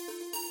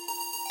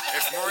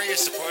If more of you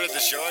supported the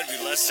show, I'd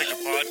be less sick of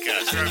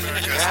podcasts. The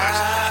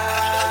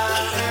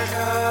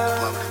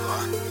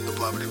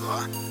blah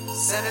blah.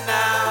 Sending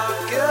out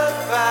good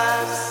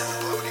vibes.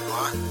 The blah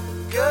blah.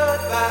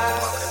 Good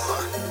vibes.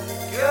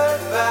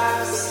 Good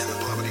vibes. The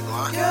blah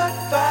blah. Good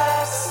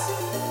vibes.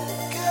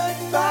 Good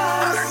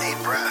vibes.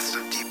 108 breaths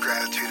of deep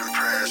gratitude and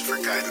prayers for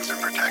guidance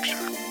and protection.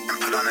 And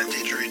put on a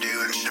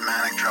didgeridoo and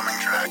shamanic drumming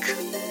track.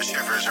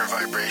 Shivers or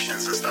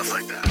vibrations and stuff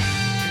like that.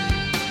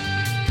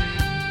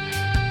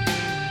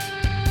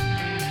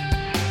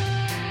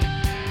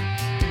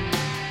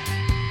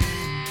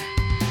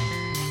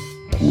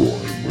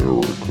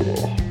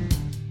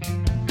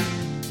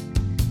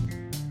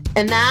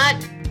 And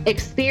that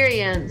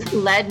experience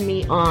led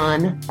me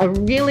on a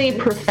really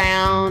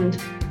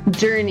profound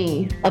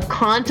journey of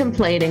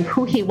contemplating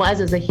who he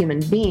was as a human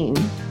being.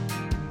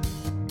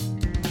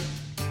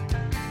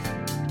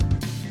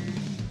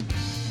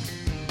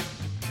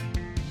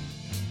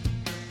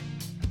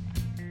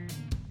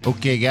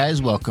 Okay,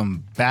 guys,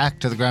 welcome back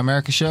to the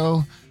Grimerica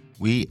Show.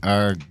 We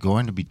are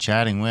going to be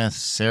chatting with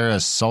Sarah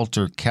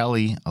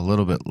Salter-Kelly a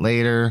little bit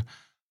later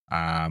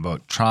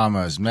about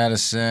trauma as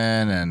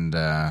medicine and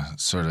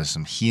sort of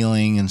some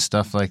healing and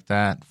stuff like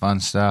that. Fun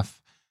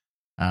stuff.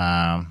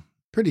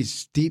 Pretty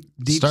deep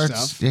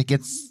stuff.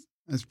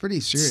 It's pretty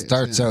serious.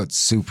 Starts out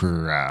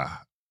super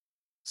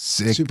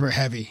sick. Super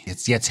heavy.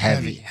 It gets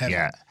heavy.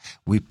 Yeah.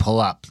 We pull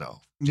up, though.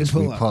 We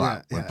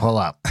pull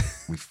up.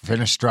 We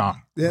finish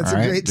strong. Yeah, it's a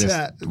great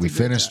chat. We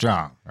finish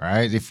strong, all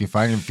right? If you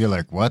find and feel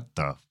like, what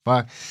the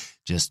fuck?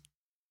 Just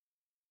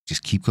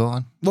keep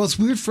going. Well, it's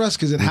weird for us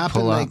because it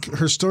happened like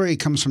her story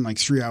comes from like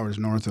 3 hours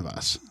north of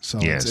us. So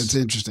it's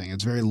interesting.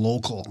 It's very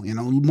local,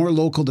 more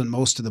local than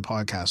most of the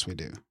podcasts we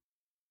do.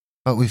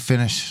 But we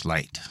finish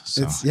light.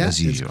 So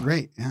as usual. It's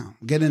great. Yeah.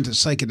 We get into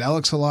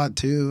psychedelics a lot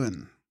too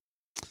and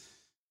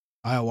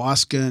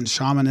ayahuasca and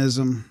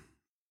shamanism.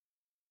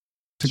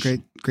 It's a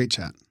great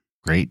chat.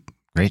 Great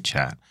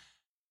chat.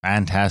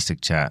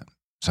 Fantastic chat.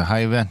 So how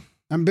you been?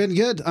 I've been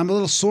good. I'm a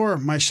little sore.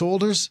 My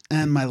shoulders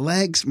and my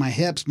legs, my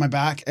hips, my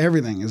back,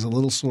 everything is a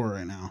little sore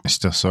right now. You're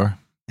still sore?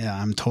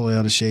 Yeah, I'm totally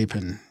out of shape.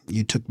 And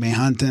you took me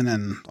hunting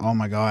and oh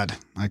my God,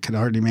 I could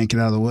hardly make it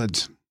out of the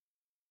woods.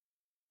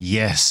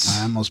 Yes.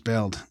 I almost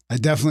bailed. I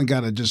definitely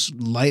got to just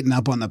lighten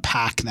up on the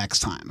pack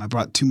next time. I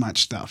brought too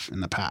much stuff in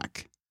the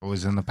pack. What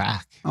was in the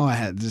pack? Oh, I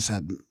had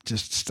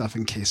just stuff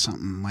in case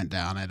something went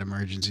down. I had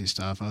emergency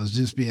stuff. I was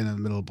just being in the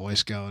middle of Boy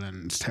Scout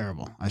and it's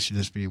terrible. I should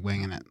just be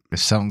winging it. If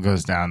something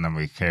goes down, then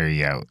we carry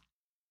you out.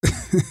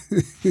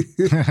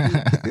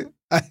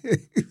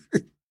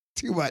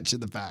 Too much in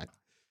the pack.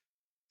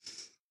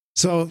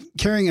 So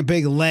carrying a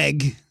big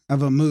leg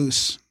of a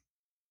moose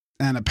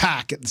and a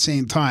pack at the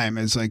same time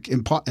is like,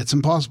 it's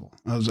impossible.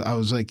 I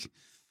was like.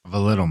 Of a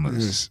little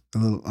moose. I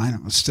know.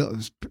 It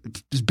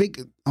was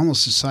big,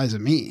 almost the size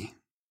of me.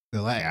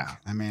 The leg. Yeah.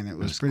 I mean, it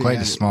was pretty quite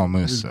heavy. A small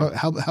moose.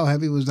 How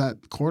heavy was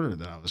that quarter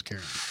that I was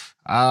carrying?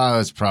 It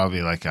was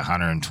probably like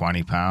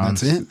 120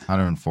 pounds. That's it?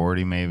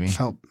 140 maybe. It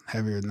felt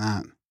heavier than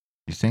that.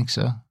 You think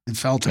so? It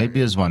felt maybe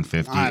heavier. It was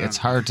 150. It's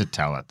hard to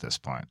tell at this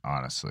point,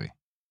 honestly.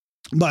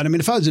 But I mean,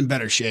 if I was in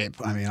better shape,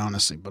 I mean,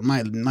 honestly, but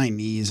my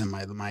knees and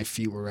my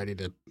feet were ready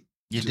to.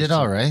 You did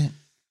all right.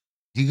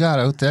 You got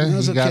out there.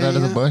 You got out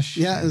of the bush.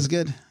 Yeah, it was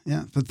good.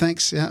 Yeah, but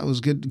thanks. Yeah, it was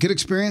good. Good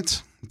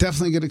experience.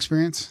 Definitely good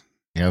experience.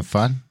 You have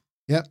fun?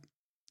 Yep.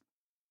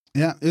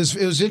 Yeah, it was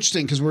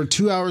interesting because we're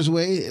 2 hours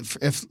away,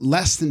 if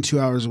less than 2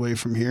 hours away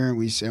from here,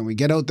 and we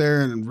get out there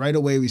and right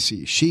away we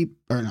see sheep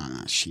or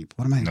not sheep.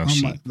 What am I? No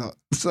sheep. No,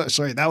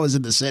 sorry, that was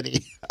in the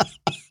city.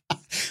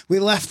 We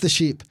left the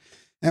sheep,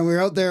 and we were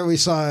out there. We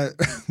saw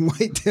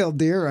white-tailed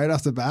deer right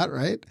off the bat,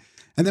 right,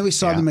 and then we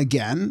saw them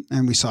again,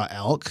 and we saw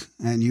elk,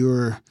 and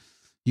you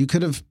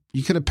could have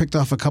picked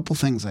off a couple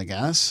things, I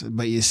guess,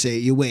 but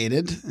you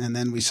waited, and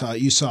then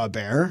you saw a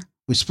bear.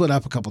 We split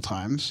up a couple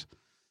times.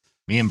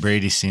 Me and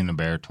Brady seen a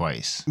bear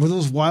twice. Were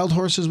those wild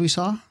horses we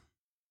saw?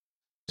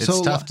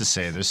 It's tough to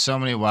say. There's so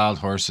many wild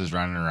horses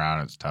running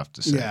around. It's tough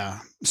to say. Yeah.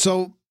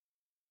 So,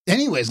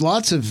 anyways,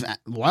 lots of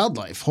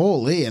wildlife,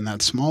 holy, in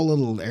that small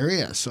little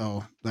area.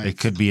 So they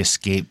could be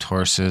escaped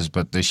horses,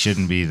 but they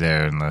shouldn't be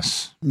there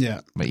unless.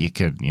 Yeah. But you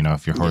could,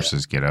 if your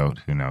horses get out,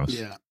 who knows?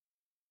 Yeah.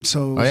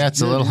 So. Oh yeah,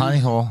 it's a little honey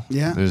hole.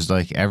 Yeah. There's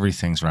like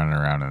everything's running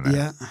around in there.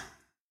 Yeah.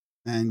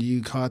 And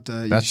you caught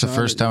the. That's the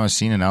first time I've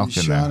seen an elk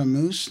in there. Shot a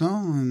moose, no,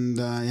 and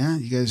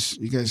you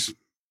guys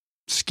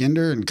skinned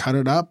her and cut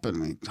it up,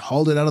 and we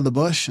hauled it out of the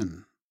bush,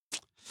 and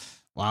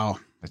wow,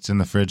 it's in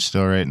the fridge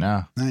still right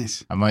now.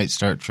 Nice. I might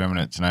start trimming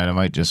it tonight. I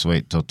might just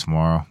wait till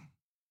tomorrow.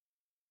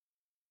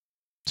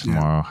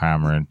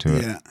 Hammer into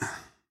it. Yeah.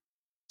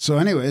 So,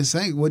 anyways,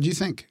 what'd you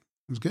think?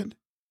 It was good.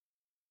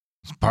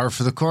 It's par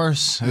for the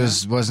course. Yeah.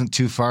 It wasn't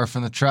too far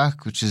from the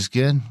truck, which is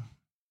good.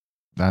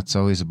 That's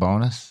always a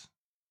bonus.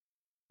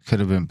 Could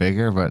have been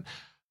bigger, but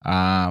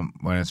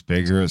when it's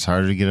bigger, it's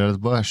harder to get out of the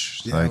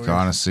bush. Yeah,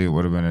 honestly, it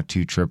would have been a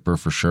 2-tripper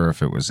for sure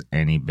if it was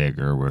any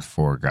bigger with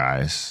 4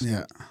 guys.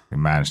 Yeah. We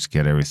managed to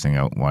get everything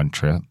out in one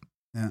trip.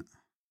 Yeah.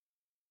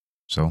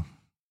 So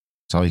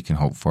that's all you can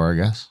hope for, I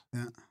guess.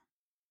 Yeah.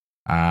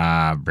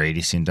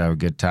 Brady seemed to have a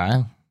good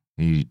time.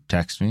 He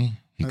texted me.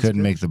 He That's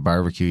couldn't good. make the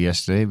barbecue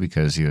yesterday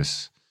because he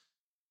was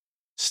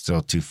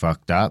still too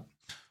fucked up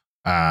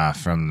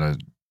from the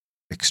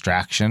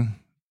extraction,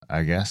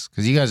 I guess.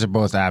 Because you guys are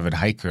both avid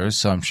hikers,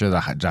 so I'm sure the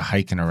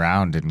hiking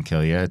around didn't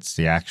kill you. It's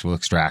the actual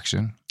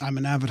extraction. I'm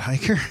an avid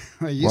hiker.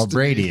 I used Well, to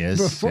Brady be is.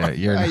 before.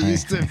 Yeah, I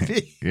used to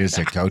be. You're just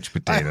a couch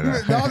potato.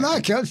 No, I'm not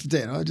a couch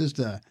potato. Just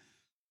a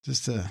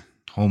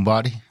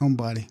Homebody?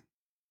 homebody.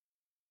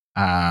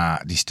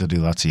 Do you still do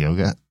lots of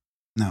yoga?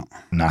 No,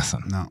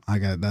 Nothing. no.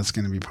 That's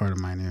going to be part of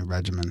my new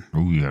regimen.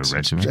 Ooh, you got a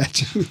regimen?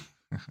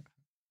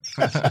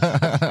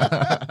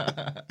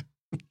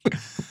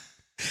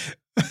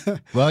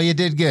 Well, you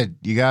did good.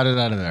 You got it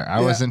out of there.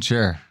 I wasn't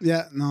sure.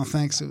 Yeah, no,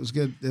 thanks. It was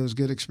good. It was a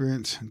good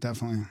experience.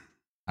 Definitely.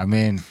 I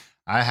mean,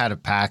 I had a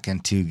pack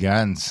and 2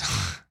 guns.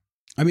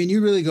 I mean,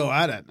 you really go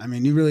at it. I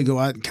mean, you really go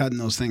out cutting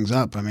those things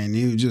up. I mean,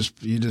 you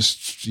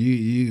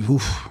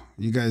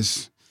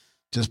guys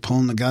just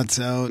pulling the guts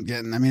out,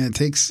 getting, I mean, it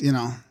takes,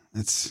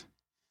 it's,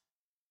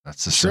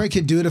 That's the sure I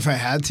could do it if I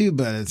had to,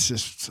 but it's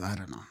just, I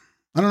don't know.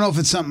 I don't know if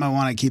it's something I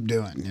want to keep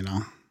doing,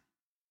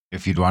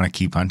 If you'd want to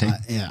keep hunting,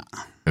 Yeah.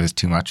 it was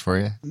too much for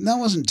you. That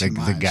wasn't too The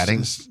much.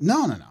 gutting?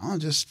 No.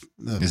 Just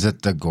Is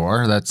it the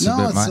gore that's a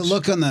bit it's much? the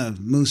look on the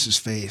moose's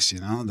face,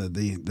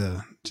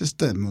 the just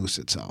the moose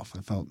itself.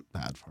 I felt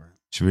bad for it.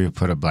 Should we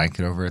put a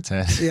blanket over its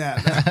head? Yeah.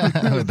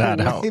 Would that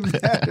help? Way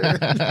better.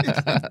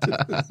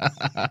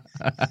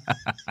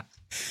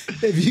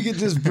 If you could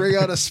just bring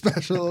out a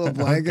special little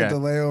blanket Okay. to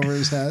lay over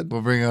his head.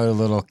 We'll bring out a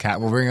little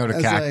cat. We'll bring out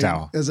a cack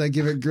towel. As I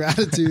give it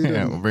gratitude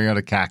Yeah, and we'll bring out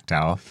a cack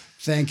towel.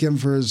 thank him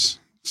for his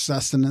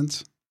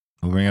sustenance.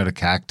 We'll bring out a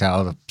cack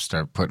towel to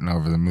start putting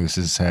over the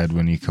moose's head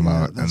when you come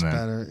Yeah, out. that's and then,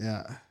 better.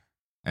 Yeah.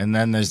 And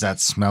then there's that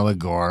smell of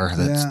gore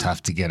that's Yeah.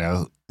 tough to get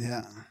out.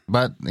 Yeah.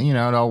 But, it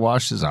all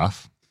washes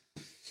off.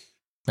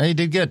 Hey, you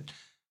did good.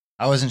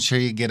 I wasn't sure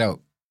you'd get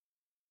out.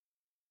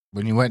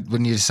 When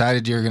you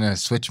decided you were going to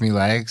switch me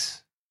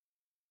legs,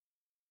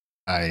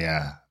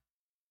 I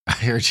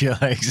heard your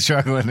legs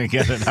struggling to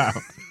get it out.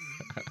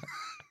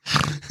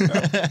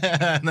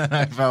 And then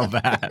I felt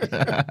bad.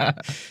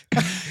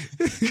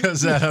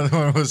 Because that other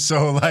one was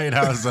so light,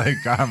 I was like,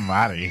 I'm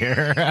out of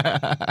here.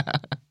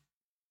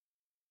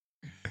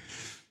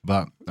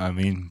 But, I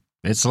mean,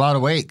 it's a lot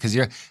of weight because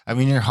you're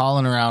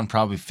hauling around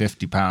probably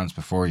 50 pounds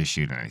before you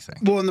shoot anything.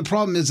 Well, and the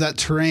problem is that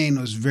terrain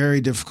was very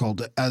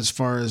difficult as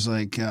far as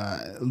like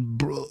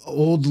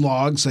old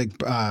logs, like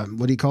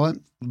what do you call it?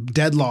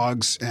 Dead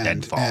logs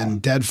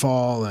and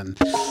deadfall, and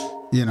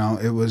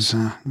it was.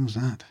 What was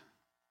that?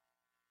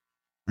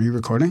 Are you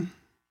recording?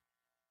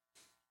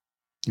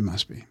 You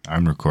must be.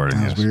 I'm recording.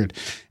 That was weird.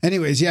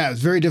 Anyways, yeah,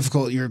 it's very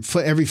difficult.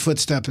 Every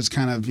footstep is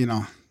kind of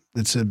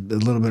it's a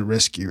little bit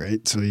risky,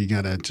 right? So you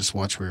gotta just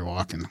watch where you're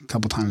walking. A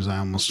couple times I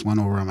almost went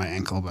over on my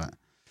ankle, but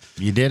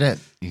you did it.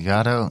 You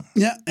got out.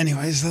 yeah.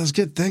 Anyways, that was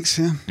good. Thanks.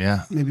 Yeah.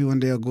 Yeah. Maybe one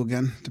day I'll go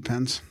again.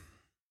 Depends.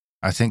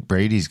 I think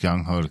Brady's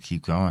gung ho to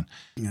keep going.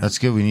 Yeah. That's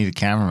good. We need a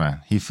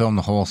cameraman. He filmed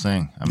the whole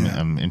thing. Yeah.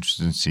 I'm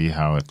interested to see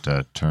how it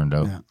turned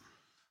out. Yeah.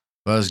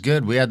 But it was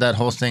good. We had that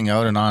whole thing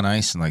out and on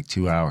ice in like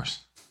 2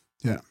 hours.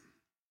 Yeah.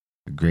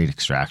 A great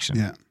extraction.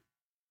 Yeah.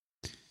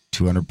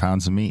 200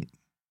 pounds of meat.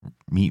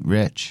 Meat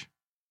rich.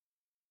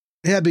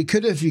 Yeah, it'd be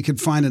good if you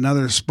could find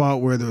another spot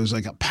where there was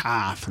like a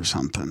path or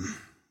something,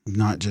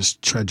 not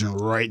just trudging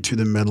right through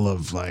the middle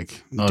of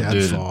like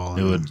deadfall.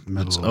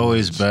 It's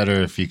always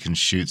better if you can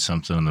shoot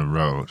something on the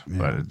road,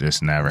 but it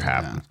just never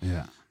happened.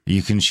 Yeah.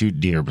 You can shoot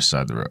deer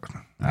beside the road.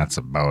 That's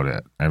about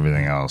it.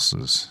 Everything else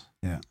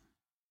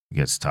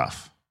gets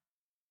tough.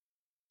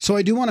 So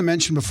I do want to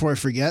mention before I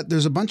forget,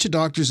 there's a bunch of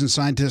doctors and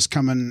scientists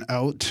coming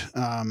out,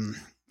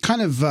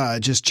 kind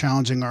of just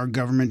challenging our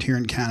government here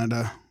in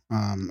Canada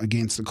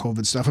against the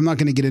COVID stuff. I'm not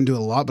going to get into it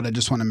a lot, but I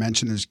just want to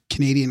mention there's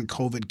Canadian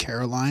COVID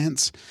Care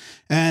Alliance,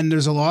 and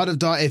there's a lot of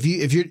if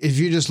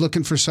you're just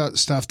looking for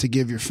stuff to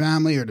give your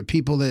family or to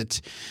people that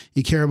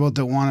you care about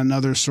that want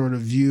another sort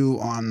of view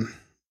on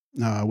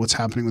what's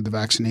happening with the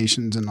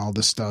vaccinations and all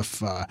this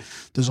stuff.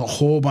 There's a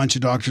whole bunch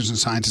of doctors and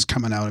scientists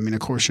coming out. I mean, of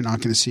course, you're not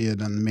going to see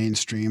it on the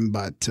mainstream,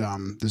 but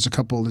there's a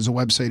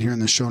website here in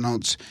the show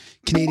notes,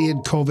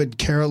 Canadian COVID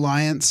Care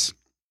Alliance,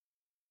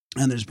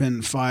 and there's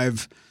been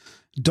 5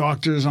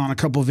 doctors on a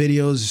couple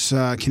videos,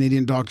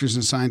 Canadian doctors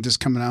and scientists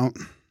coming out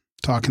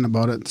talking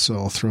about it. So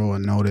I'll throw a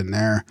note in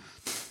there.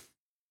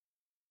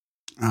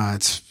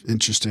 It's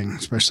interesting,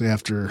 especially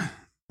after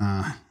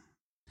the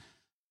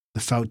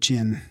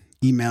Faucian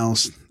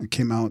emails that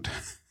came out.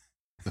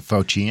 The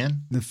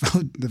Faucian? The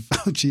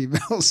Fauci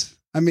emails.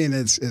 I mean,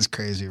 it's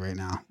crazy right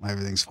now.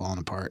 Everything's falling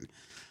apart.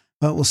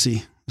 But we'll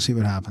see. We'll see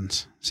what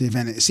happens. See if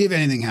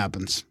anything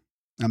happens.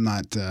 I'm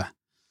not that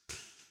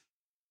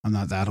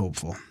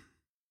hopeful.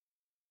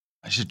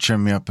 I should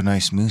trim me up a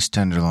nice moose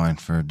tenderloin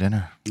for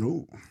dinner.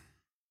 Ooh.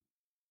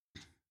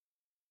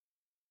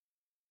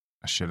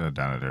 I should have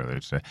done it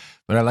earlier today.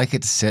 But I like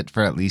it to sit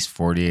for at least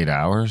 48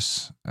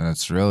 hours. And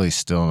it's really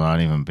still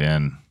not even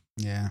been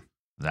Yeah.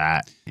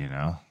 that,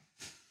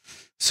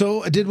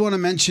 So I did want to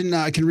mention,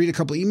 I can read a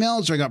couple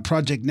emails. I got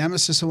Project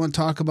Nemesis I want to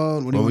talk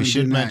about. What do you want to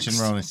do next?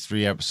 Mention we're only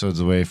 3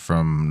 episodes away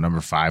from number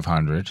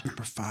 500.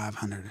 Number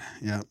 500,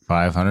 yeah.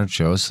 500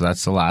 shows, so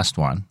that's the last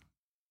one.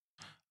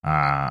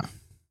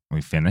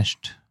 We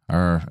finished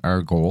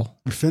our goal.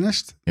 We're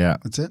finished? Yeah.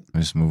 That's it? We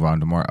just move on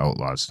to more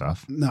outlaw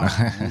stuff. No.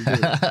 We'll do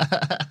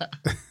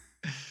it.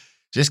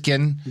 Just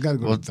kidding.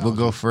 We'll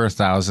go for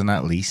 1,000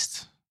 at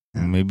least.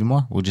 Yeah. Maybe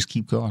more. We'll just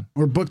keep going.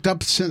 We're booked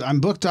up. I'm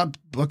booked up,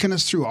 booking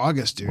us through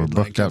August, dude. We're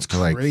booked up to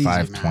like crazy,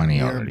 520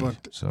 man. already.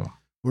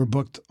 We're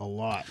booked a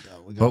lot,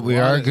 though. But we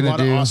are going to do a lot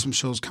of awesome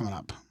shows coming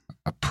up.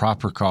 A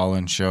proper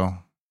call-in show.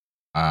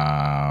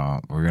 We're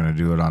going to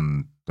do it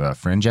on the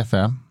Fringe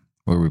FM,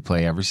 where we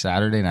play every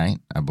Saturday night,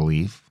 I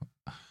believe.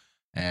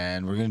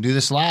 And we're going to do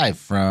this live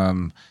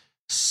from,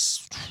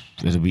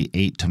 it'll be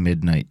 8 to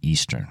midnight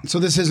Eastern. So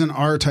this isn't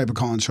our type of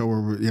call-in show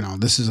where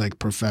this is like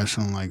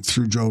professional, like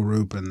through Joe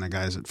Roop and the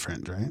guys at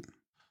Fringe, right?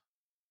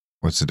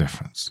 What's the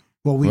difference?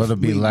 Well, it'll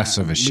be less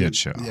of a shit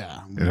show.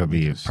 Yeah. It'll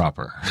be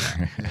proper.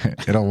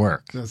 It'll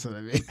work. That's what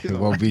I mean. It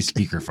won't be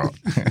speakerphone.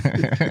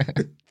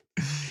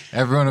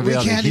 Everyone will be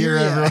able to hear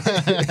everyone.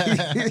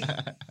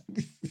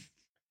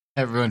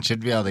 Everyone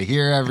should be able to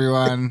hear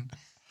everyone.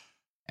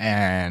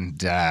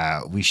 And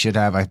we should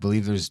have, I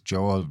believe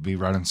Joe will be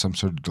running some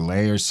sort of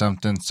delay or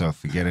something. So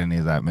if we get any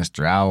of that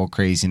Mr. Owl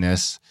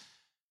craziness,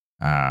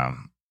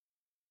 calling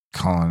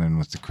in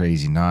with the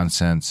crazy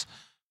nonsense,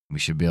 we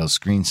should be able to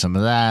screen some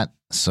of that.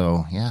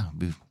 So yeah,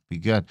 be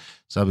good.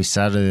 So it'll be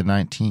Saturday the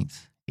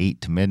 19th, 8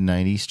 to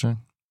midnight Eastern.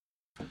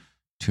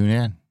 Tune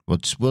in.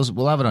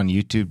 We'll have it on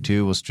YouTube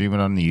too. We'll stream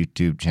it on the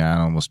YouTube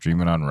channel. We'll stream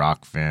it on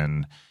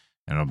Rockfin.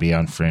 And it'll be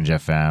on Fringe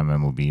FM,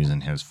 and we'll be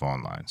using his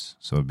phone lines.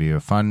 So it'll be a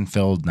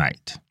fun-filled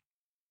night.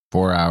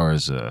 4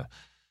 hours of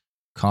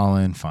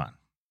call-in fun.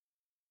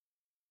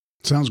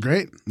 Sounds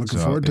great. Looking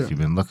forward to it. If you've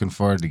been looking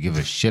forward to give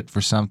a shit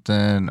for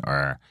something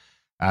or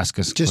ask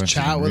us just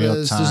chat with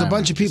us. There's a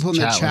bunch of people in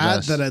the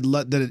chat that I'd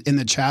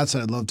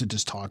love to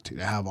just talk to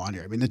have on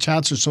here. I mean, the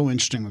chats are so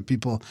interesting with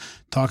people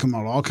talking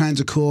about all kinds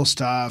of cool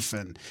stuff,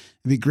 and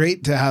it'd be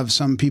great to have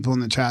some people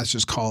in the chats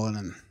just call in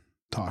and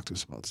talk to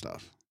us about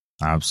stuff.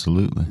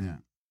 Absolutely. Yeah.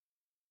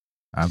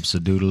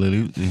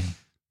 Absolutely.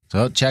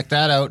 So check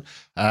that out.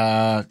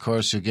 Of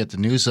course, you'll get the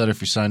newsletter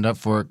if you're signed up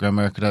for it.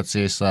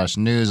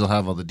 grimerica.ca/news. I'll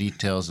have all the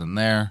details in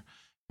there.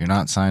 If you're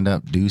not signed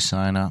up, do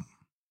sign up.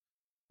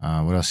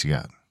 What else you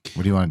got?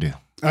 What do you want to do?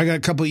 I got a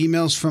couple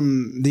emails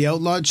from the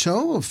Outlawed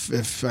Show,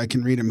 if I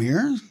can read them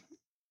here.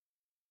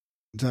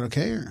 Is that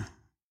okay?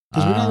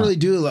 Because we don't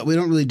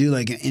really do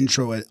like an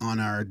intro on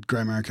our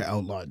Grimerica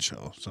Outlawed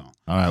Show. So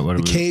all right,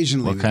 what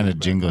kind of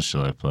jingle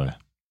shall I play?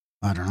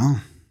 I don't know.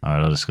 All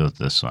right, I'll just go with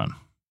this one.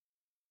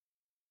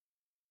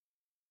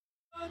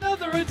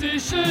 Another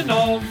edition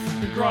of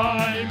the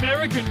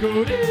Grimerican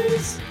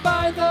Goodies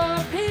by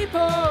the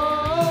people,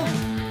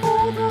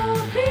 for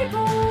the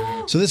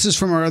people. So this is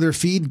from our other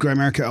feed,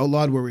 Grimerica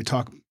Outlawed, where we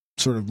talk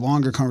sort of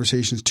longer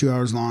conversations, 2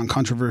 hours long,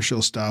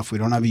 controversial stuff. We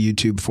don't have a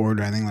YouTube for it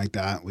or anything like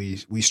that. We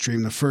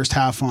stream the first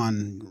half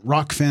on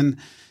Rockfin,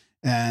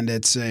 and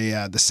it's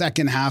the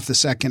second half, the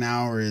second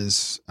hour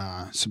is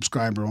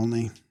subscriber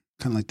only.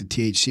 Kind of like the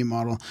THC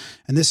model.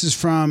 And this is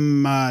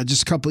from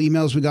just a couple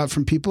emails we got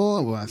from people. I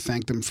want to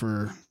thank them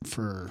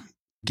for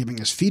giving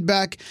us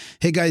feedback.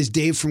 Hey guys,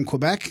 Dave from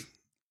Quebec.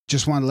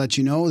 Just want to let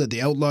you know that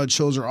the Outlawed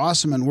shows are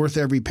awesome and worth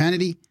every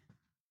penny.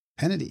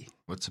 Penny?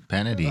 What's a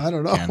penny? I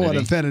don't know what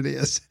a penny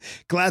is.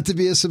 Glad to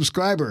be a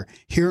subscriber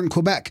here in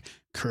Quebec.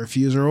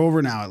 Curfews are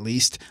over now at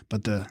least,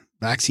 but the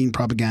vaccine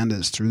propaganda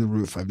is through the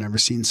roof. I've never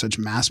seen such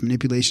mass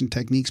manipulation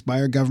techniques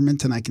by our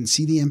government, and I can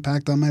see the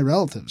impact on my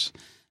relatives.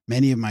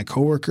 Many of my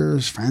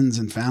coworkers, friends,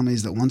 and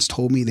families that once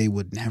told me they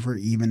would never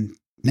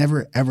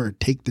ever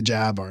take the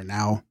jab are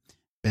now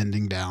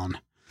bending down.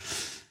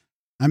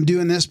 I'm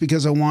doing this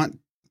because I want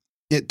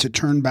it to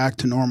turn back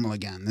to normal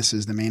again. This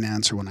is the main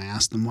answer when I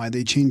ask them why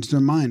they changed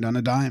their mind on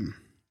a dime.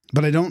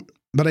 But I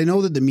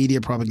know that the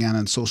media propaganda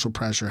and social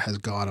pressure has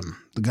got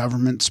them. The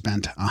government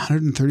spent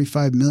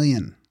 $135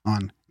 million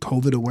on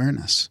COVID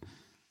awareness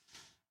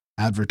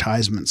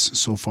advertisements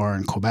so far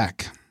in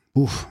Quebec.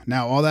 Oof.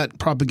 Now, all that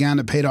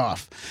propaganda paid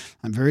off.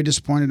 I'm very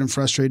disappointed and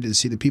frustrated to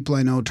see the people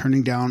I know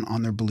turning down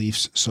on their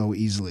beliefs so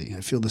easily.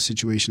 I feel the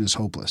situation is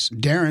hopeless.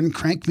 Darren,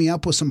 crank me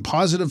up with some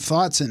positive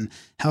thoughts and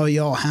how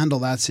y'all handle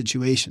that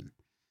situation.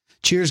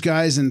 Cheers,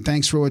 guys, and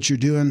thanks for what you're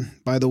doing.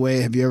 By the way,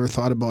 have you ever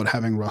thought about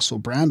having Russell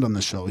Brand on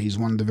the show? He's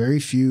one of the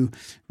very few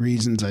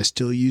reasons I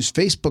still use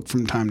Facebook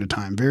from time to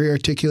time. Very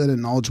articulate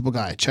and knowledgeable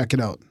guy. Check it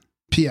out.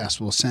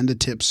 P.S. We'll send a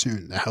tip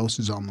soon. The house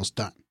is almost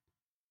done.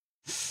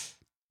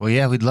 Well,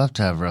 yeah, we'd love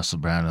to have Russell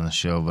Brand on the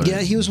show, but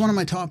yeah, he was one of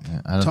my top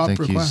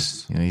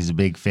requests. He's a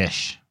big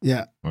fish.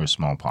 Yeah, or a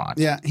small pond.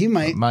 Yeah, he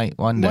might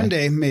one day. One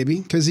day,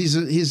 maybe, because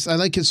I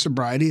like his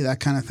sobriety,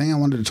 that kind of thing. I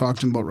wanted to talk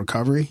to him about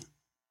recovery.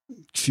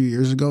 A few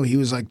years ago, he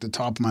was like the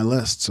top of my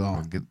list.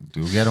 So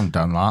go get him,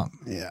 Dunlop.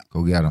 Yeah,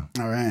 go get him.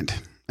 All right.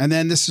 And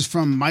then this is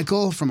from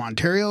Michael from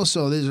Ontario.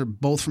 So these are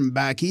both from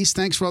back east.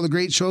 Thanks for all the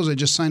great shows. I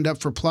just signed up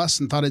for Plus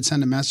and thought I'd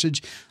send a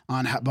message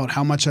about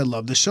how much I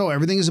love the show.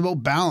 Everything is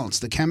about balance.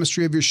 The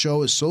chemistry of your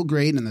show is so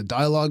great, and the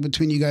dialogue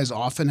between you guys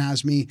often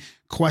has me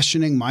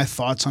questioning my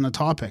thoughts on a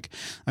topic.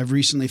 I've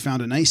recently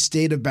found a nice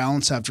state of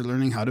balance after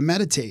learning how to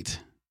meditate.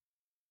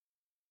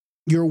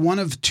 You're one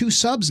of 2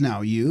 subs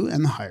now, you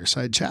and the Higher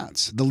Side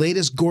Chats. The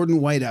latest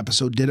Gordon White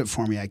episode did it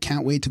for me. I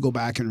can't wait to go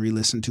back and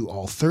re-listen to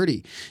all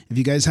 30. If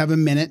you guys have a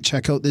minute,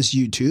 check out this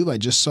YouTube. I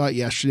just saw it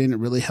yesterday and it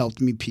really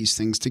helped me piece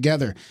things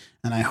together.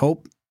 And I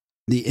hope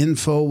the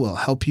info will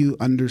help you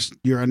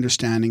your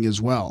understanding as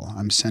well.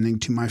 I'm sending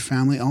to my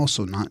family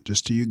also, not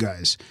just to you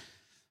guys.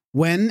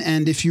 When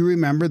and if you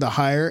remember the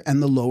higher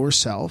and the lower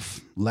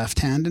self, left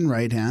hand and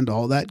right hand,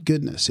 all that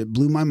goodness. It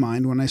blew my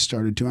mind when I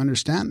started to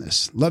understand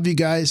this. Love you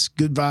guys.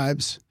 Good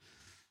vibes.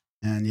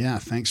 And yeah,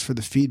 thanks for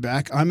the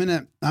feedback. I'm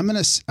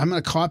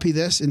gonna copy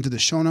this into the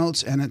show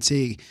notes, and it's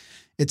a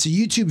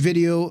YouTube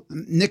video,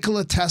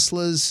 Nikola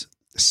Tesla's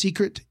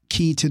Secret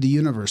Key to the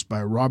Universe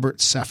by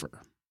Robert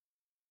Seffer.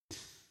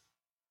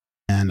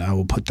 And I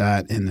will put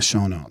that in the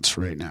show notes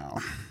right now.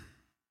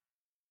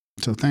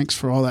 So thanks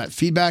for all that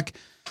feedback.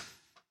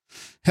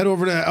 Head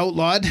over to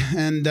Outlawed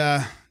and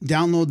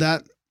download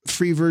that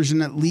free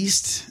version at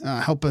least.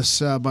 Help us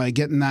by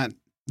getting that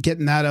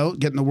out,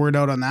 getting the word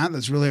out on that.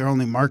 That's really our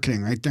only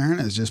marketing right there,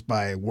 is just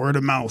by word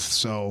of mouth.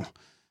 So,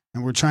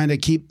 and we're trying to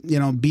keep,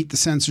 beat the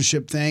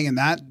censorship thing, and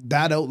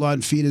that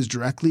Outlawed feed is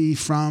directly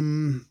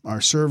from our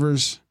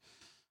servers.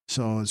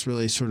 So it's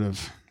really sort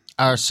of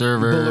our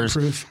servers.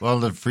 Bulletproof.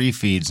 Well, the free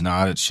feed's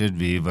not. It should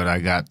be, but I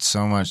got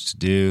so much to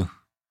do.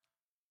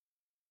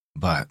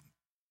 But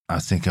I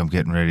think I'm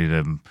getting ready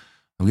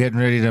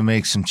to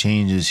make some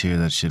changes here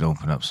that should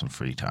open up some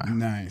free time.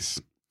 Nice.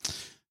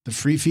 The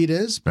free feed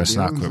is? Best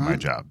not quit my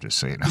job, just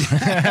so you know. I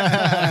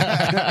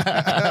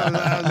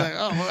was like,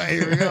 oh boy,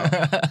 here we go.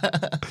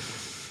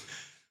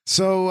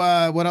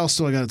 So what else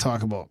do I got to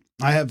talk about?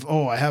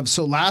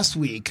 So last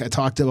week I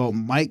talked about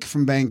Mike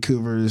from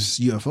Vancouver's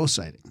UFO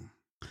sighting.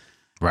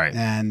 Right.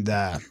 And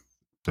the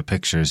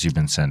pictures you've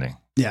been sending.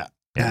 Yeah.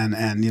 And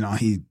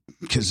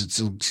because it's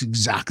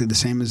exactly the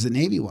same as the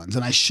Navy ones.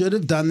 And I should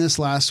have done this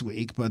last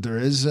week, but there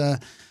is, in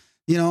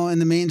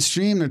the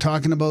mainstream, they're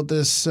talking about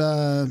this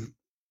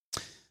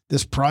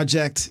this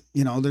project.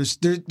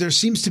 There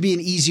seems to be an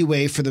easy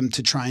way for them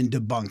to try and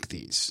debunk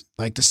these.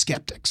 Like the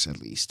skeptics,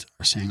 at least,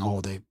 are saying,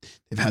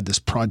 they've had this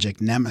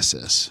Project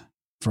Nemesis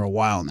for a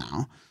while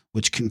now,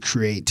 which can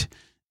create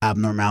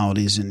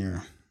abnormalities in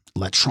your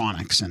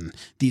electronics. And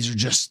these are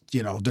just,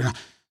 they're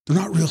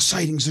not real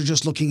sightings. They're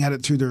just looking at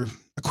it through their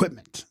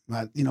equipment.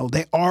 But,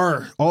 they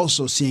are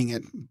also seeing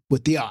it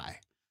with the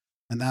eye.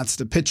 And that's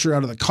the picture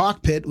out of the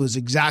cockpit was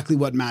exactly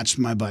what matched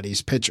my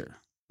buddy's picture.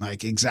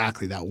 Like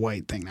exactly that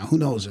white thing. Now, who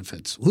knows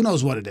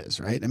what it is,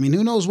 right? I mean,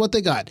 who knows what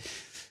they got?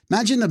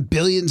 Imagine the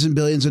billions and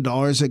billions of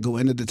dollars that go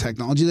into the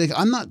technology. Like,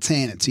 I'm not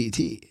saying it's ET.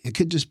 It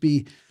could just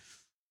be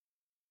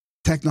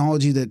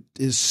technology that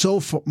is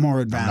so more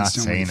advanced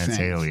than we think. I'm not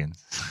saying it's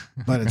aliens.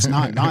 But it's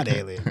not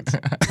aliens.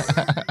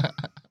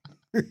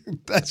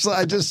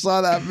 I just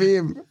saw that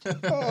meme.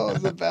 Oh, it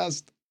was the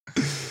best.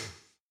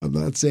 I'm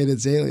not saying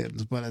it's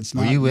aliens, but it's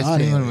not. Were you with me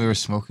aliens. when we were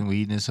smoking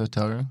weed in his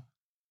hotel room?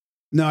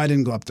 No, I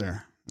didn't go up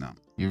there. No.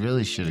 You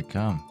really should have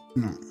come.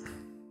 No.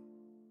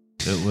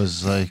 It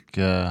was like...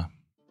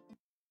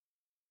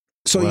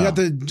 So you got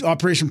the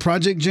Operation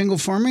Project jingle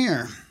for me,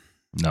 or?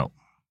 No.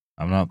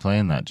 I'm not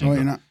playing that jingle. Oh,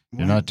 you're not?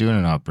 You're not doing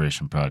an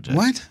Operation Project.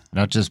 What?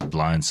 You're not just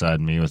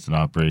blindsiding me with an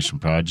Operation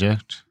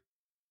Project.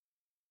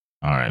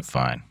 All right,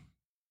 fine.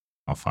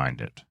 I'll find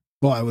it.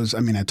 Well,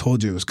 I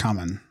told you it was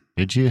coming.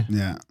 Did you?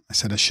 Yeah. I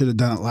said I should have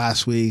done it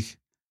last week.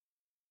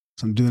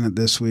 So I'm doing it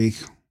this week.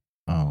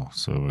 Oh,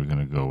 so we're going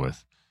to go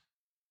with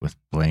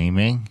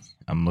blaming?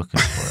 I'm looking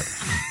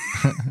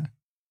for it.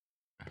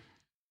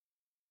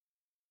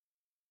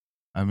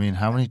 I mean,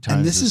 how many times?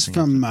 And this is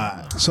from,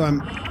 so I'm...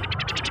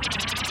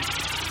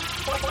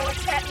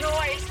 What's that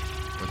noise?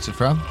 What's it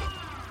from?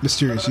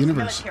 Mysterious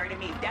Universe. Military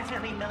to me.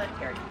 Definitely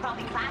military.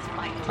 Probably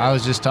classified. I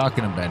was just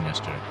talking to Ben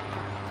yesterday.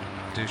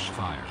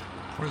 Dishfire,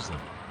 Prism,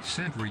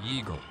 Sentry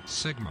Eagle,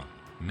 Sigma,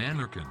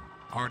 Mannequin,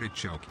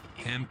 Artichoke,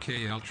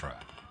 MK Ultra.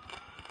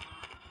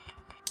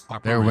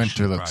 Their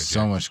winter Operation looks Project.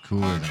 so much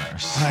cooler than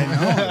ours. I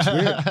know,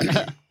 it's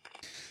weird.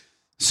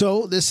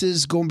 So this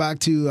is going back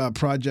to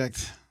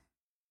Project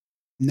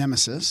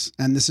Nemesis,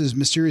 and this is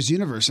Mysterious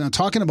Universe. And I'm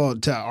talking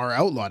about our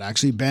outlawed,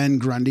 actually. Ben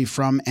Grundy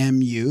from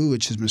MU,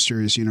 which is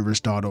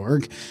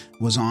mysteriousuniverse.org,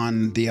 was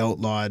on the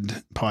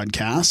Outlawed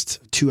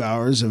podcast. 2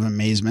 hours of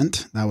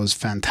amazement. That was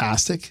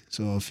fantastic.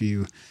 So if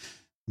you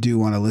do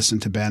want to listen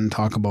to Ben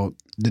talk about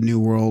the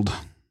New World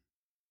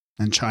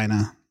and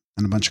China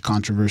and a bunch of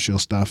controversial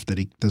stuff that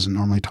he doesn't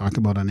normally talk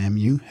about on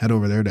MU, head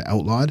over there to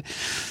Outlawed.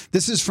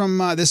 This is from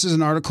this is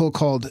an article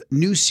called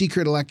New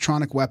Secret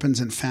Electronic Weapons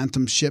and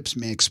Phantom Ships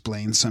May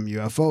Explain Some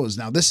UFOs.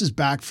 Now, this is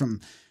back from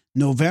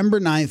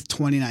November 9th,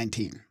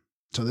 2019.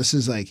 So this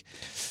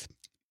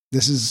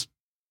is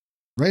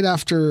right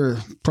after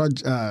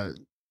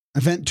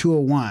Event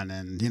 201,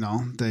 and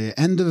the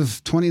end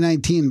of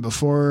 2019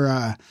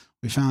 before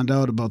we found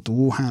out about the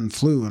Wuhan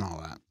flu and all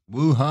that.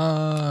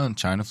 Wuhan,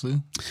 China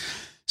flu.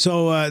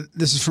 So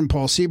this is from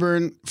Paul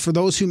Seaburn. For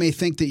those who may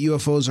think that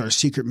UFOs are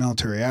secret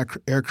military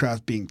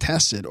aircraft being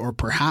tested or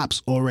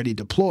perhaps already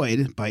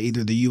deployed by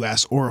either the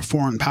U.S. or a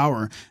foreign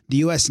power, the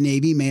U.S.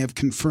 Navy may have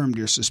confirmed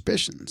your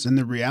suspicions, and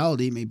the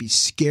reality may be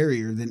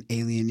scarier than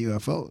alien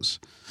UFOs.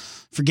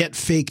 Forget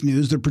fake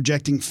news. They're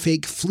projecting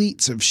fake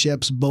fleets of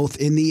ships both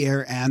in the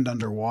air and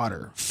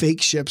underwater.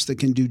 Fake ships that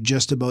can do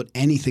just about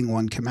anything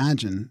one can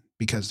imagine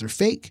because they're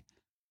fake.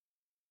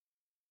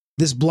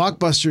 This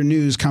blockbuster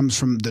news comes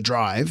from The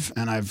Drive,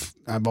 and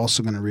I'm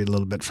also going to read a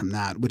little bit from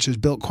that, which has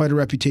built quite a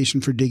reputation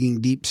for digging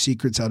deep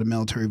secrets out of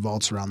military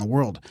vaults around the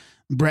world.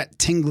 Brett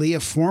Tingley, a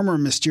former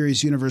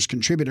Mysterious Universe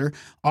contributor,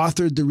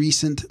 authored the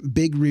recent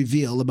big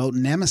reveal about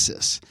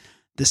Nemesis,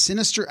 the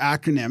sinister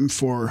acronym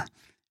for...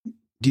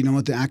 Do you know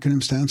what the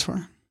acronym stands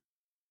for?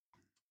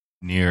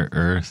 Near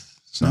Earth,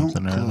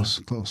 something else.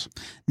 Close.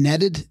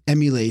 Netted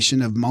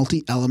emulation of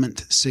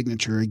multi-element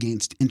signature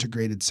against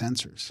integrated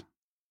sensors.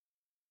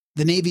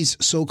 The Navy's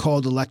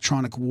so-called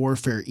electronic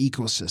warfare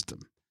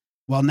ecosystem.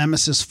 While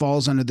Nemesis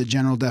falls under the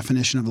general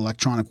definition of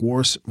electronic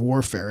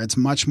warfare, it's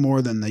much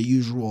more than the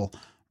usual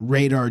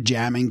radar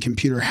jamming,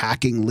 computer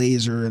hacking,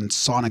 laser, and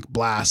sonic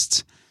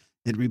blasts.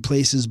 It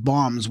replaces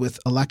bombs with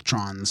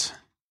electrons.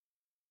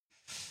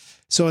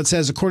 So it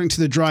says, according to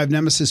The Drive,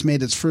 Nemesis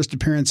made its first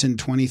appearance in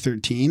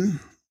 2013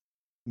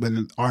 with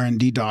an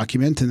R&D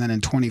document, and then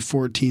in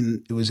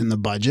 2014 it was in the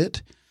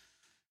budget.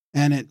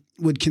 And it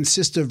would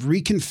consist of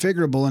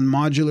reconfigurable and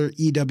modular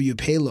EW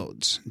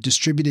payloads,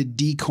 distributed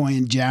decoy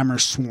and jammer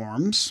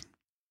swarms,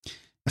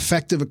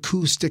 effective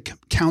acoustic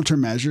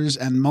countermeasures,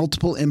 and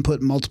multiple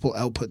input, multiple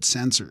output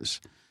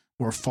sensors,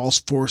 or false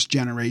force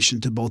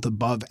generation to both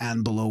above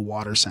and below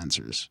water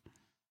sensors.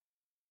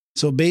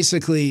 So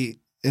basically...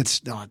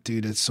 It's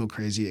so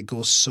crazy. It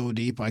goes so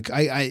deep.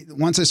 I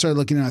once I started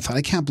looking at it, I thought,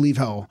 I can't believe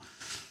how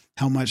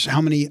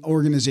many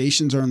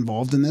organizations are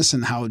involved in this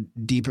and how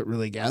deep it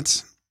really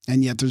gets.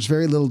 And yet there's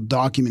very little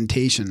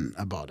documentation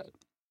about it.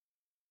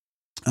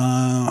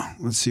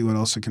 Let's see what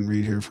else I can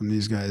read here from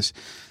these guys.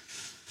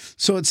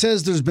 So it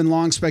says there's been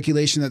long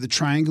speculation that the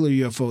triangular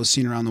UFOs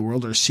seen around the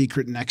world are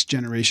secret next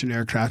generation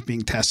aircraft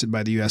being tested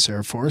by the U.S.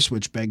 Air Force,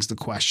 which begs the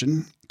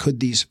question,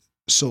 could these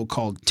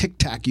so-called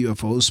tic-tac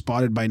UFOs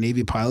spotted by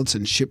Navy pilots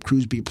and ship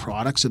crews be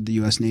products of the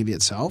U.S. Navy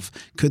itself?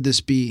 Could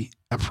this be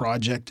a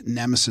project,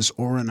 Nemesis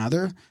or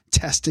another,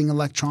 testing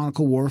electronic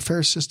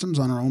warfare systems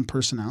on our own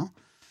personnel?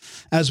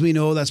 As we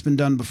know, that's been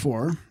done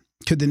before.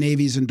 Could the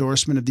Navy's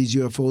endorsement of these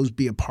UFOs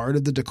be a part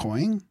of the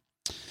decoying?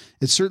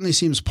 It certainly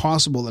seems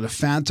possible that a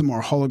phantom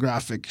or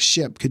holographic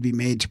ship could be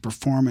made to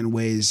perform in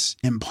ways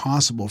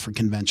impossible for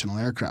conventional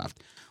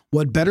aircraft.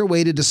 What better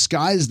way to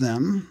disguise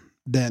them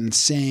than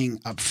saying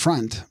up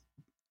front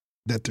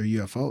that they're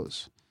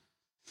UFOs?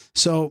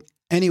 So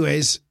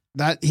anyways,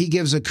 that he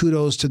gives a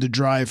kudos to The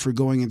Drive for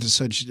going into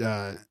such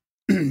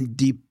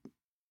deep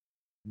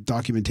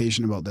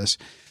documentation about this.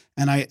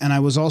 And I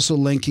was also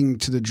linking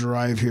to The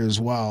Drive here as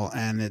well.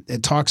 And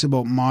it talks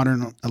about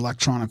modern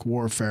electronic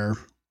warfare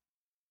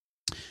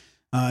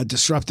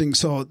disrupting.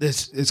 So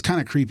it's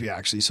kind of creepy,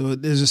 actually. So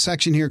there's a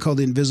section here called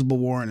The Invisible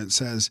War, and it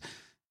says,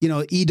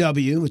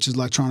 EW, which is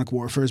electronic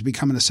warfare, has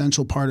become an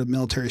essential part of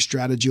military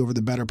strategy over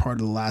the better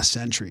part of the last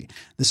century.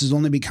 This has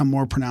only become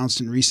more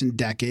pronounced in recent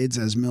decades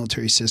as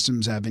military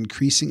systems have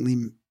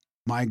increasingly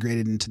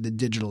migrated into the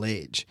digital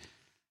age.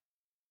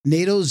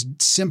 NATO's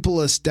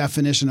simplest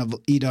definition of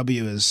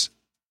EW is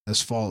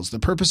as follows. The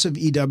purpose of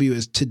EW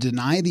is to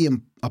deny the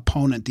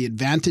opponent the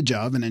advantage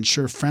of and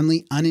ensure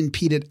friendly,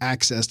 unimpeded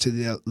access to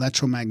the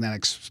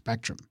electromagnetic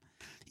spectrum.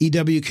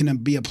 EW can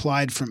be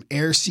applied from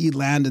air, sea,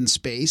 land, and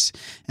space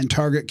and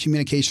target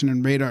communication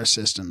and radar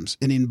systems.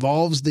 It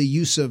involves the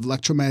use of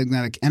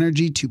electromagnetic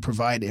energy to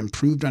provide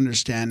improved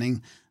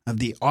understanding of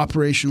the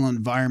operational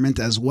environment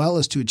as well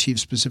as to achieve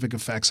specific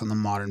effects on the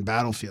modern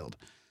battlefield.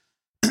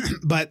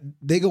 But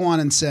they go on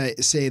and say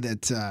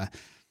that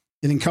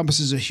it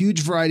encompasses a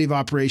huge variety of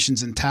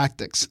operations and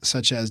tactics,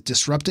 such as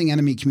disrupting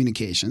enemy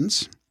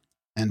communications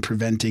and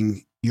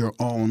preventing your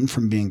own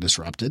from being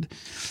disrupted.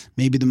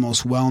 Maybe the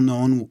most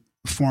well-known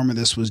form of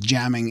this was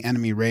jamming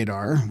enemy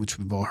radar, which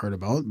we've all heard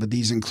about, but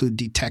these include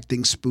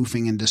detecting,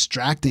 spoofing, and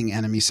distracting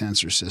enemy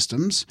sensor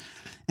systems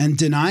and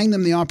denying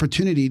them the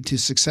opportunity to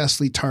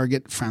successfully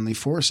target friendly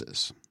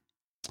forces.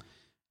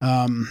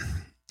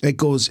 It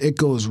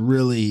goes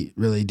really,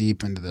 really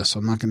deep into this, so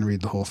I'm not going to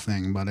read the whole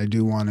thing, but I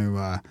do want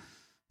to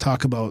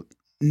talk about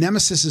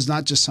Nemesis is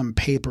not just some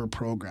paper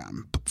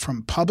program.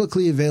 From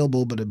publicly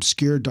available but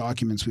obscure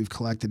documents we've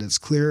collected, it's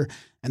clear,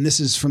 and this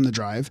is from The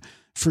Drive,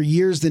 for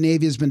years, the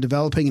Navy has been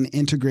developing and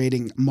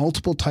integrating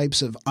multiple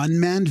types of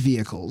unmanned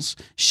vehicles,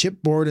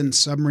 shipboard and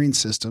submarine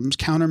systems,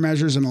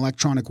 countermeasures and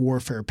electronic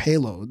warfare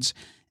payloads,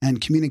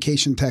 and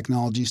communication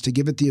technologies to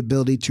give it the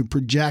ability to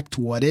project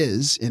what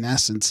is, in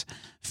essence,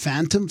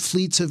 phantom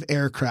fleets of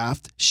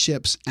aircraft,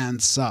 ships, and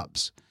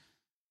subs.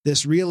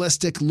 This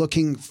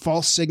realistic-looking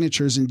false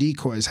signatures and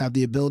decoys have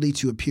the ability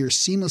to appear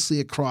seamlessly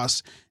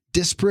across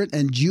disparate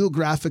and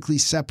geographically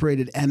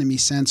separated enemy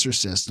sensor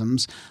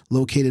systems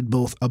located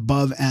both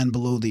above and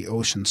below the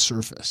ocean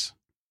surface.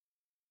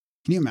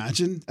 Can you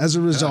imagine? As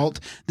a result,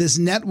 this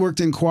networked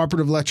and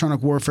cooperative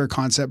electronic warfare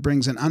concept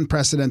brings an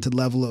unprecedented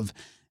level of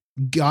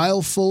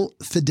guileful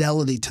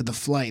fidelity to the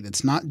flight.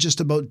 It's not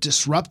just about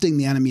disrupting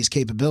the enemy's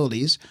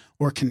capabilities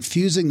or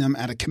confusing them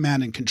at a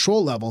command and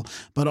control level,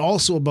 but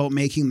also about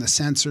making their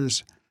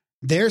sensors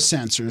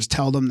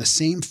tell them the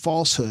same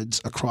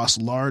falsehoods across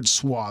large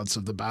swaths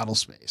of the battle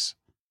space.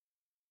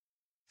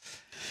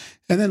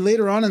 And then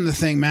later on in the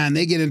thing, man,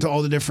 they get into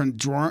all the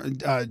different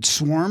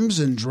swarms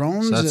and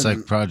drones. So that's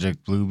like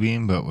Project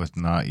Bluebeam, but with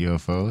not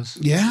UFOs?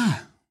 Yeah.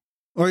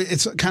 Or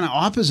it's kind of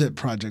opposite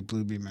Project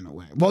Bluebeam in a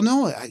way. Well,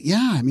 no,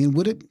 yeah. I mean,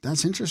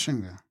 that's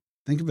interesting to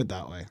think of it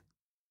that way.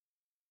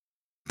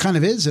 Kind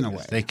of is in a way.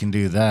 If they can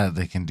do that,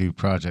 they can do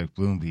Project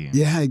Bluebeam.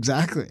 Yeah,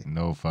 exactly.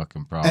 No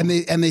fucking problem.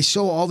 And they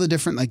show all the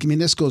different, like, I mean,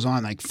 this goes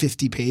on like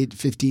 15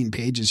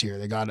 pages here.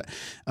 They got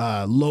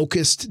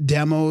Locust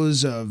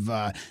demos of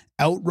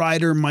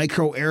Outrider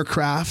micro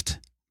aircraft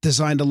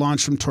designed to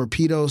launch from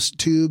torpedoes,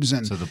 tubes,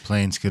 and so the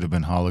planes could have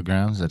been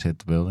holograms that hit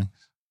the buildings.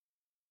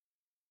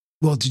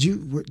 Well, did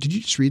you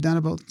just read that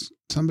about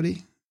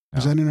somebody?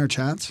 Was No. that in our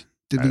chats?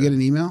 Did we get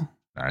an email?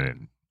 I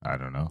didn't. I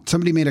don't know.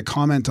 Somebody made a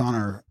comment on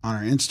our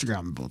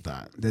Instagram about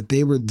that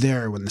they were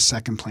there when the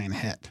second plane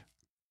hit,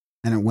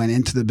 and it went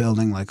into the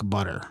building like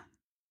butter,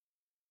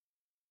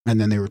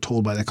 and then they were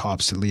told by the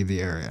cops to leave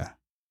the area.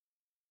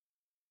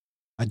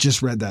 I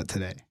just read that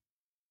today,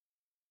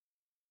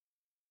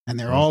 and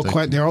they're all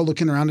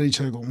looking around at each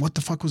other, going, "What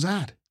the fuck was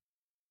that?"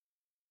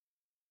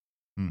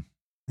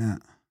 Yeah.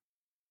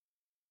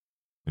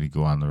 Would he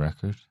go on the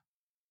record?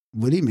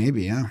 Would he?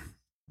 Maybe, yeah.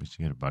 We should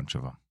get a bunch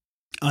of them.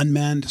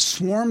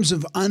 Swarms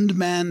of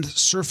unmanned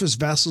surface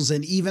vessels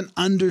and even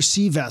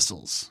undersea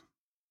vessels.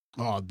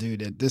 Oh,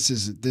 dude, this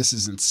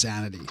is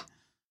insanity.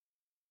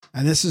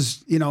 And this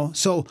is,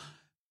 so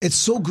it's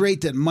so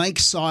great that Mike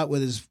saw it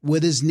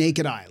with his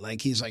naked eye.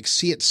 Like, he's like,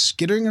 see it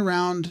skittering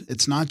around.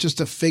 It's not just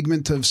a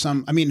figment of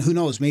who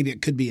knows? Maybe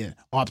it could be an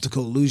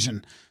optical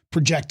illusion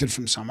projected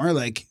from somewhere,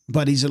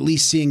 but he's at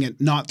least seeing it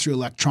not through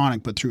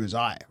electronic, but through his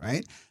eye,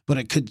 right? But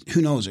it could,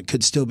 who knows? It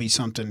could still be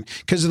something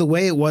because of the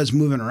way it was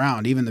moving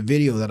around. Even the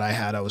video that I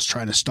had, I was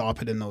trying to stop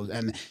it in those,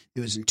 and it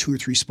was in 2 or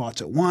 3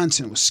 spots at once,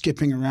 and it was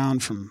skipping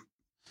around from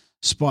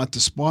spot to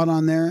spot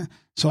on there.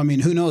 So, I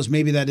mean, who knows?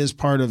 Maybe that is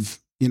part of,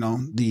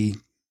 the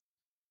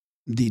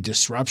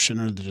disruption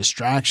or the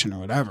distraction or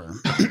whatever.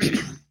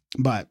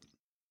 But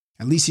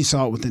at least he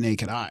saw it with the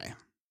naked eye.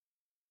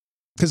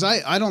 Because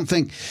I don't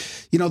think,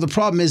 the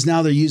problem is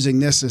now they're using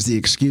this as the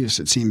excuse,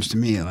 it seems to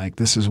me. Like,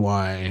 this is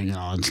why,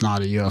 it's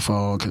not a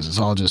UFO because it's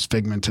all just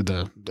figment to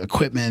the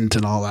equipment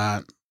and all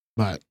that.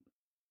 But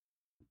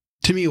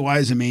to me, why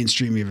is the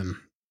mainstream even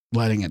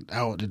letting it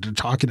out? They're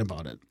talking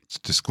about it. It's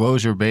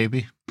disclosure,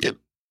 baby. Yep.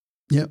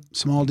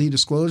 Small D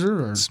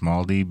disclosure or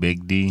small D,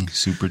 big D,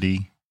 super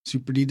D.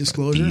 Super D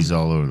disclosure. D's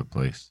all over the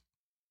place.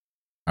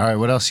 All right,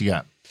 what else you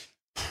got?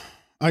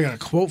 I got a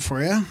quote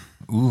for you.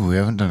 Ooh, we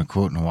haven't done a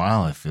quote in a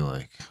while, I feel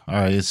like. All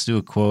right, let's do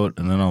a quote,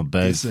 and then I'll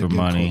beg for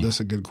money. Quote. This is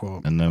a good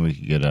quote. And then we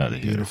can get out of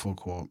here. Beautiful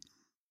quote.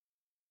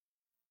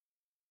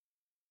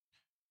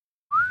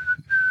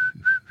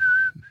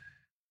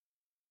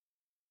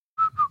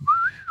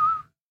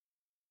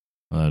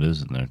 Well, that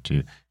is in there,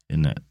 too.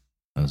 Isn't it?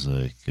 I was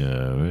like,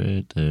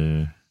 right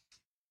there.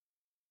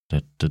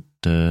 Da, da,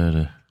 da,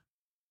 da.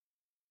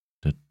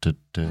 Da, da,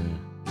 da.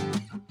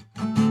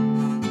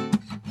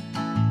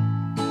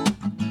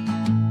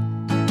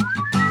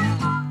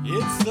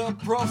 It's the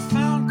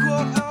profound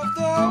quote of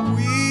the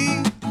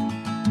week.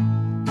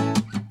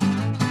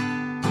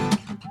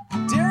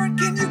 Darren,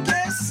 can you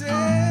guess it?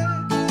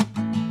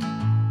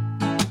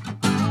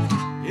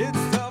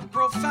 It's the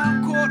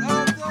profound quote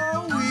of the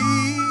week.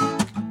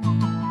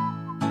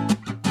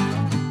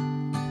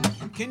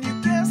 Can you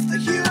guess the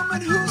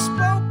human who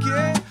spoke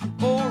it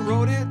or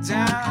wrote it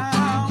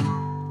down?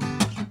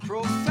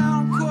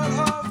 Profound quote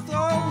of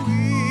the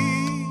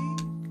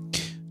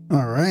week.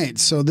 All right.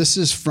 So this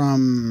is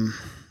from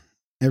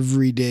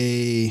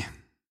Everyday.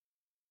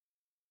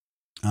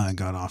 I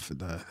got off of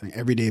the thing,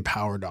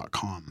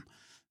 everydaypower.com.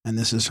 And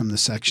this is from the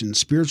section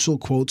Spiritual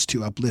Quotes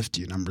to Uplift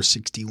You, number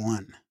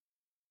 61.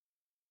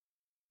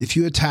 If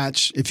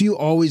you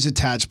always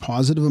attach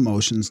positive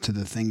emotions to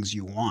the things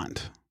you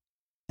want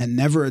and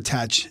never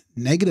attach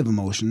negative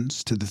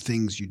emotions to the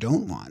things you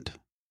don't want,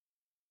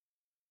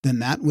 then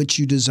that which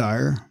you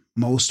desire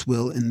most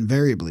will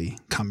invariably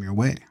come your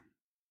way.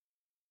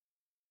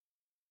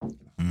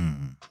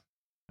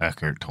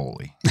 Eckhart Tolle.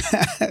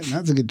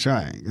 That's a good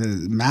try.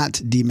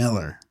 Matt D.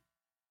 Miller.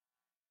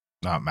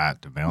 Not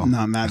Matt DeMille.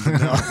 Not Matt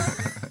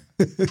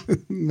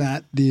DeMille.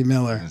 Matt D.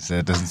 Miller.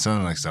 It doesn't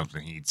sound like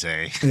something he'd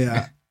say.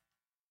 Yeah.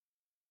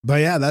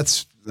 But yeah,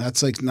 that's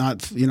like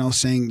not,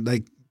 saying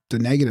like the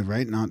negative,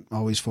 right? Not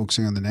always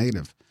focusing on the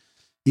negative.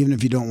 even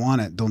if you don't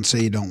want it, don't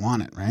say you don't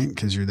want it, right?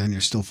 Because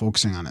you're still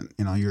focusing on it.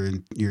 You know,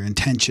 your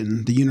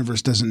intention. The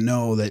universe doesn't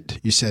know that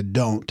you said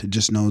don't. It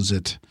just knows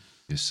that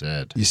you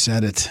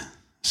said it.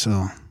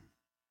 So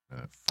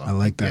I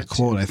like that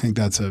quote. I think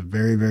that's a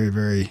very, very,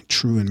 very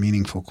true and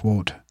meaningful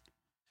quote.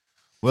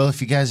 Well,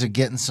 if you guys are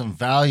getting some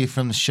value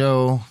from the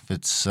show, if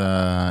it's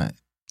adding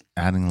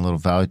a little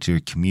value to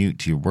your commute,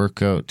 to your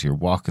workout, to your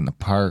walk in the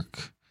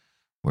park,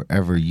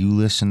 wherever you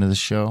listen to the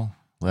show,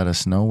 let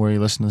us know where you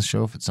listen to the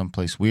show. If it's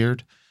someplace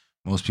weird,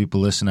 most people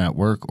listen at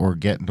work or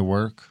getting to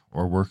work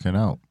or working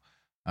out.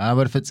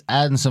 But if it's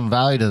adding some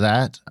value to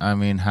that, I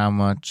mean, how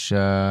much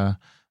value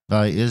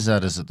is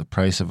that? Is it the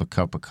price of a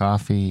cup of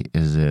coffee?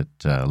 Is it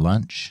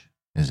lunch?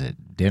 Is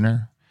it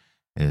dinner?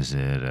 Is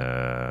it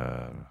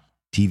a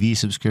TV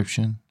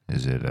subscription?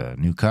 Is it a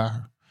new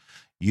car?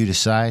 You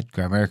decide.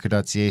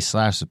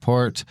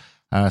 Grimerica.ca/support.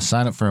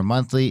 Sign up for a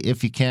monthly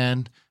if you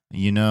can.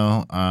 You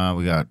know,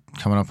 we got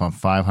coming up on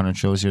 500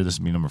 shows here. This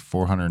will be number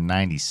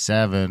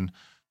 497.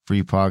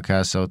 Free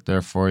podcasts out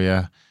there for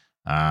you.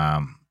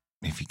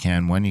 If you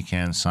can, when you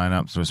can, sign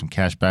up, throw some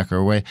cash back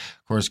our way.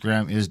 Of course,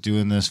 Graham is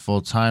doing this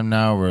full time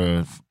now.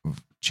 We're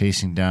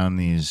chasing down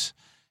these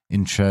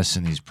interests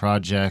in these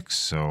projects.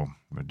 So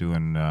we're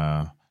doing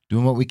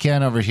what we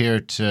can over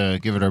here to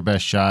give it our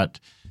best shot.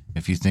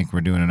 If you think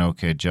we're doing an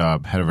okay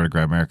job, head over to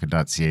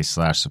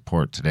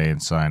grimerica.ca/support today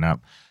and sign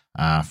up.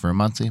 For a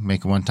monthly,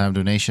 make a one-time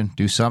donation,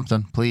 do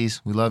something, please.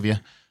 We love you.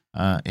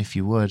 If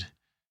you would,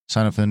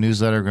 sign up for the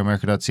newsletter,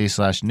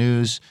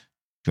 grimerica.ca/news.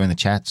 Join the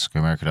chats,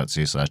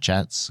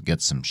 grimerica.ca/chats.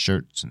 Get some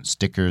shirts and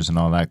stickers and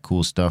all that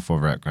cool stuff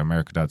over at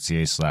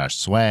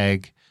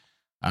grimerica.ca/swag.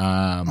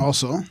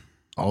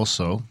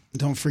 Also,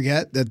 don't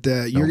forget that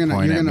you're gonna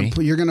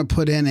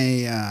put in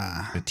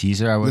the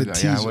teaser. I wouldn't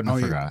have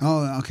forgot.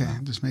 Oh, okay.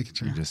 Just making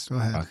sure. You're just go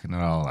ahead. fucking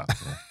it all up.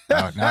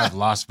 Now I've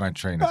lost my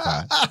train of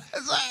thought.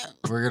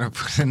 We're gonna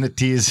put in the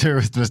teaser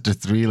with Mr.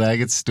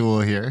 Three-Legged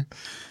Stool here.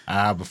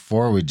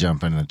 Before we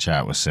jump into the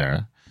chat with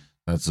Sarah,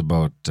 that's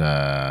about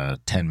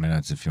 10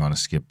 minutes if you want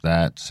to skip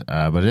that.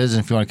 But it is,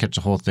 if you want to catch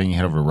the whole thing, you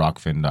head over to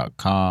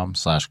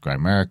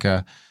rockfin.com/Grimerica.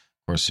 Of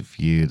course,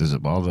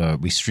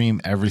 we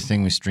stream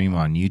everything. We stream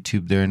on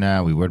YouTube there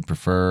now. We would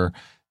prefer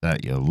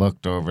that you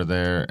looked over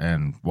there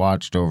and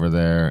watched over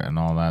there and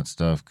all that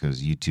stuff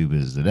because YouTube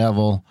is the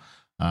devil.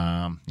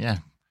 Yeah,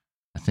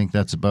 I think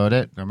that's about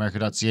it.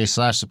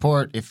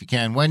 Grimerica.ca/support if you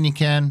can, when you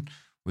can.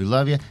 We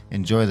love you.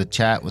 Enjoy the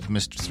chat with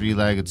Mr.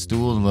 Three-Legged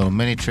Stool, the little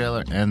mini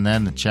trailer, and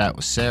then the chat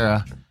with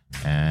Sarah.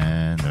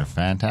 And they're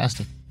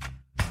fantastic.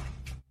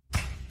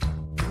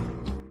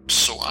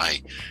 So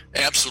I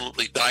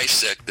absolutely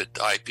dissected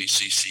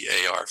IPCC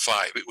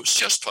AR5. It was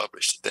just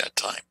published at that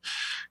time.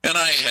 And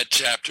I had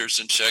chapters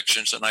and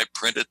sections, and I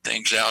printed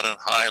things out and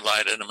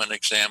highlighted them and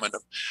examined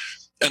them.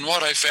 And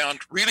what I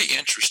found really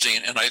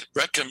interesting, and I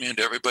recommend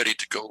everybody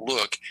to go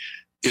look,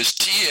 is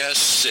TS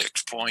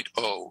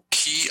 6.0,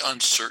 Key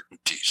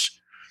Uncertainties.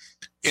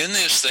 In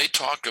this, they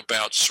talk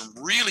about some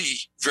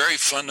really very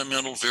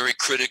fundamental, very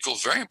critical,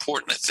 very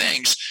important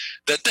things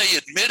that they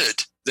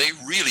admitted they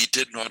really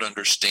did not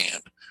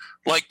understand,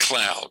 like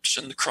clouds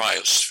and the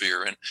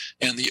cryosphere,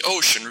 and the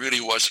ocean really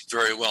wasn't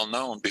very well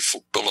known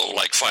below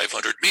like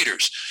 500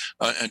 meters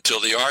until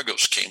the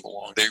Argos came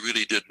along. They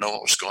really didn't know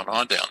what was going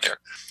on down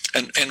there.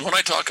 And when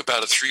I talk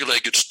about a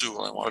three-legged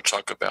stool, I want to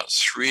talk about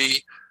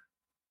three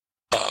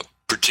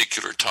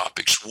particular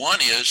topics.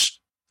 One is,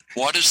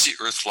 what is the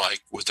Earth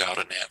like without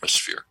an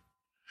atmosphere?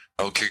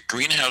 Okay,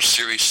 greenhouse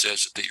theory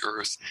says that the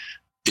Earth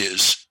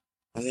is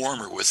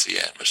warmer with the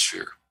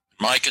atmosphere.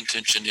 My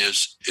contention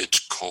is it's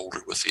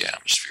colder with the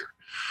atmosphere.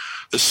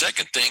 The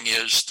second thing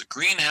is the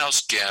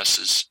greenhouse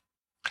gases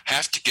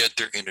have to get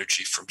their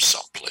energy from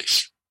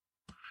someplace.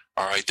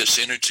 All right, this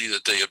energy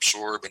that they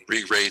absorb and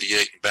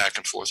re-radiate and back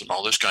and forth and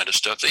all this kind of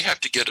stuff, they have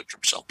to get it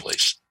from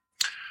someplace.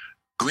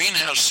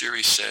 Greenhouse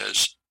theory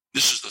says,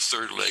 this is the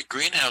third leg,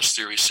 greenhouse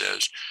theory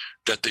says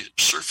that the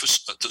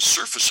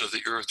surface of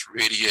the Earth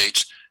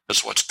radiates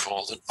as what's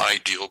called an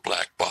ideal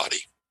black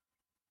body.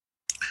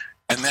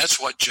 And that's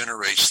what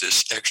generates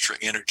this extra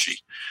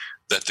energy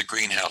that the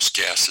greenhouse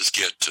gases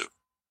get to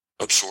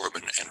absorb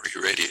and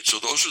re-radiate. So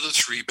those are the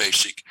three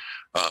basic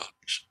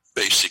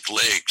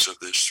legs of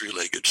this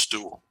three-legged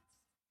stool.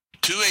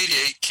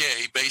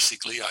 288K,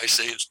 basically, I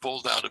say it's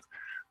pulled out of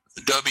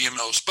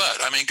WMO's butt.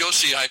 I mean, go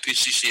see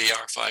IPCC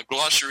AR5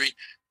 glossary.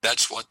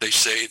 That's what they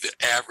say the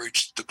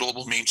average, the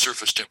global mean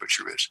surface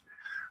temperature is.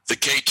 The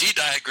KT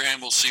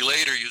diagram we'll see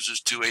later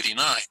uses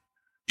 289.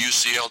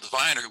 UCL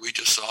diviner we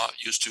just saw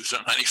used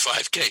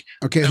 295K.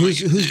 Okay,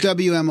 who's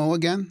WMO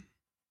again?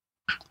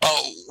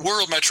 Oh,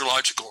 World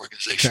Meteorological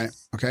Organization.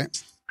 Okay.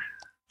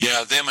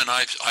 Yeah, them and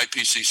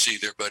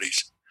IPCC, they're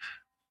buddies.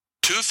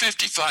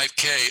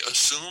 255K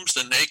assumes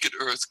the naked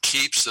Earth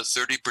keeps the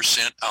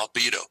 30%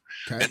 albedo.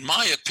 Okay. In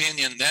my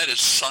opinion, that is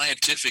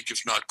scientific,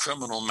 if not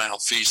criminal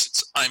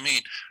malfeasance. I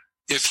mean,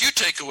 if you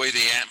take away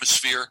the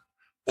atmosphere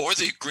or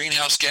the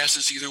greenhouse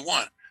gases, either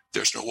one,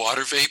 there's no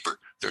water vapor,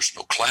 there's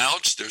no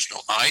clouds, there's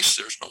no ice,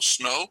 there's no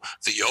snow.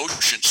 The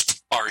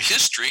oceans are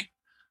history.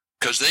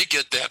 because they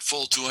get that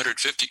full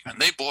 250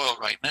 and they boil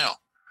right now.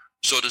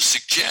 So to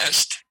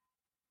suggest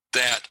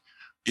that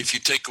if you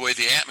take away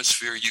the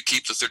atmosphere, you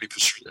keep the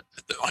 30%,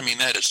 I mean,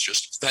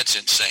 that's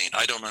insane.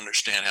 I don't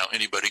understand how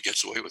anybody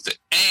gets away with it.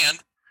 And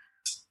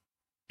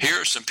here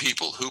are some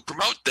people who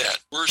promote that.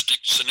 Worst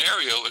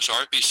scenario is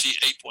RPC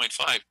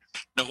 8.5.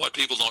 Now, what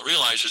people don't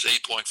realize is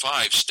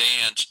 8.5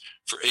 stands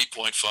for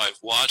 8.5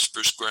 watts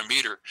per square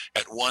meter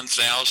at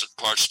 1,000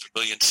 parts per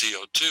million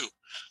CO2.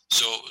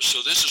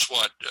 So this is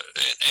what,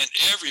 and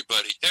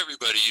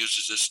everybody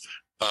uses this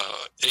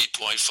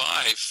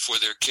 8.5 for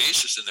their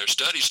cases and their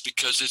studies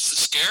because it's the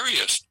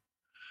scariest.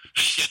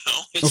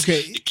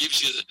 It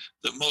gives you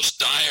the most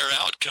dire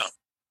outcome.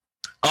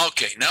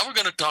 Okay, now we're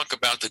going to talk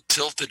about the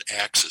tilted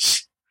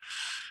axis.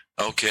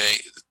 Okay,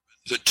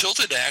 the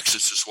tilted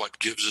axis is what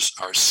gives us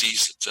our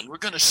seasons, and we're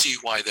going to see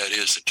why that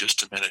is in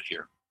just a minute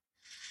here.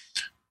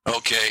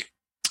 Okay,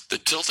 the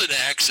tilted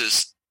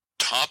axis,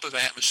 top of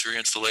atmosphere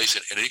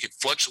insulation, and it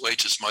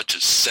fluctuates as much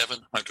as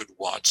 700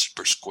 watts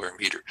per square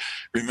meter.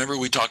 Remember,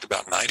 we talked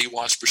about 90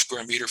 watts per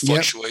square meter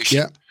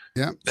fluctuation?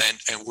 Yep.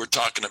 And we're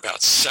talking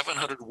about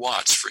 700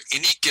 watts for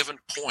any given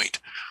point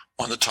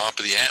on the top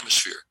of the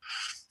atmosphere.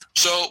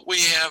 So we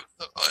have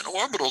an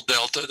orbital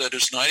delta that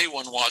is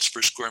 91 watts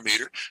per square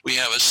meter. We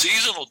have a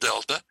seasonal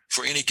delta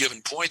for any given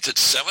point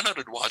that's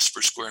 700 watts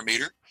per square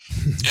meter.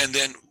 And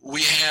then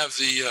we have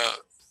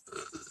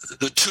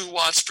the 2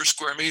 watts per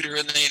square meter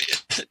in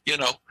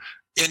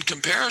in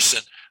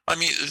comparison. I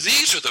mean,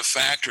 these are the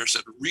factors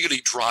that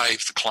really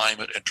drive the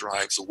climate and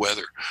drive the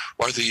weather,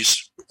 are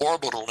these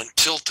orbital and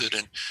tilted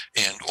and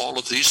all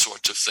of these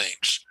sorts of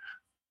things.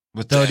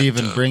 Without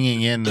even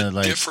bringing in the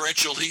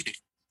differential heating.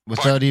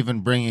 Without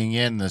even bringing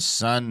in the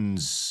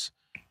sun's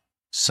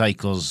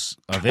cycles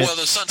of it. Well,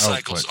 the sun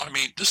cycles,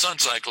 the sun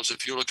cycles,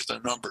 if you look at the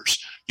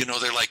numbers,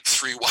 they're like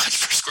 3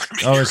 watts per square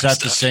meter. Oh, is that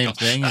the same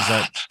thing? Is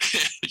that?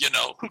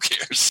 Who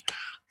cares?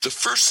 The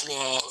first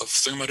law of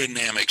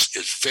thermodynamics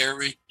is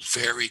very,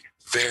 very,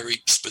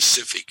 very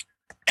specific.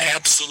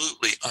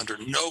 Absolutely, under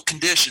no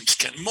conditions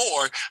can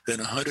more than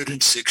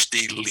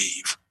 160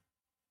 leave.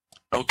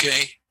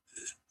 Okay?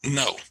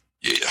 No.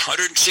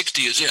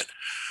 160 is it.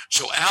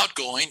 So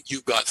outgoing,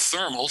 you've got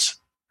thermals,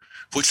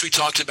 which we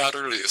talked about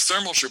earlier.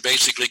 Thermals are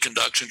basically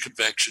conduction,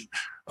 convection,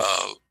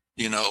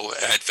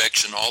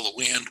 advection, all the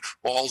wind,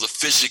 all the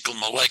physical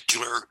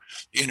molecular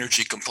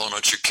energy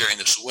components are carrying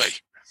this away.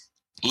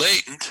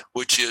 Latent,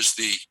 which is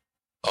the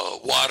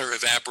water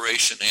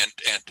evaporation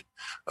and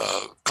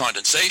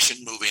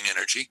condensation moving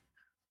energy.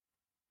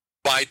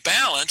 By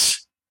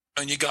balance,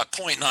 and you got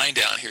 0.9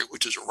 down here,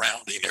 which is a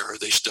rounding error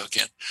they stuck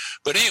in.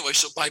 But anyway,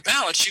 so by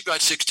balance, you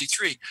got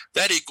 63.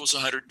 That equals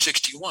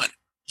 161.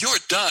 You're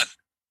done.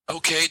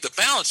 Okay, the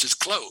balance is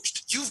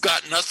closed. You've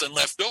got nothing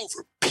left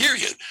over,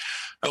 period.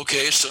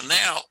 Okay, so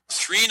now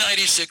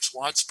 396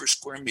 watts per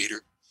square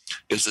meter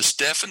is the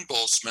Stefan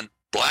Boltzmann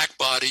black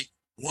body,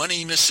 1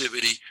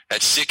 emissivity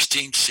at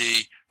 16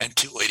 C and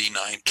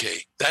 289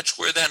 K. That's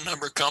where that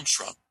number comes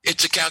from.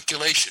 It's a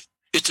calculation.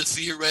 It's a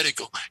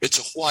theoretical. It's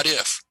a what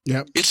if.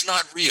 Yep. It's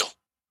not real.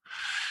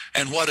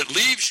 And what it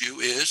leaves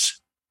you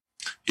is,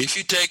 if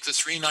you take the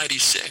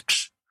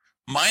 396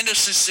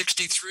 minus the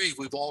 63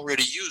 we've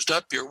already used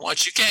up here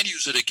once, you can't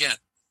use it again.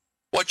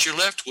 What you're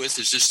left with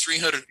is this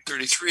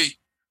 333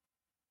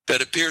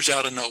 that appears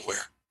out of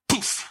nowhere.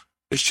 Poof.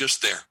 It's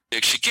just there.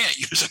 You can't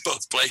use it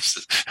both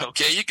places.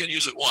 Okay, you can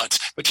use it once,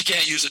 but you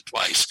can't use it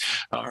twice.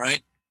 All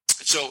right.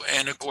 So,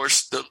 and of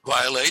course, that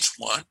violates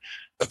 1,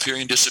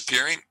 appearing,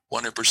 disappearing,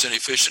 100%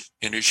 efficient,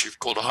 energy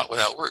cold to hot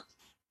without work.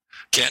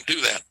 Can't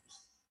do that.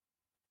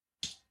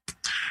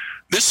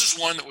 This is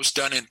one that was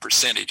done in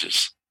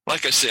percentages.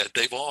 Like I said,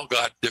 they've all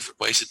got different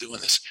ways of doing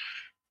this.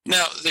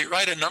 Now, they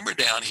write a number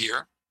down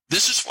here.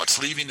 This is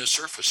what's leaving the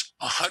surface,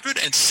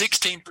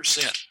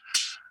 116%.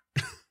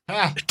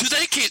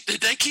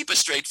 Did they keep a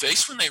straight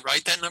face when they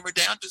write that number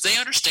down? Do they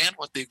understand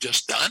what they've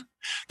just done?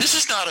 This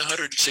is not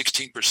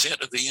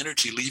 116% of the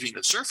energy leaving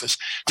the surface.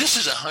 This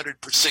is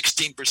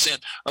 116%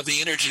 of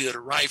the energy that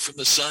arrived from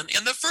the sun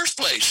in the first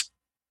place.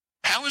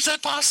 How is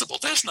that possible?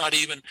 That's not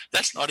even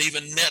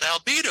net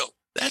albedo.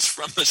 That's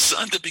from the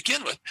sun to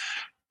begin with.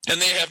 And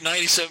they have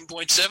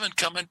 97.7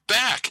 coming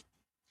back.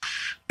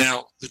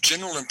 Now, the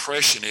general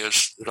impression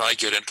is that I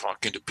get in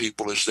talking to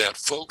people is that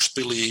folks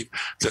believe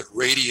that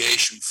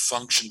radiation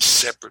functions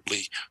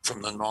separately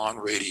from the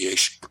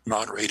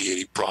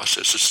non-radiating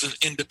process.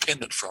 It's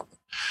independent from them.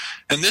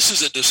 And this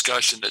is a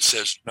discussion that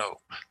says, no,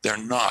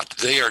 they're not.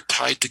 They are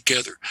tied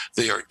together.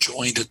 They are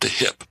joined at the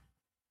hip.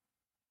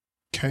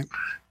 Okay.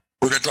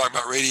 We're going to talk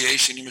about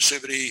radiation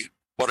emissivity,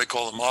 what I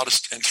call the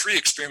modest, and 3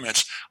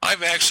 experiments.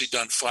 I've actually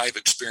done 5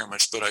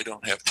 experiments, but I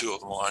don't have 2 of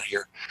them on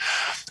here.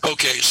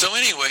 Okay, so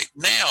anyway,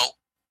 now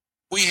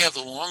we have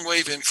the long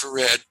wave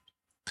infrared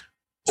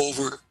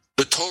over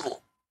the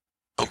total.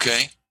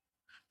 Okay,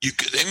 the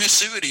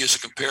emissivity is a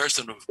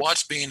comparison of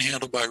what's being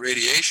handled by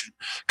radiation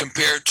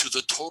compared to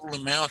the total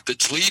amount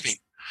that's leaving.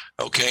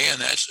 Okay,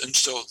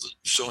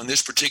 so in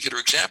this particular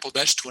example,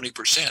 that's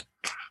 20%.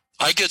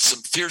 I get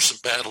some fearsome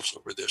battles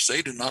over this.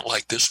 They do not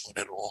like this one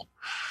at all.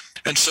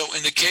 And so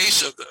in the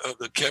case of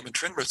the Kevin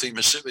Trinworth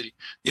emissivity,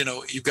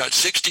 you've got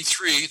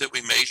 63 that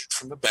we measured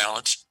from the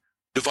balance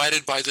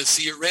divided by the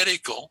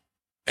theoretical,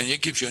 and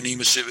it gives you an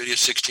emissivity of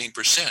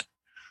 16%.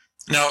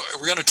 Now,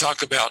 we're going to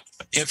talk about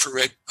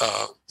infrared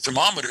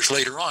thermometers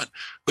later on,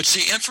 but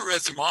see,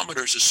 infrared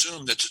thermometers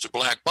assume that it's a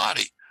black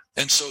body,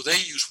 and so they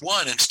use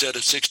 1 instead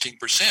of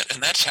 16%,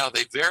 and that's how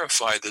they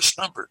verify this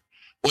number.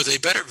 Well, they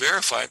better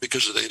verify it,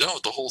 because if they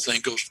don't, the whole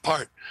thing goes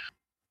apart.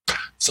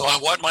 So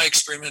what my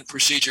experiment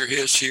procedure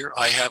is here,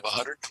 I have a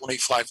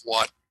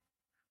 125-watt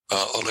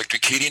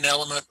electric heating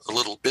element, a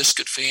little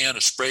biscuit fan,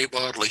 a spray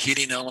bottle, a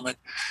heating element,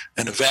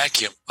 and a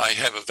vacuum. I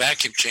have a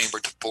vacuum chamber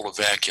to pull a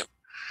vacuum.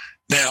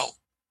 Now,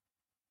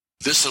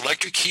 this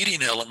electric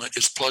heating element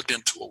is plugged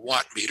into a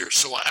watt meter,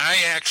 so I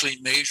actually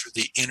measure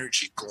the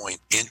energy going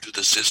into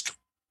the system.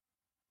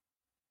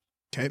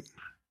 Okay.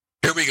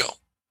 Here we go.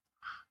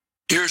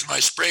 Here's my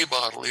spray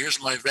bottle.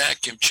 Here's my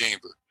vacuum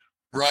chamber.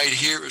 Right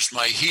here is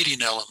my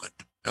heating element,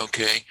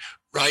 okay?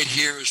 Right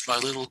here is my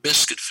little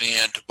biscuit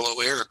fan to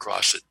blow air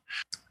across it.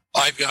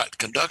 I've got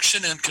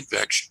conduction and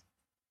convection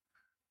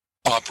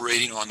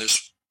operating on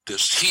this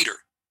heater.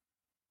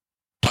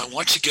 I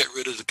want to get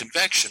rid of the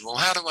convection. Well,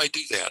 how do I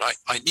do that?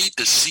 I need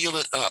to seal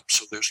it up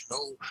so there's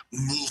no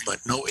movement,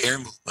 no air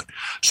movement.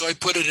 So I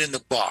put it in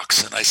the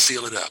box and I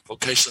seal it up.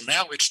 Okay, so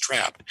now it's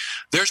trapped.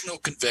 There's no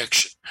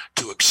convection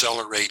to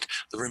accelerate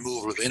the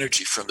removal of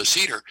energy from this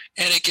heater,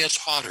 and it gets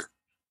hotter.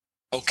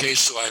 Okay,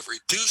 so I've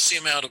reduced the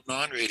amount of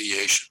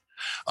non-radiation,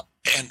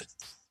 and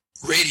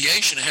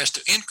radiation has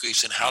to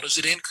increase. And how does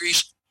it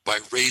increase? By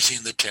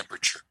raising the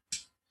temperature.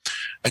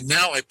 And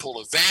now I pull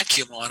a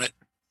vacuum on it.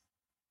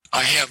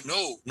 I have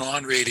no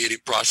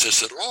non-radiative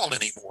process at all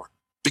anymore,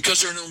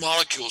 because there are no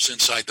molecules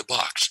inside the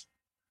box.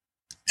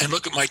 And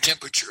look at my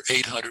temperature,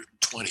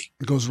 820.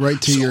 It goes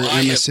right to your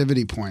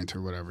emissivity point,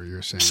 or whatever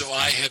you're saying. So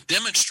I have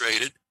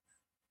demonstrated,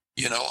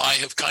 I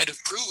have kind of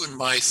proven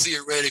my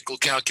theoretical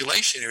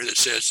calculation here that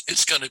says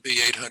it's going to be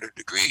 800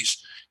 degrees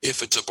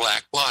if it's a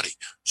black body.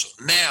 So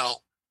now,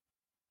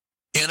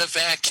 in a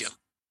vacuum,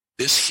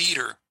 this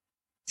heater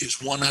is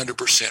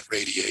 100%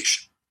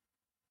 radiation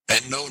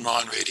and no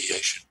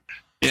non-radiation.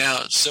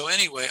 Yeah, so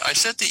anyway, I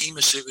set the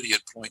emissivity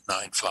at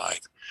 0.95.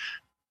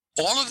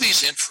 All of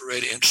these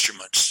infrared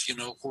instruments,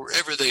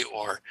 wherever they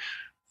are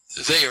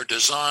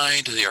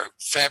designed, they are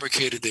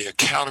fabricated, they are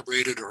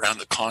calibrated around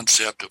the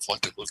concept of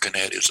what they're looking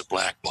at is a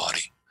black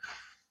body.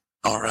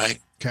 All right?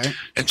 Okay.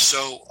 And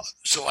so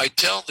I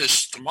tell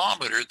this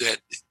thermometer that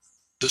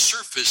the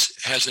surface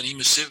has an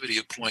emissivity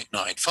of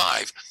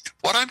 0.95.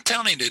 What I'm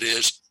telling it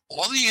is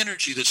all the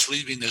energy that's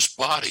leaving this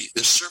body,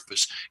 this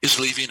surface, is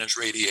leaving as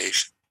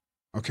radiation.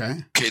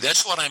 Okay. Okay,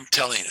 that's what I'm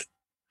telling it.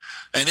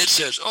 And it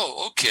says,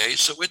 oh, okay,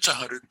 so it's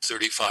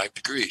 135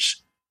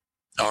 degrees.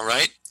 All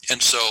right? And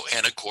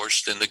of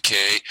course, then the K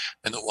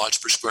and the watts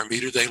per square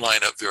meter, they line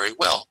up very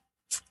well.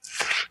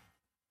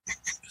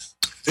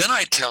 Then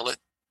I tell it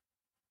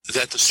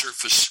that the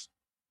surface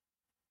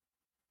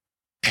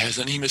has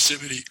an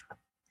emissivity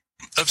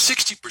of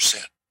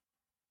 60%.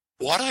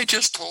 What I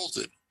just told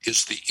it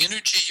is the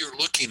energy you're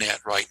looking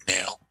at right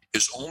now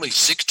is only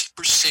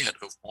 60%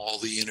 of all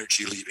the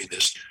energy leaving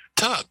this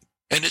tub.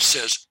 And it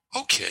says,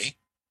 okay,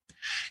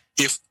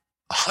 if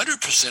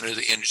 100% of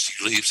the energy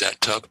leaves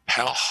that tub,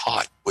 how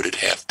hot would it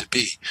have to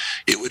be?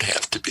 It would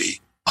have to be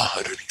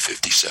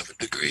 157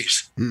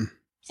 degrees.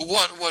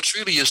 What's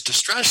really is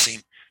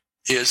distressing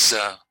is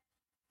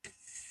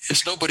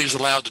nobody's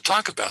allowed to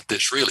talk about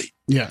this, really.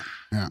 Yeah.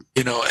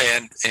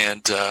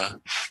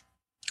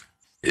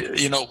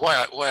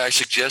 Why I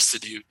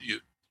suggested you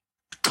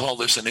call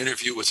this an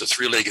interview with a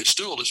three-legged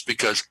stool is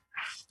because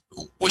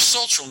with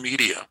social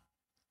media,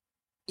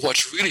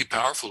 what's really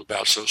powerful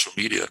about social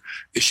media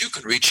is you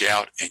can reach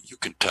out and you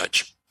can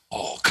touch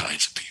all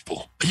kinds of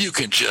people. You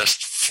can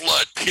just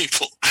flood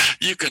people.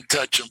 You can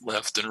touch them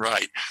left and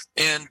right.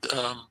 And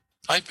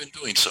I've been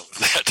doing some of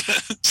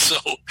that. So,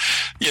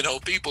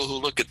 people who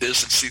look at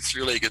this and see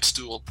three-legged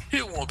stool,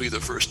 it won't be the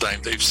first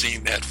time they've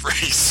seen that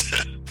phrase.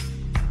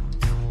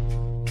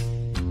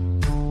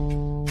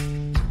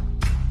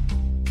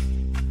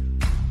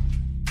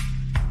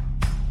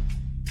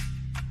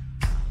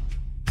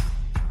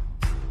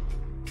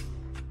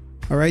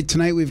 All right,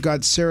 tonight we've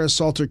got Sarah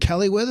Salter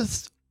Kelly with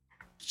us.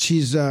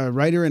 She's a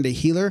writer and a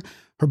healer.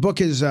 Her book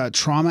is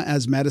Trauma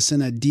as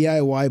Medicine, a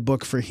DIY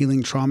book for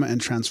healing trauma and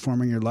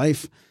transforming your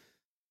life.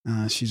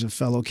 She's a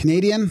fellow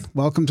Canadian.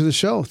 Welcome to the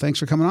show. Thanks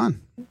for coming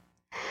on.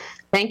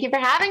 Thank you for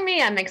having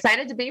me. I'm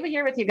excited to be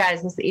here with you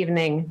guys this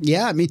evening.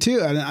 Yeah, me too.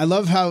 And I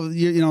love how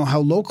how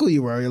local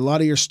you are. A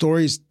lot of your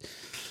stories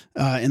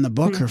in the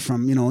book are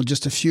from,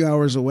 just a few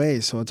hours away.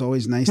 So it's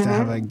always nice to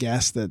have a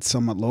guest that's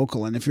somewhat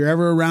local. And if you're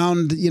ever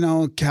around,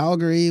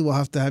 Calgary, we'll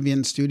have to have you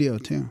in studio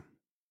too.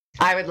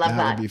 I would love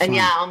that. And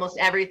yeah, almost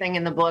everything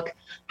in the book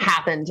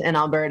happened in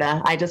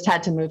Alberta. I just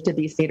had to move to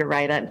BC to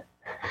write it.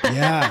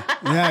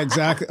 Yeah,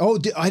 exactly. Oh,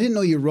 I didn't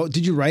know you wrote.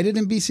 Did you write it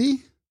in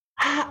BC?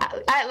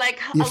 I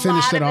You a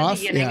finished lot it of off?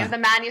 the beginning Yeah. of the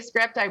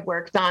manuscript I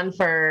worked on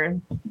for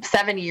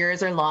 7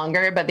 years or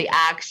longer, but the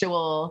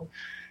actual,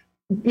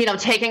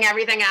 taking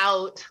everything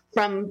out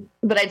from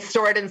that I'd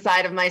stored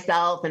inside of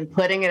myself and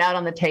putting it out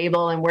on the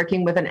table and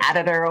working with an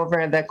editor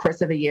over the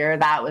course of a year,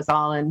 that was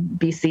all in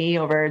BC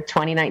over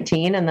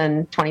 2019 and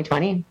then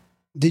 2020.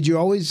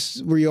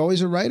 Were you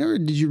always a writer? Or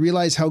did you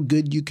realize how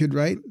good you could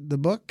write the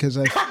book? Because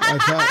I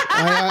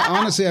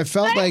honestly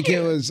felt like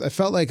I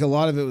felt like a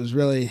lot of it was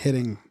really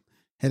hitting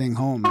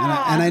home.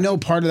 And I know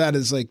part of that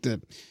is like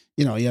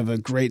you have a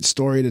great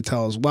story to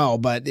tell as well,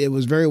 but it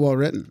was very well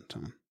written.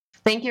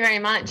 Thank you very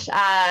much.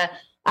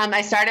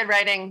 I started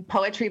writing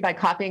poetry by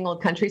copying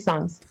old country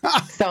songs.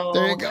 So,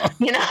 there you go.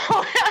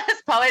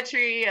 It's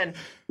poetry and,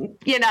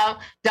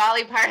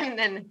 Dolly Parton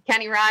and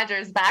Kenny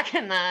Rogers back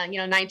in the,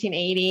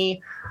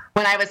 1980.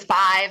 When I was 5,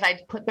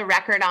 I'd put the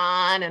record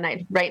on and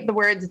I'd write the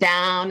words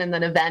down and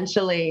then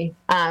eventually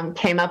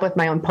came up with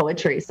my own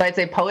poetry. So I'd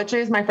say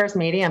poetry is my first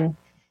medium.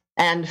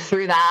 And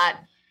through that,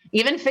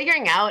 even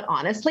figuring out,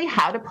 honestly,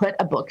 how to put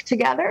a book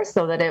together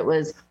so that it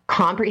was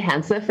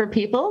comprehensive for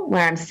people,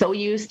 where I'm so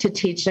used to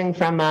teaching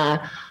from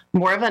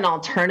more of an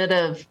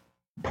alternative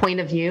point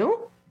of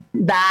view,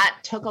 that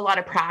took a lot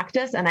of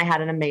practice, and I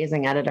had an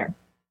amazing edider.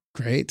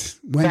 Great.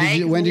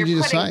 When did you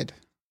decide?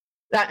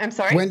 I'm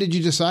sorry? When did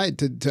you decide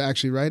to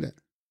actually write it?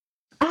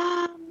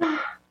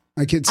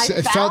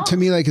 It felt to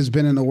me like it's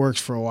been in the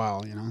works for a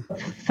while,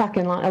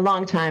 Fucking a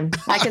long time.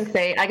 I can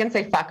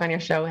say fuck on your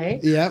show, hey?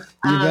 Yep,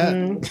 you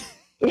bet.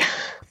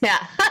 Yeah.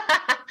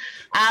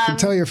 I can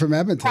tell you're from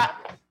Edmonton.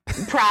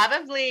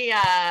 Probably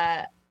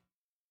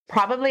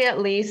at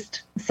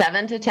least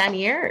 7 to 10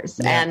 years.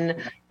 Yeah. And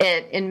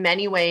it, in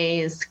many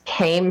ways,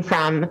 came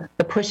from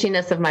the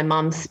pushiness of my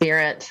mom's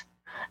spirit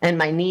and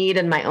my need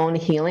and my own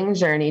healing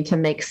journey to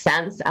make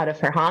sense out of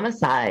her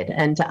homicide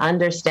and to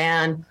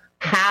understand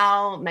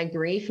how my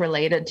grief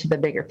related to the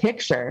bigger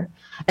picture.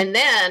 And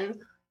then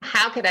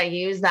how could I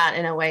use that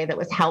in a way that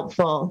was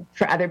helpful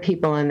for other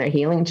people in their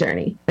healing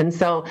journey? And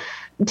so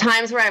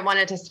times where I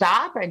wanted to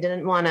stop, I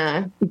didn't want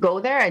to go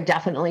there. I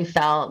definitely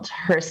felt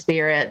her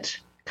spirit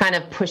kind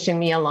of pushing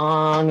me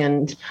along.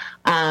 And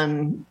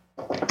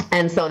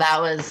so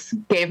that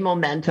gave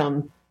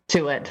momentum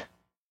to it.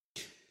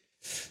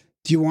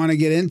 Do you want to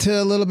get into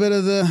a little bit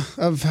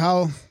of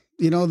how,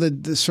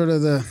 the sort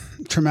of the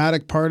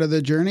traumatic part of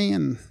the journey?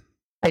 And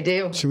I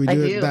do. Should we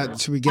do it?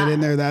 Should we get in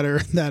there that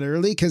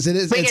early? Because it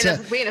is. We can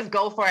just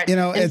go for it.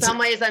 In some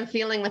ways, I'm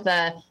feeling with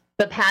the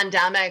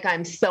pandemic,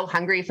 I'm so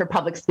hungry for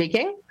public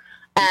speaking,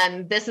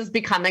 and this is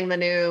becoming the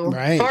new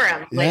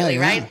forum lately,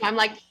 right? So I'm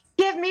like,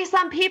 give me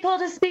some people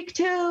to speak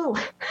to.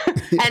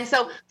 And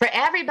so for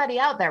everybody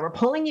out there, we're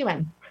pulling you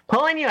in,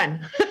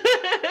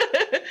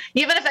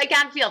 even if I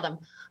can't feel them.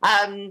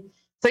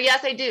 So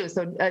yes, I do.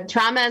 So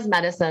Trauma as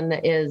Medicine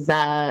is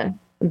a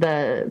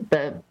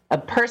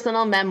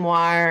personal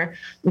memoir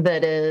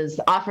that is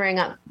offering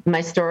up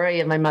my story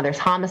of my mother's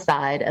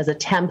homicide as a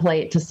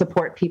template to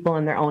support people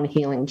in their own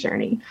healing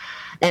journey.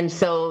 And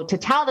so to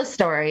tell the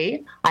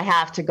story, I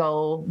have to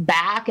go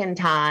back in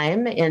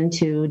time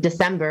into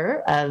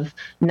December of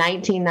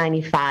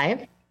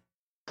 1995.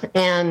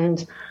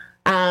 And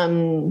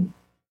in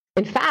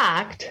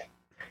fact,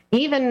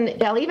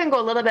 I'll even go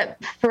a little bit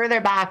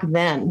further back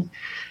then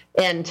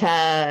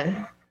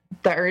into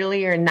the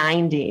earlier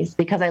 90s,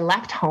 because I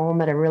left home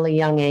at a really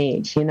young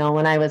age.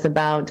 When I was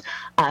about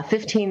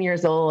 15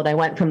 years old, I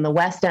went from the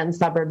West End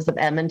suburbs of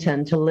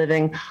Edmonton to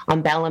living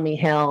on Bellamy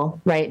Hill,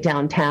 right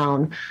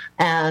downtown.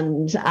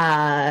 And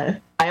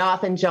I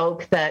often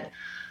joke that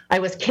I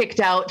was kicked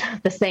out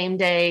the same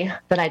day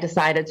that I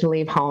decided to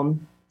leave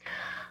home,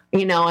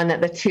 and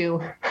that the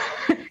two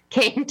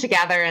came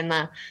together in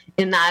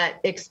that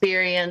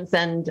experience.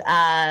 And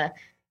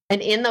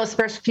in those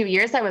first few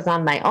years I was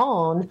on my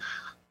own,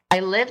 I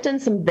lived in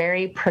some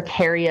very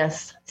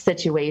precarious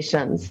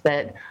situations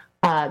that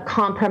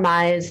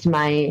compromised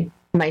my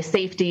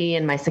safety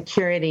and my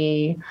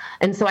security.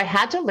 And so I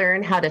had to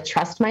learn how to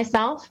trust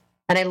myself.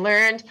 And I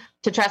learned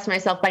to trust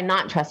myself by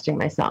not trusting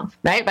myself,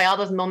 right? By all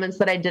those moments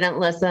that I didn't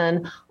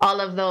listen, all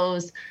of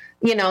those,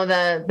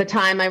 the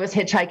time I was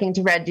hitchhiking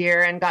to Red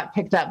Deer and got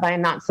picked up by a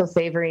not so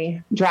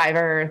savory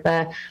driver,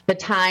 the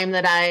time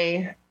that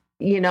I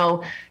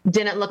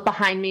didn't look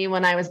behind me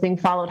when I was being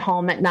followed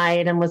home at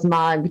night and was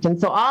mugged. And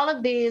so all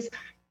of these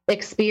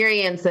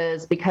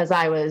experiences, because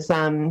I was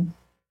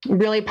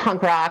really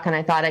punk rock and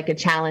I thought I could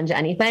challenge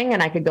anything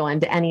and I could go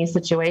into any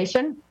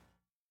situation,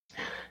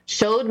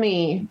 showed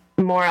me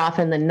more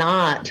often than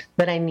not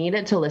that I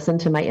needed to listen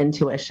to my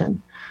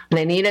intuition. And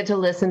I needed to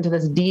listen to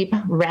this deep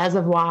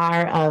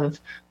reservoir of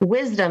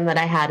wisdom that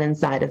I had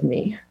inside of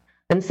me.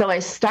 And so I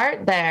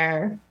start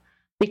there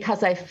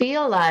because I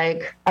feel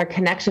like our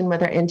connection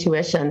with our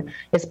intuition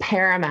is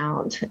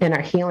paramount in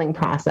our healing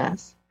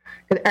process.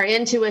 Our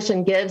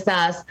intuition gives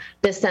us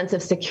this sense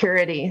of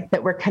security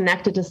that we're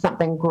connected to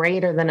something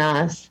greater than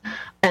us.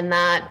 And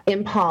that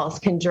impulse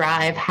can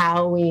drive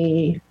how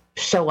we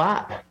show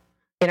up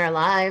in our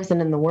lives and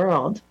in the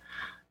world.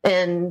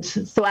 And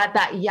so at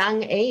that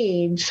young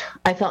age,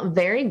 I felt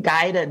very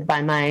guided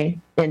by my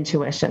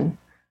intuition.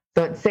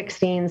 So at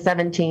 16,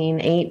 17,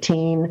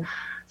 18,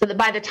 so that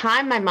by the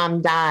time my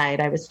mom died,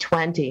 I was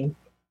 20.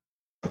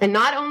 And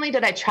not only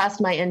did I trust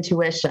my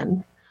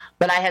intuition,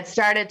 but I had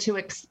started to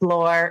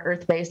explore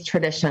earth-based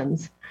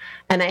traditions.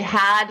 And I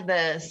had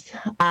this,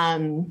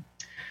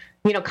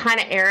 kind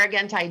of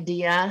arrogant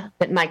idea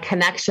that my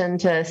connection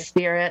to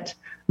spirit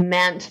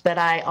meant that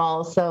I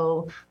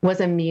also was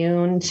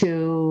immune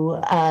to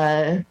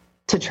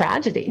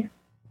tragedy.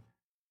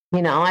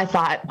 I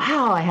thought,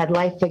 wow, I had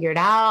life figured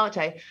out.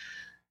 I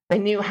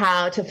knew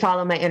how to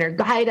follow my inner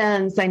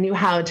guidance. I knew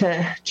how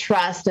to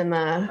trust in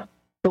the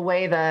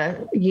way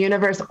the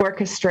universe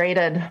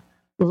orchestrated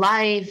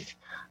life.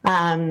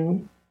 I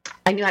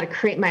knew how to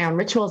create my own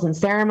rituals and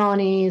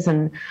ceremonies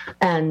and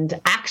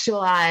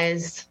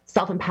actualize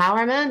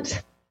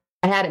self-empowerment.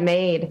 I had it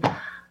made.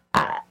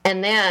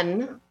 And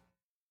then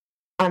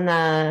on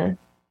the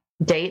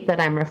date that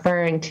I'm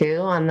referring to,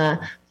 on the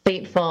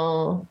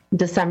fateful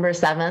December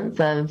 7th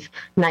of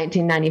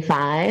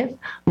 1995,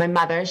 my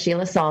mother,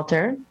 Sheila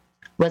Salter,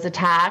 was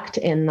attacked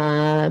in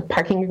the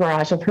parking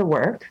garage of her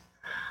work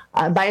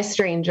by a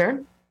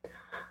stranger.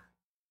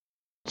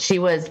 She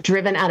was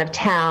driven out of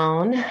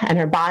town and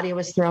her body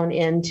was thrown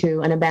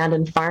into an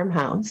abandoned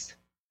farmhouse.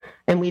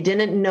 And we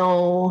didn't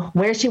know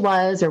where she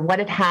was or what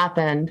had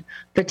happened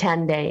for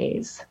 10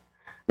 days.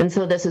 And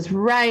so this is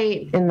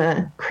right in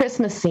the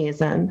Christmas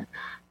season.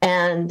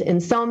 And in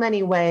so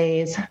many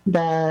ways,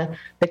 the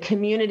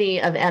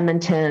community of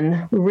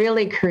Edmonton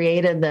really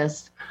created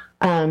this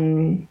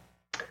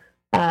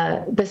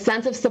the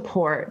sense of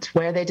support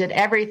where they did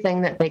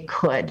everything that they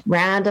could,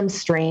 random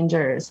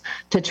strangers,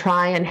 to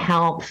try and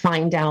help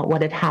find out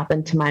what had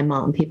happened to my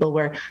mom.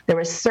 There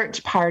were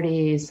search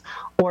parties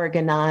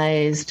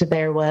organized.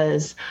 There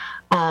was,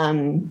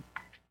 anything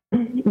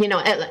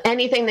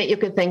that you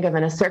could think of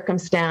in a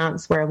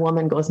circumstance where a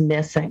woman goes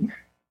missing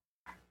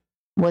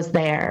was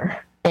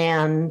there.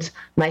 And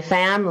my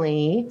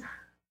family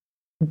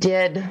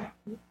did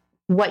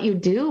what you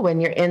do when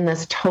you're in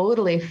this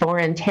totally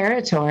foreign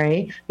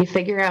territory. You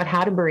figure out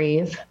how to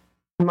breathe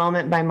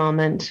moment by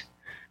moment,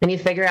 and you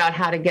figure out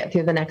how to get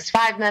through the next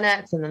 5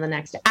 minutes and then the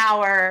next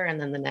hour and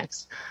then the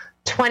next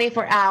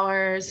 24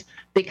 hours,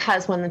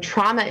 because when the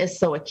trauma is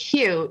so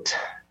acute,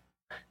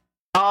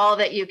 all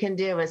that you can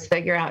do is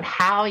figure out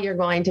how you're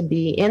going to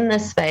be in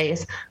this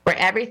space where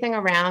everything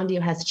around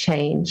you has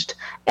changed.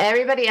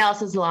 Everybody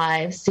else's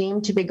lives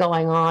seem to be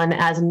going on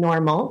as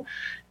normal.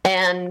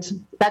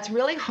 And that's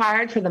really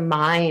hard for the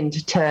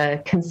mind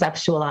to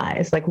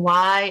conceptualize. Like,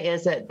 why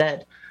is it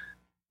that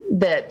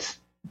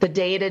the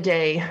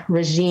day-to-day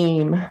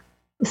regime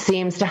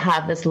seems to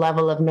have this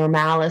level of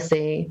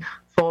normalcy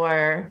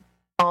for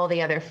all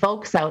the other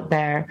folks out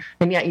there,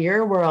 and yet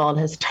your world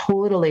has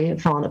totally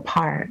fallen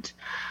apart?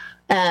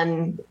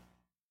 And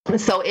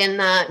so in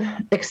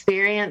that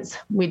experience,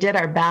 we did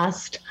our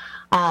best.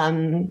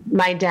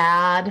 My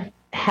dad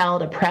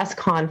held a press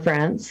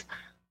conference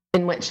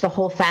in which the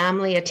whole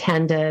family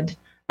attended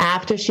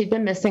after she'd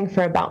been missing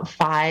for about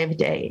 5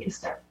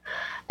 days.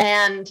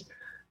 And,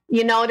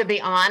 to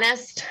be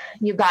honest,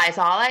 you guys,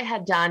 all I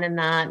had done in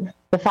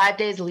the 5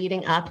 days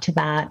leading up to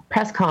that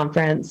press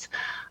conference,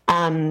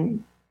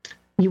 you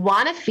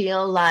want to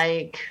feel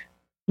like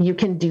you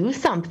can do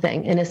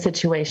something in a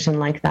situation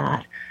like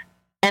that.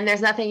 And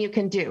there's nothing you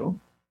can do.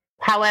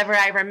 However,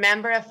 I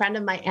remember a friend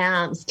of my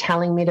aunt's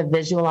telling me to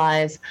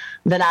visualize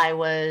that I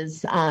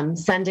was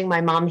sending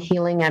my mom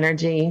healing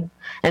energy.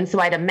 And so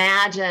I'd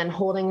imagine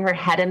holding her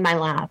head in my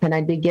lap and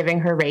I'd be giving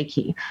her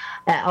Reiki,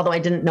 although I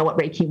didn't know what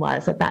Reiki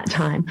was at that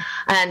time.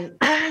 And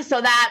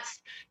so that's,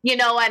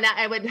 and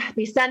I would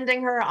be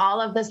sending her all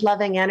of this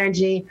loving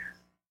energy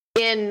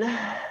in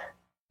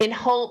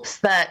hopes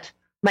that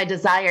my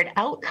desired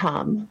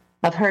outcome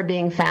of her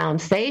being found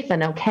safe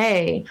and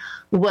okay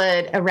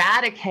would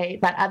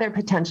eradicate that other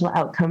potential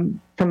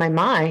outcome from my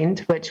mind,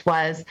 which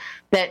was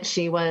that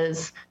she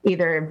was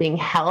either being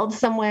held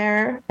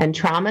somewhere and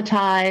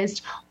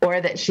traumatized, or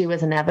that she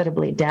was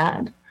inevitably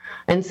dead.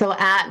 And so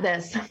at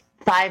this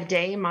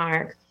 5-day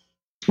mark,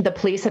 the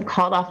police had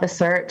called off a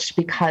search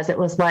because it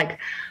was like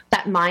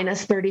that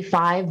minus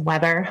 35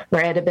 weather,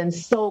 where it had been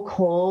so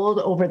cold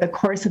over the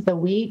course of the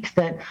week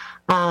that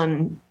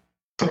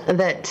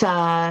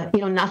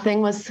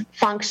nothing was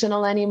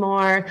functional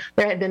anymore.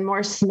 There had been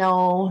more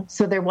snow,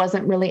 so there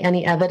wasn't really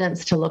any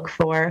evidence to look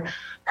for.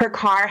 Her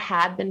car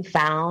had been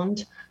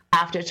found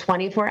after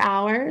 24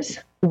 hours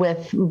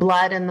with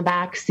blood in the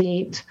back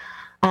seat.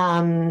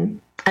 And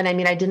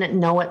I didn't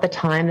know at the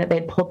time that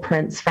they'd pulled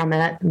prints from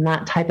it and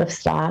that type of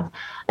stuff.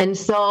 And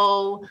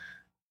so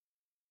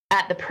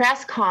at the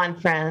press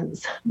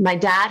conference, my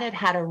dad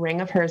had a ring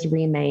of hers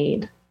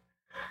remade.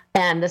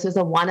 And this was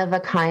a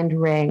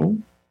one-of-a-kind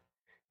ring.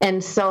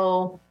 And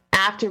so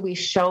after we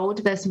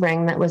showed this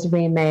ring that was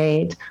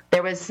remade,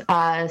 there was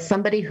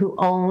somebody who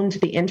owned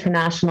the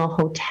International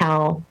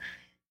Hotel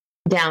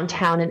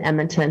downtown in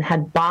Edmonton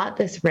had bought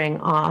this ring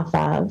off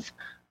of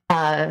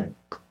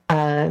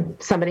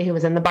somebody who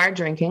was in the bar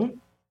drinking.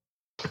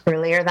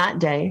 earlier that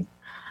day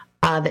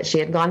that she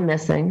had gone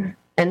missing.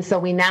 And so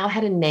we now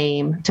had a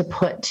name to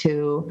put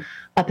to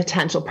a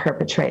potential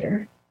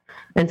perpetrator.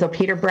 And so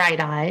Peter Bright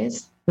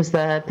Eyes was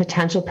the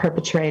potential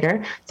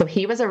perpetrator. So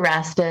he was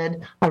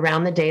arrested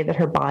around the day that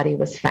her body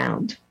was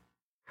found.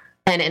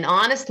 And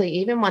honestly,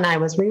 even when I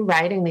was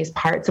rewriting these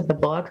parts of the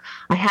book,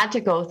 I had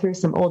to go through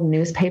some old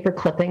newspaper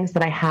clippings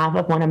that I have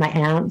of one of my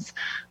aunts.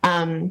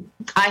 I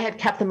had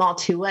kept them all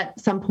too at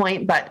some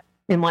point, but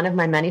in one of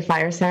my many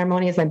fire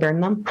ceremonies, I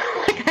burned them.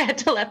 I had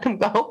to let them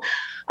go.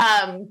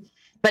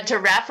 But to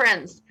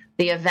reference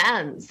the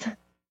events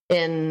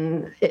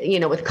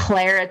with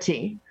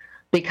clarity,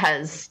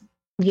 because,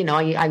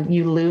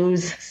 you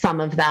lose some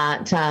of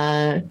that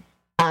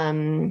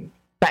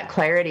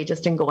clarity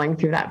just in going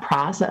through that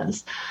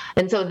process.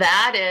 And so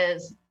that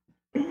is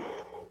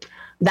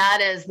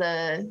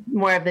the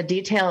more of the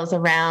details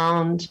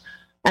around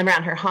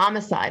her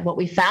homicide. What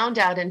we found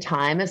out in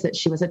time is that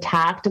she was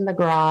attacked in the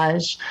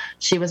garage,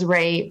 she was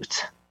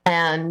raped,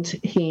 and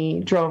he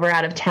drove her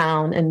out of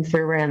town and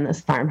threw her in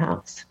this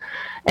farmhouse.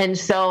 And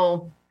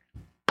so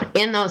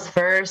in those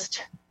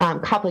first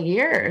couple of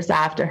years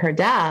after her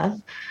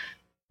death,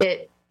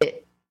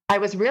 I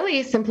was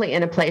really simply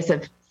in a place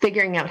of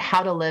figuring out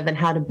how to live and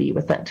how to be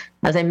with it.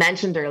 As I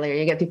mentioned earlier,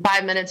 you get through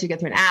 5 minutes, you get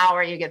through an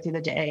hour, you get through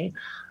the day.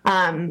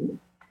 And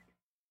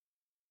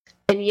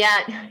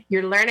yet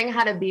you're learning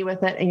how to be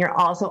with it, and you're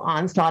also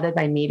onslaughted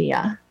by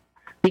media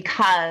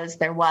because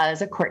there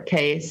was a court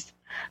case.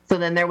 So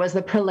then there was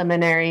the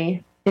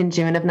preliminary in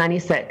June of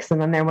 96, and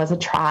then there was a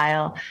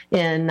trial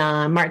in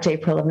March,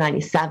 April of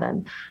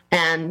 97.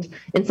 And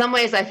in some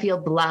ways, I feel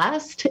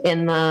blessed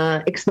in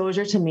the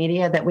exposure to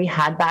media that we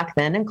had back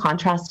then in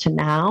contrast to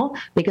now,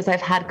 because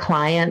I've had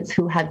clients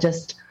who have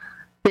just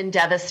been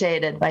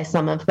devastated by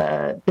some of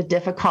the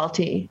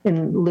difficulty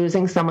in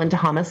losing someone to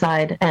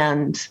homicide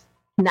and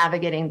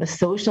navigating the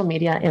social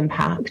media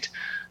impact.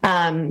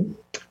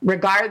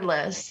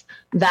 Regardless,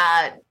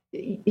 that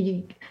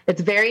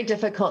it's very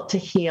difficult to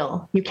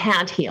heal. You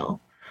can't heal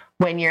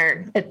when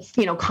it's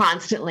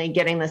constantly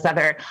getting this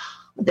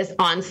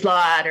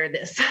onslaught or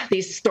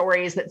these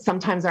stories that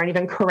sometimes aren't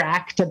even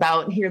correct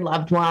about your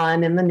loved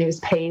one in the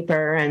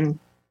newspaper. And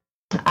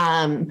so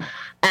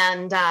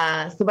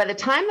by the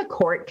time the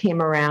court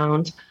came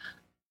around,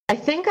 I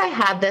think I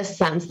had this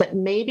sense that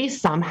maybe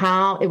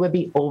somehow it would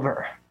be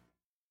over.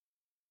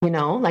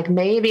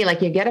 Maybe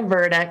you get a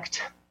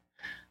verdict,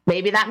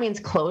 maybe that means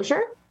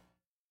closure,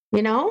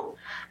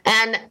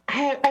 And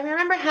I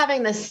remember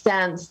having this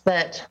sense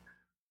that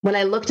when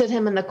I looked at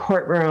him in the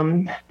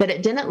courtroom, that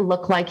it didn't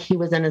look like he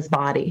was in his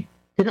body,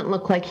 didn't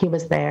look like he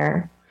was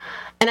there.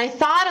 And I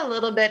thought a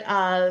little bit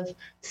of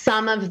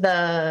some of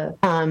the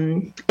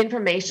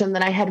information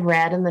that I had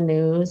read in the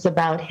news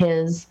about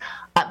his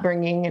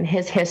upbringing and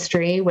his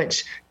history,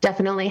 which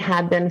definitely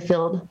had been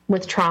filled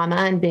with trauma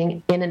and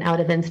being in and out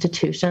of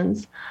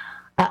institutions.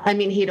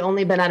 He'd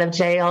only been out of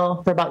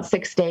jail for about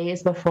 6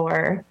 days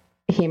before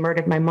he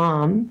murdered my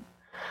mom.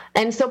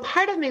 And so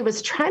part of me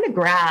was trying to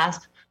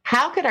grasp,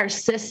 how could our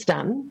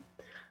system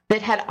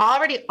that had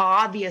already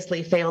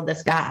obviously failed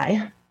this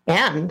guy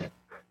and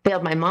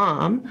failed my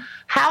mom,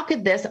 how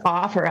could this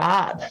offer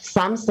up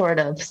some sort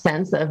of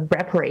sense of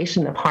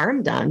reparation of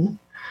harm done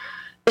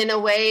in a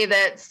way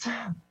that's,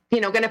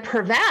 going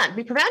to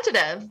be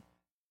preventative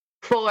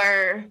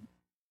for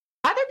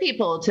other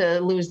people to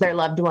lose their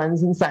loved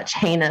ones in such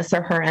heinous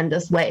or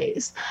horrendous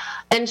ways?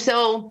 And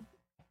so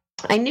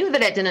I knew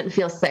that it didn't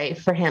feel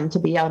safe for him to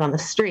be out on the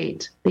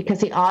street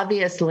because he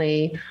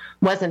obviously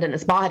wasn't in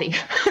his body.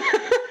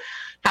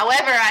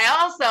 However, I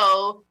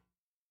also,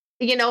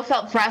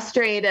 felt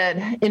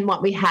frustrated in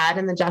what we had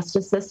in the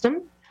justice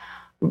system.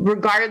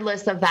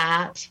 Regardless of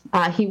that,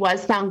 he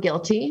was found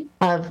guilty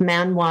of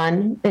Man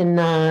 1 in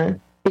the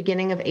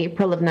beginning of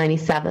April of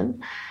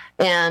 97.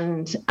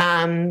 And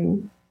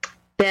then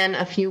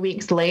a few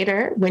weeks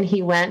later, when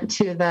he went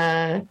to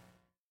the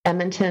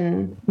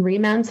Edmonton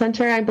Remand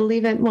Center, I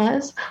believe it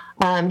was,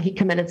 he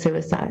committed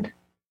suicide.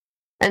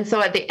 And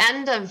so at the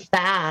end of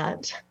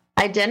that,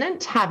 I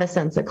didn't have a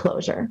sense of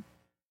closure.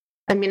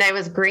 I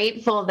was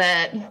grateful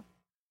that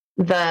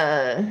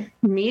the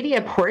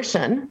media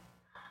portion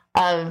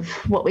of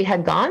what we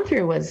had gone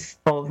through was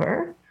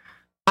over.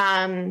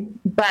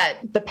 But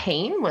the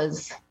pain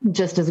was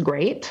just as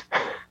great.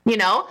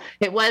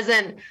 It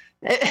wasn't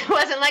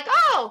like,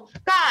 oh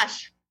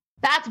gosh,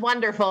 that's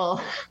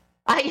wonderful.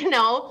 I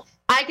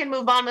can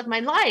move on with my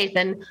life.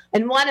 And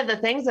one of the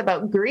things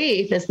about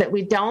grief is that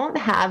we don't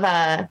have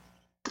a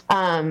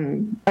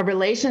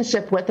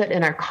relationship with it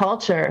in our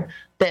culture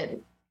that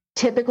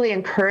typically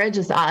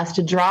encourages us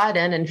to draw it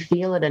in and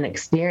feel it and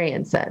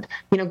experience it.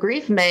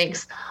 Grief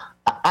makes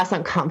us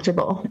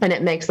uncomfortable and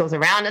it makes those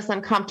around us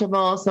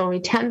uncomfortable. So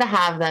we tend to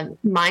have the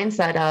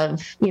mindset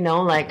of,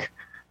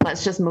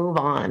 let's just move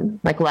on.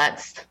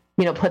 Let's,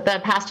 put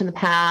the past in the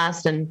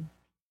past. And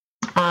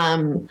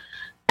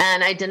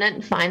I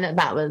didn't find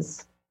that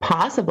was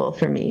possible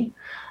for me.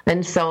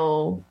 And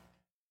so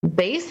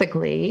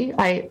basically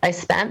I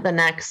spent the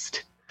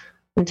next,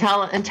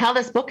 until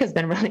this book has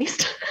been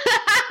released,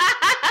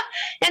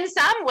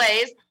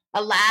 ways,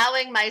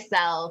 allowing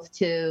myself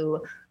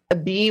to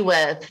be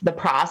with the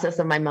process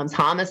of my mom's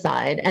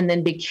homicide and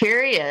then be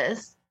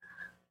curious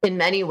in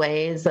many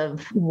ways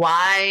of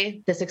why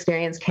this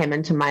experience came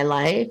into my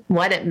life,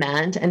 what it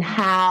meant, and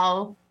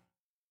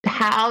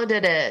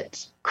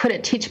could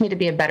it teach me to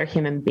be a better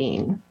human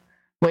being?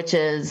 Which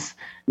is,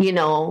 you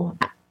know,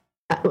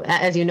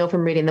 as you know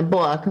from reading the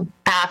book,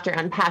 after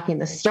unpacking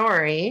the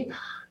story,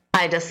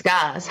 I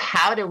discuss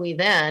how do we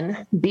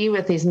then be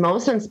with these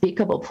most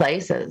unspeakable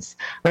places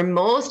or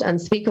most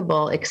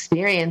unspeakable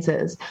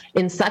experiences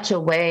in such a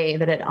way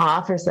that it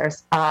offers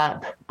us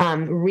up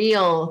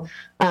real,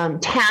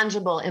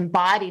 tangible,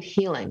 embodied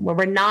healing, where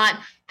we're not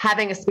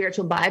having a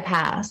spiritual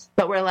bypass,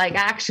 but we're like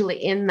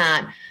actually in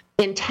that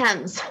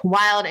intense,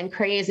 wild and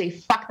crazy,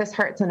 fuck, this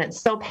hurts and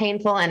it's so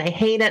painful and I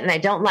hate it and I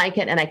don't like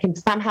it, and I can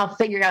somehow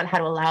figure out how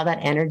to allow that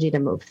energy to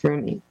move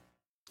through me.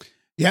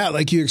 Yeah,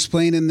 like you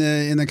explain in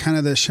the kind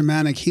of the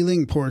shamanic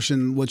healing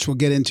portion, which we'll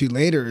get into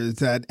later, is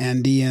that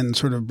Andean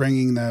sort of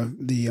bringing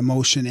the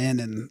emotion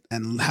in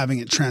and having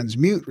it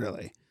transmute,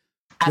 really.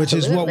 Absolutely.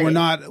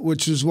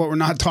 Which is what we're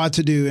not taught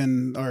to do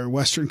in our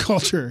Western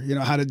culture, you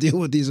know, how to deal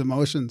with these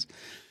emotions.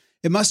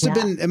 It must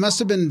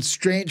have been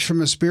strange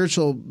from a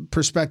spiritual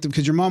perspective,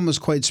 because your mom was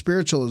quite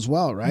spiritual as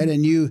well, right?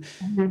 And you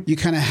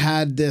kind of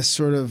had this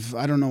sort of,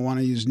 I don't know, want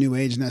to use New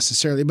Age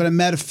necessarily, but a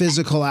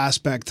metaphysical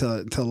aspect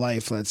to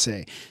life, let's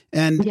say.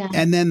 And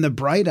then the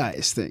bright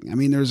eyes thing. I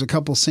mean, there's a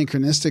couple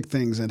synchronistic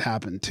things that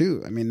happened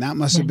too. I mean, that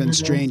must have been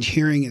strange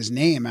hearing his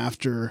name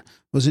after.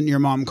 Wasn't your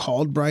mom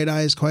called Bright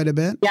Eyes quite a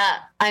bit? Yeah,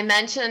 I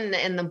mentioned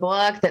in the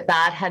book that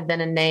had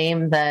been a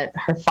name that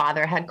her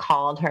father had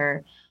called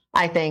her,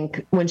 I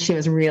think, when she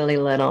was really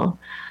little.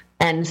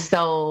 And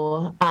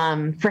so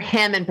for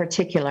him in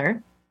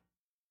particular,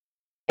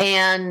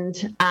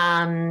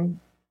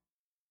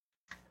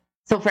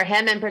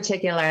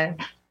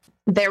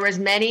 there was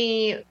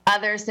many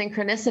other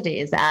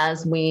synchronicities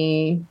as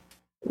we,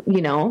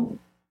 you know,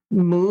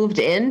 moved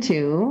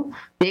into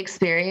the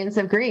experience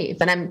of grief.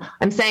 And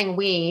I'm saying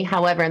we,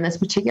 however, in this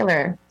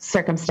particular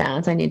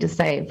circumstance, I need to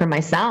say for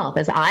myself,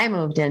 as I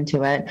moved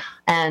into it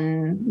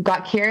and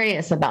got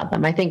curious about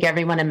them. I think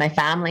everyone in my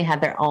family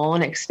had their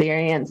own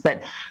experience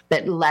that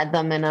led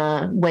them in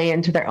a way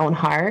into their own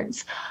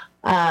hearts.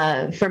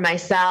 For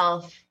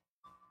myself,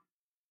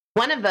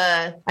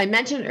 I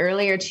mentioned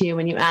earlier to you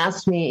when you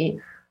asked me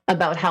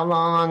about how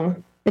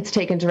long it's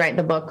taken to write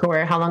the book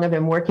or how long I've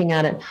been working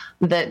at it,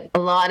 that a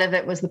lot of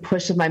it was the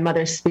push of my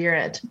mother's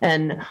spirit.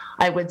 And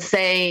I would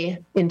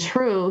say, in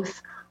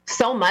truth,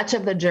 so much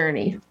of the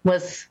journey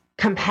was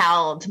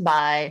compelled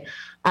by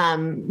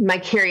my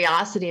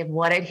curiosity of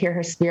what I'd hear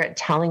her spirit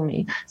telling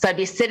me. So I'd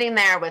be sitting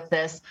there with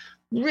this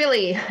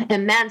really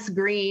immense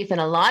grief, and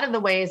a lot of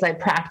the ways I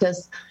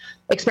practiced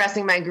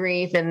expressing my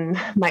grief in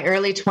my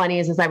early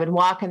 20s is I would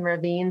walk in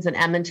ravines in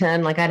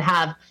Edmonton. Like I'd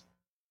have,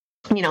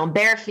 you know,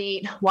 bare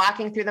feet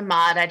walking through the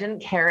mud. I didn't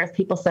care if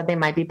people said they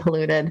might be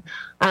polluted.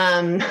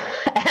 And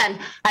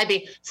I'd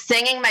be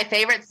singing my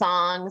favorite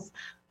songs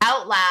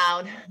out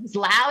loud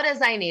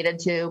as I needed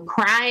to,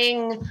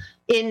 crying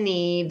in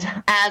need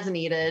as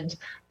needed,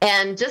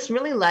 and just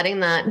really letting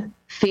that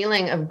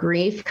feeling of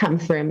grief come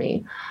through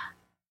me.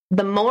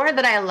 The more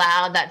that I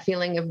allowed that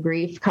feeling of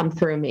grief come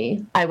through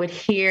me, I would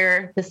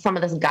hear some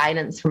of this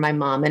guidance from my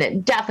mom. And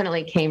it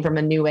definitely came from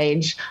a New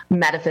Age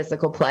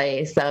metaphysical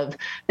place that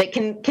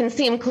can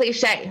seem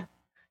cliche.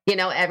 You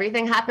know,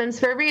 everything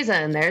happens for a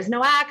reason. There's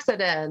no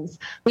accidents.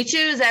 We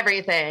choose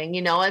everything.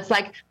 You know, it's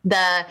like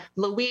the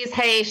Louise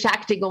Hay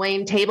Shakti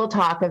Gawain table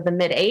talk of the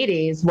mid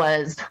 80s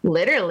was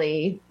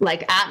literally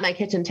like at my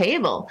kitchen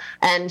table.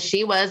 And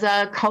she was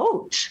a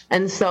coach.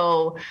 And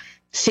so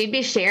she'd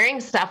be sharing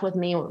stuff with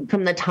me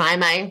from the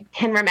time I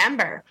can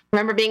remember. I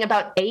remember being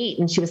about 8,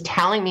 and she was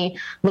telling me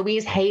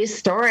Louise Hay's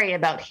story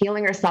about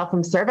healing herself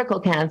from cervical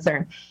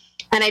cancer.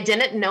 And I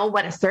didn't know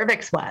what a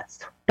cervix was,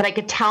 but I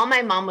could tell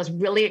my mom was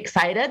really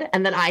excited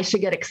and that I should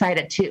get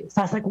excited too.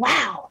 So I was like,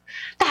 wow,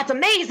 that's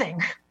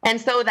amazing.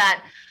 And so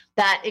that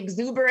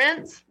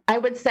exuberance, I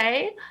would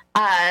say,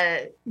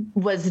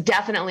 was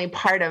definitely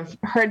part of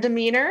her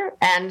demeanor.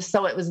 And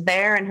so it was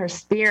there in her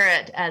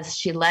spirit as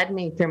she led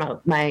me through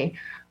my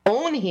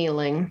own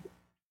healing.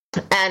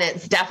 And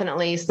it's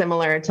definitely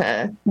similar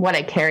to what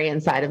I carry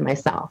inside of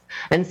myself.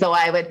 And so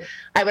I would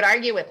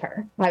argue with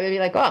her. I would be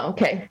like, oh,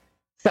 okay.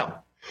 So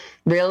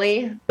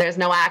really, there's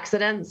no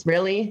accidents?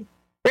 Really?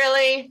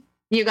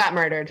 You got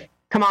murdered.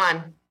 Come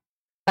on.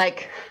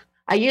 Like,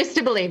 I used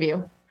to believe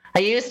you. I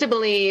used to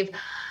believe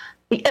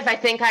if I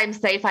think I'm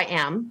safe, I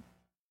am.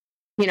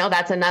 You know,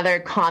 that's another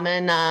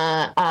common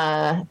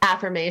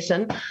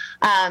affirmation.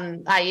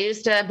 I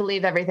used to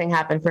believe everything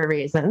happened for a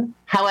reason.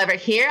 However,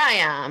 here I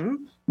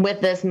am with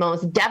this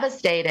most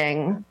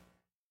devastating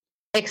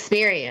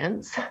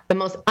experience, the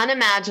most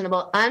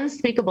unimaginable,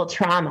 unspeakable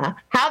trauma.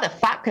 How the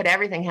fuck could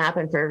everything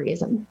happen for a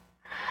reason?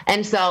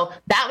 And so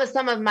that was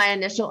some of my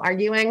initial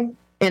arguing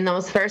in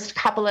those first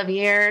couple of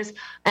years.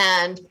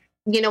 And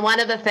you know, one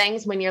of the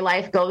things when your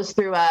life goes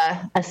through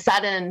a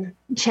sudden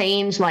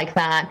change like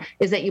that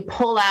is that you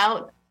pull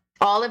out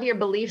all of your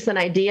beliefs and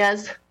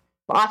ideas.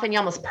 Often you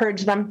almost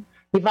purge them.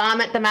 You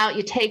vomit them out,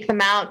 you take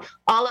them out,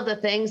 all of the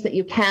things that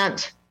you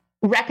can't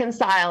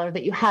reconcile or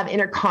that you have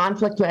inner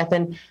conflict with.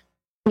 And,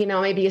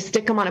 maybe you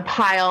stick them on a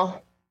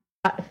pile,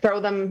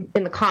 throw them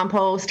in the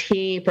compost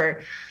heap,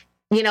 or,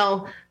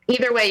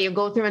 either way, you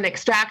go through an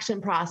extraction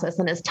process.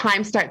 And as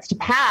time starts to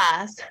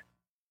pass,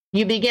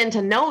 you begin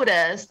to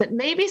notice that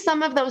maybe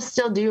some of those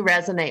still do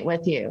resonate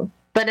with you,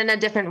 but in a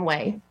different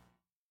way.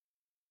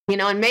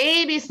 And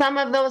maybe some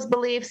of those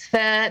beliefs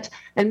fit,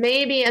 and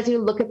maybe as you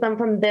look at them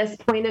from this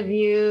point of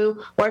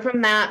view or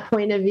from that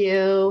point of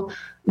view,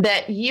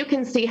 that you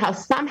can see how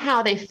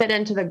somehow they fit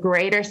into the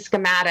greater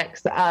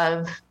schematics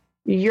of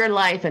your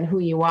life and who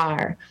you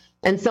are.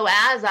 And so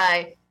as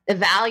I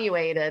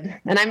evaluated,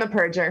 and I'm a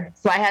purger,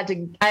 so I had to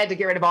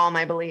get rid of all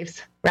my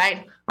beliefs,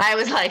 right? I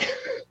was like,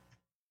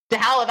 to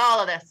hell with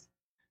all of this.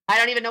 I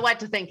don't even know what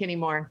to think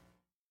anymore,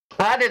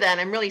 other than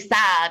I'm really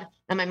sad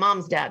and my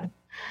mom's dead.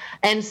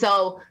 And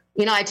so,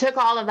 I took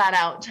all of that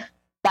out,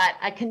 but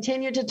I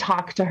continued to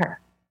talk to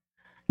her.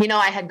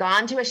 I had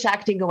gone to a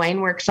Shakti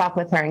Gawain workshop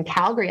with her in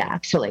Calgary,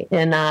 actually.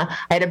 And I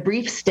had a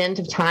brief stint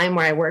of time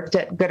where I worked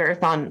at Good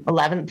Earth on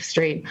 11th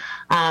Street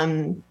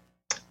in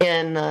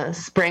the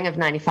spring of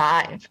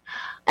 95.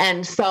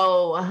 And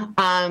so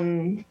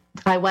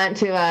I went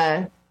to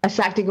a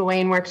Shakti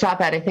Gawain workshop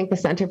at, I think, the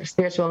Center for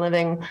Spiritual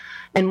Living.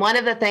 And one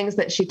of the things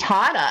that she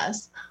taught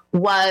us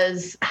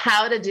was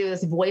how to do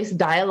this voice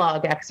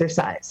dialogue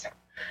exercise.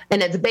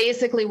 And it's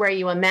basically where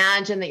you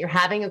imagine that you're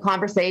having a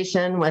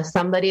conversation with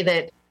somebody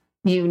that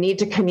you need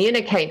to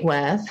communicate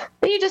with,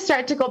 and you just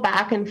start to go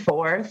back and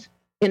forth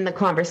in the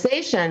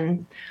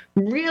conversation,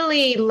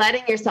 really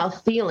letting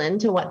yourself feel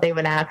into what they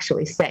would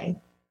actually say.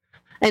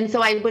 And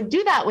so I would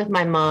do that with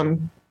my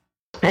mom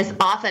as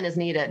often as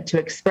needed to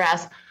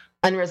express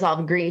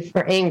unresolved grief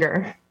or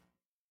anger.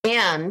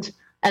 And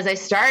as I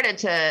started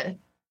to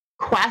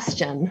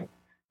question,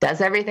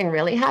 does everything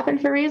really happen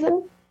for a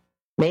reason?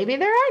 Maybe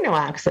there are no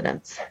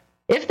accidents.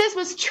 If this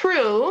was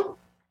true,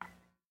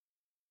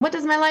 what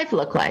does my life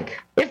look like?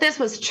 If this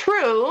was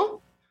true,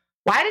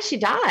 why did she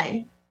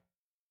die?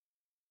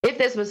 If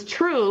this was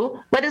true,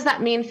 what does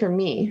that mean for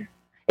me?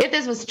 If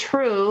this was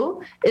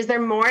true, is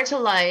there more to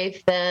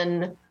life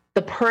than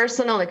the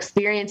personal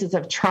experiences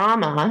of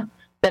trauma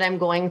that I'm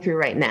going through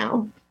right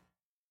now?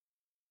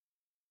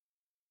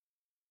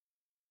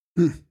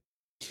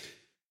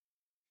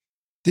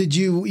 Did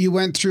you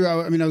went through,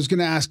 I was going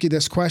to ask you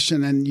this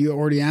question and you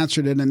already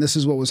answered it. And this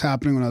is what was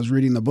happening when I was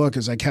reading the book,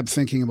 is I kept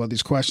thinking about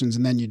these questions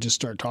and then you just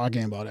start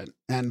talking about it.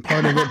 And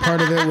part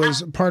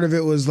of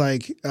it was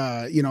like,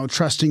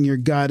 trusting your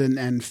gut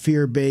and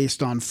fear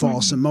based on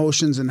false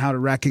emotions and how to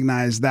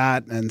recognize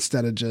that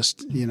instead of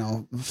just,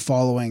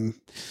 following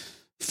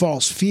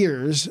false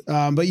fears.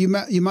 But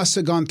you must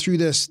have gone through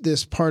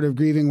this part of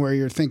grieving where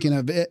you're thinking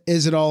of,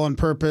 is it all on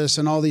purpose,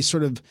 and all these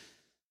sort of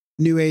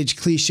new age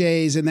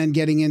cliches, and then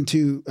getting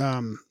into,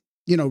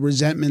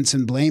 resentments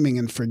and blaming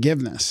and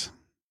forgiveness.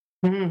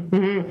 Mm-hmm,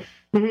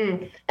 mm-hmm,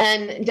 mm-hmm.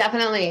 And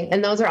definitely.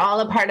 And those are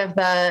all a part of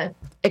the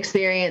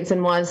experience,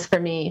 and was for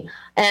me.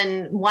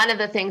 And one of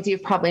the things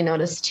you've probably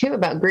noticed too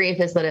about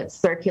grief is that it's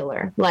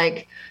circular.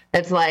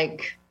 It's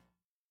like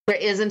there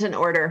isn't an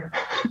order.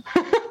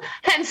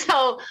 And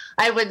so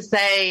I would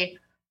say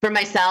for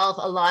myself,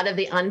 a lot of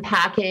the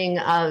unpacking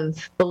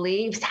of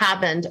beliefs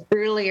happened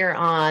earlier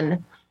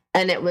on.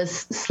 And it was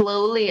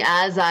slowly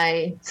as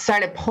I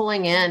started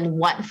pulling in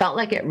what felt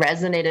like it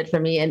resonated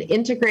for me and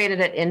integrated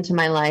it into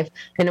my life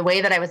in a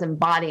way that I was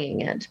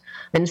embodying it.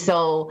 And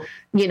so,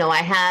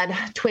 I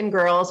had twin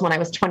girls when I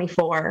was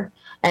 24.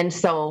 And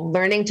so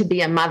learning to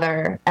be a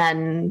mother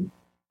and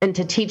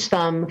to teach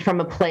them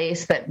from a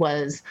place that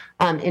was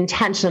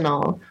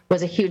intentional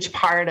was a huge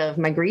part of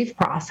my grief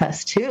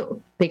process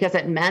too, because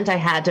it meant I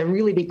had to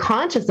really be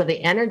conscious of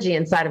the energy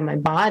inside of my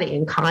body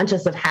and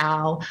conscious of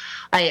how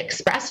I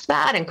expressed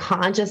that and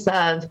conscious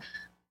of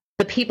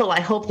the people I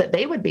hope that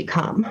they would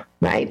become,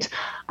 right?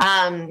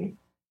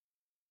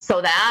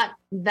 So that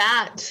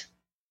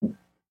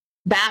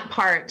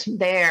part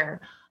there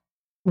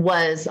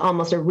was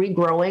almost a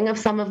regrowing of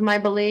some of my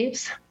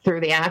beliefs through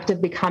the act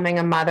of becoming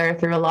a mother,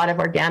 through a lot of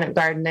organic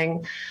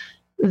gardening.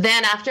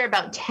 Then after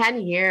about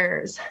 10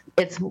 years,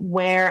 it's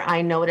where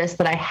I noticed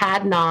that I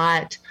had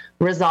not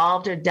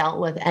resolved or dealt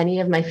with any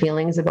of my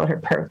feelings about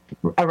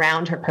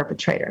around her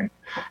perpetrator.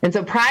 And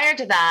so prior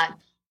to that,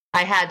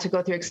 I had to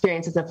go through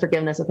experiences of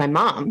forgiveness with my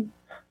mom,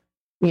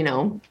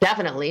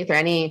 definitely through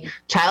any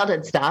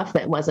childhood stuff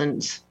that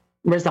wasn't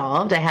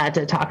resolved. I had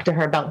to talk to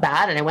her about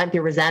that, and I went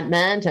through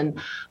resentment and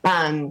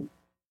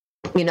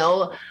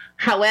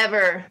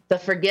however, the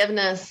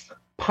forgiveness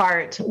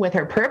part with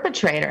her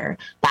perpetrator,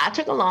 that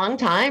took a long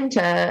time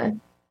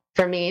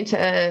for me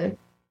to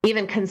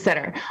even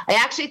consider. I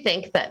actually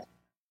think that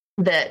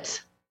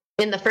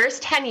in the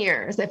first 10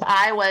 years, if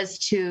I was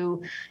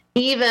to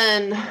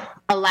even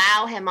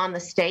allow him on the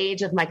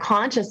stage of my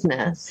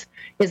consciousness,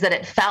 is that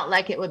it felt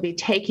like it would be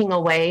taking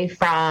away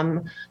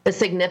from the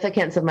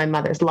significance of my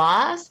mother's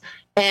loss,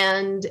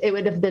 and it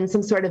would have been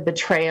some sort of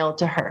betrayal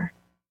to her.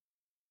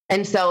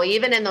 And so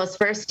even in those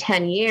first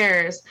 10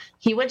 years,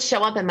 he would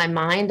show up in my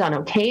mind on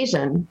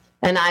occasion,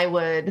 and I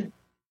would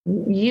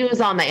use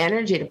all my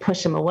energy to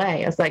push him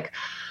away. I was like,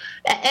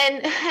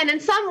 and in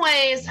some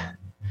ways,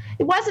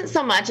 it wasn't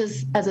so much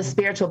as a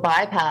spiritual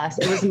bypass.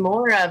 It was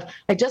more of,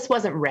 I just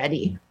wasn't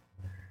ready.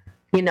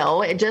 He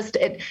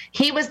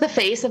was the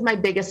face of my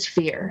biggest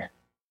fear.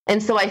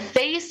 And so I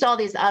faced all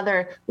these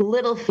other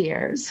little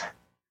fears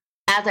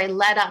as I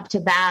led up to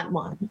that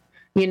one.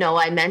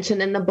 I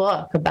mentioned in the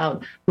book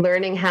about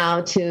learning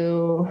how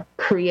to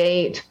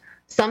create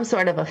some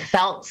sort of a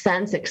felt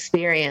sense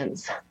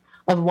experience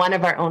of one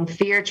of our own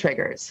fear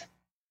triggers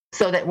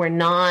so that we're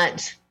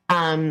not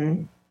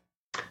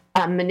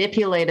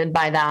manipulated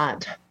by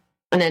that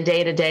on a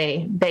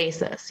day-to-day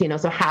basis.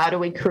 So how do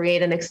we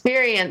create an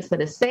experience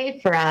that is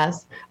safe for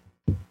us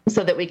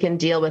so that we can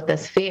deal with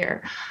this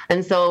fear?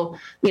 And so,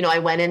 I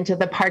went into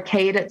the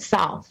parkade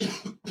itself,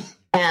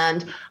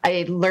 and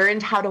I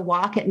learned how to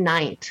walk at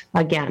night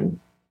again.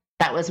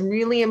 That was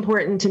really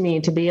important to me,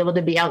 to be able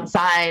to be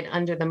outside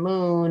under the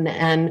moon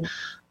and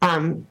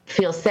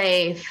feel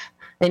safe.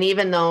 And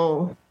even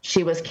though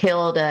she was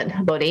killed at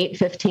about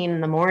 8:15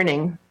 in the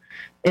morning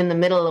in the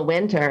middle of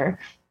winter,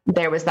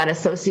 there was that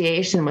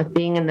association with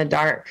being in the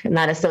dark, and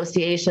that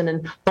association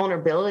and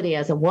vulnerability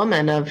as a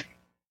woman of,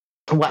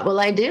 what will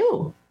I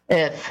do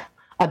if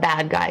a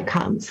bad guy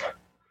comes?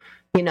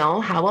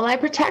 How will I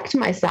protect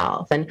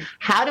myself? And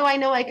how do I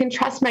know I can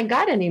trust my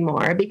gut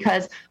anymore?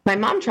 Because my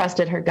mom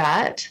trusted her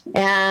gut,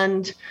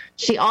 and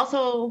she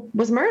also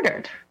was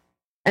murdered.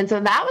 And so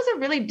that was a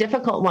really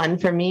difficult one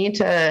for me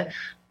to,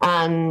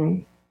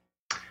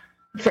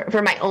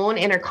 for my own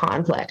inner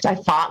conflict. I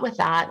fought with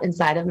that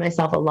inside of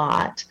myself a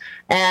lot.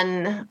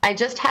 And I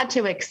just had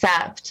to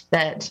accept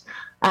that,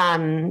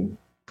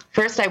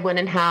 first, I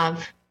wouldn't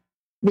have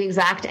the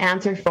exact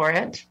answer for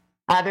it,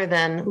 other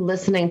than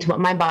listening to what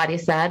my body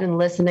said and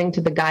listening to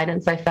the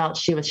guidance I felt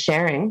she was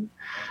sharing.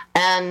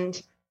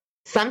 And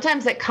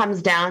sometimes it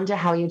comes down to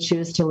how you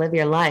choose to live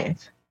your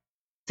life.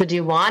 So do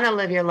you want to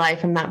live your life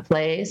from that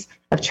place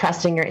of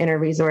trusting your inner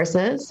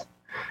resources?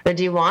 Or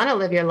do you want to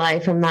live your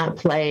life from that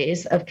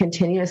place of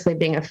continuously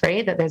being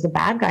afraid that there's a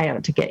bad guy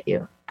out to get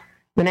you?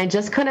 And I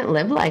just couldn't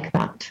live like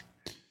that.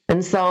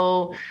 And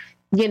so,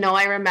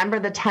 I remember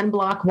the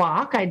 10-block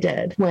walk I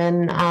did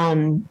when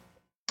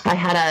I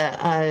had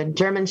a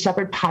German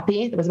Shepherd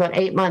puppy that was about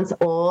 8 months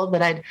old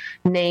that I'd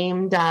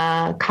named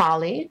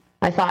Kali.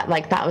 I thought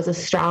that was a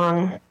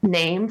strong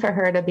name for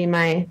her to be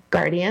my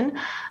guardian.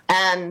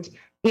 And,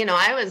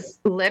 I was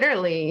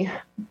literally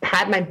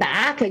had my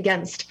back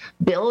against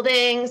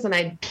buildings, and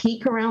I'd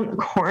peek around the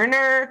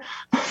corner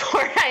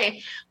before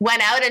I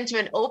went out into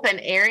an open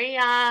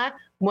area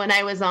when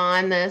I was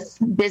on this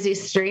busy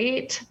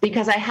street,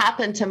 because I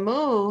happened to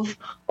move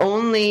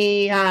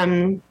only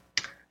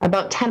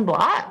about 10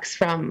 blocks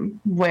from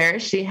where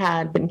she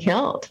had been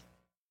killed.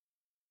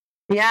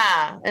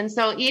 Yeah. And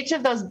so each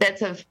of those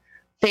bits of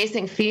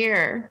facing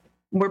fear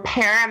were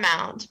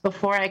paramount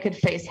before I could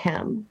face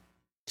him.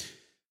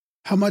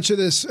 How much of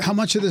this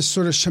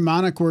sort of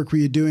shamanic work were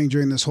you doing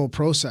during this whole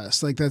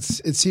process?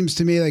 It seems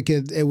to me like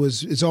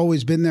it's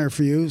always been there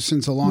for you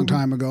since a long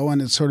time ago,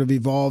 and it's sort of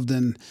evolved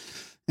and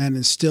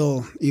is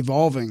still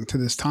evolving to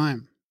this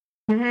time.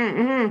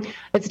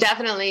 It's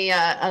definitely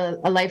a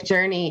life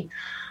journey.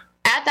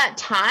 At that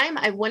time,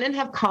 I wouldn't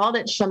have called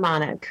it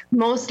shamanic.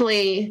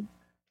 Mostly,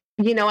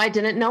 I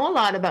didn't know a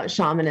lot about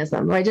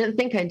shamanism, or I didn't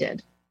think I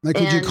did.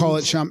 Would you call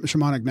it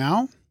shamanic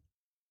now?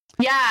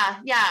 Yeah.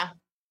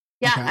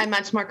 Okay. I'm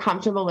much more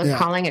comfortable with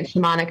calling it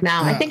shamanic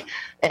now. I think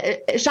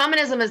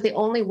shamanism is the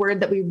only word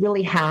that we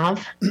really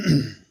have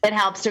that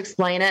helps to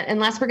explain it,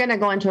 unless we're going to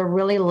go into a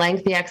really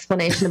lengthy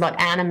explanation about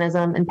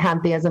animism and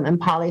pantheism and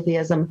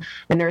polytheism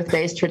and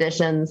earth-based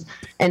traditions.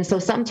 And so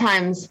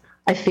sometimes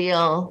I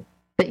feel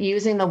that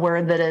using the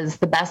word that is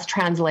the best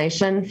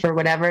translation for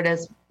whatever it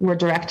is we're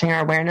directing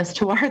our awareness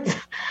towards.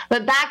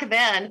 But back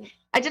then,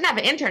 I didn't have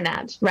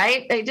internet,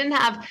 right? I didn't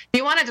have, if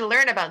you wanted to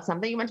learn about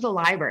something, you went to the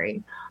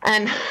library.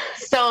 And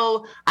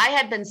so I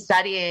had been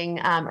studying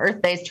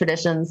earth-based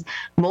traditions,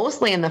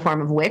 mostly in the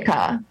form of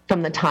Wicca,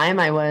 from the time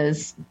I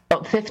was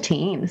about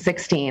 15,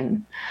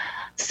 16.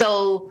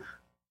 So,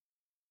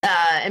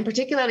 and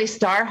particularly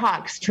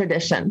Starhawk's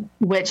tradition,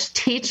 which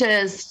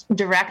teaches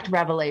direct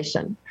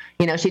revelation.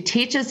 She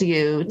teaches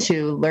you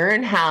to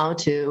learn how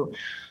to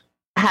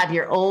have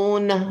your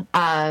own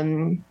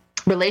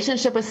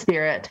relationship with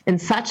spirit in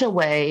such a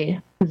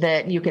way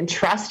that you can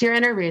trust your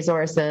inner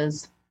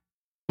resources,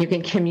 you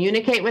can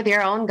communicate with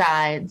your own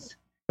guides,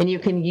 and you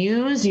can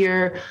use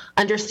your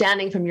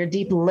understanding from your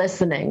deep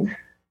listening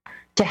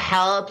to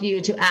help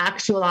you to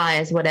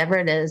actualize whatever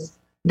it is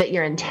that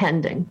you're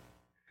intending.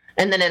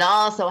 And then it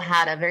also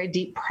had a very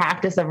deep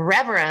practice of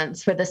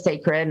reverence for the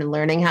sacred and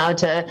learning how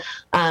to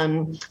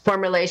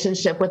form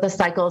relationship with the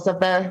cycles of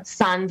the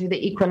sun through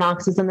the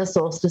equinoxes and the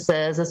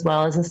solstices, as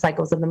well as the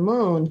cycles of the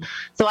moon.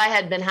 So I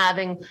had been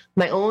having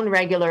my own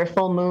regular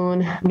full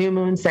moon, new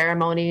moon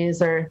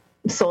ceremonies or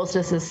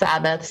solstices,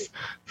 Sabbaths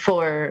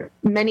for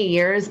many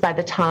years by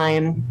the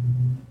time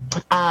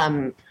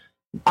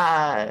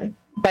by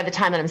the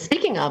time that I'm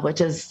speaking of,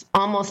 which is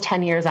almost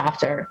 10 years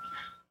after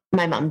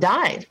my mom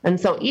died. And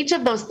so each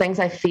of those things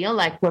I feel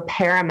like were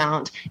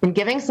paramount in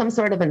giving some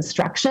sort of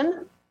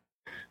instruction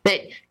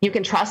that you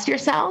can trust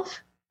yourself,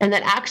 and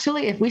that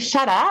actually if we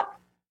shut up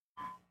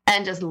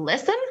and just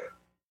listen,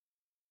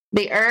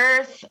 the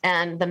earth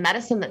and the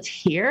medicine that's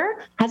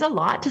here has a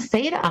lot to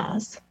say to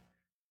us.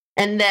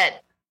 And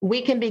that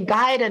we can be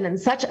guided in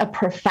such a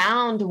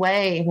profound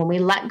way when we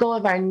let go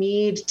of our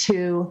need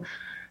to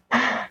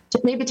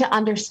maybe to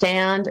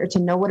understand or to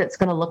know what it's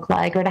going to look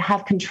like or to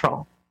have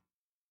control.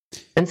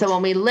 And so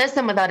when we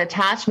listen without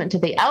attachment to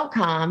the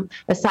outcome,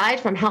 aside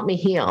from help me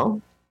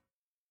heal,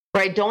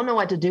 where I don't know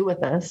what to do with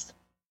this,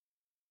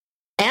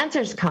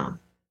 answers come.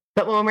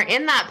 But when we're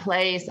in that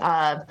place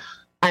of,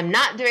 I'm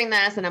not doing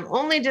this and I'm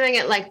only doing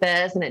it like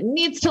this and it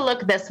needs to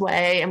look this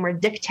way, and we're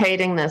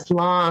dictating this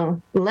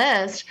long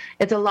list,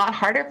 it's a lot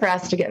harder for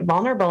us to get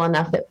vulnerable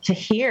enough to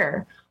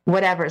hear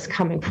whatever's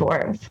coming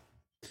forth.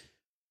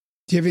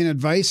 Do you have any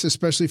advice,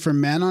 especially for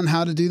men, on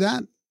how to do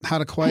that? How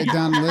to quiet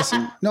down and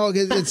listen? No,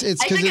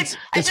 it's because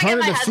it's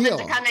harder to feel.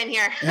 To come in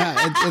here.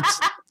 Yeah,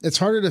 it's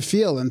harder to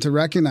feel and to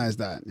recognize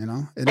that. You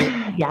know,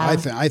 yeah, I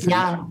think.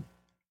 Yeah.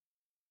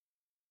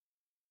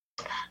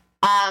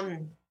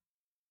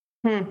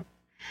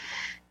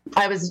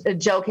 I was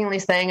jokingly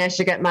saying I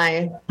should get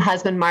my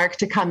husband, Mark,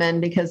 to come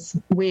in because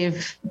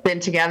we've been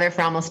together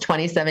for almost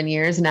 27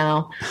 years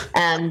now.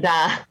 And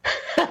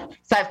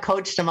so I've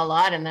coached him a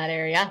lot in that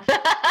area.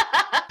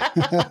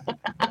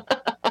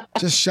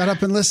 Just shut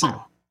up and listen.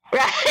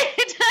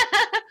 Right.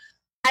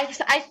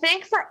 I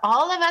think for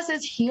all of us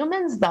as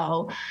humans,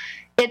 though,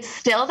 it's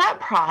still that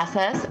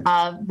process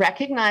of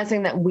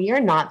recognizing that we are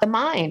not the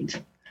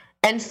mind.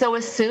 And so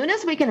as soon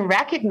as we can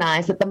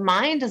recognize that the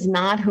mind is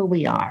not who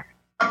we are,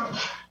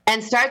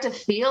 and start to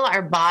feel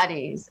our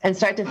bodies and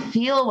start to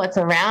feel what's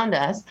around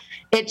us,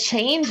 it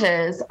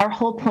changes our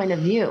whole point of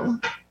view.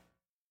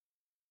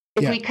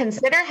 If we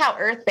consider how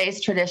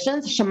earth-based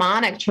traditions,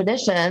 shamanic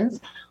traditions,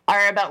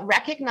 are about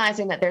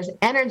recognizing that there's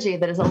energy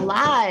that is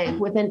alive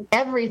within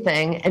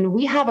everything, and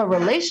we have a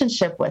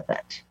relationship with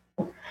it,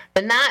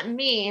 then that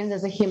means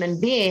as a human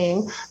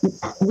being,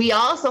 we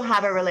also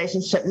have a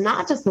relationship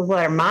not just with what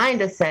our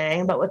mind is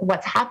saying, but with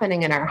what's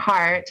happening in our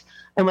heart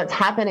and what's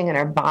happening in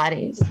our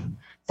bodies.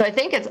 So I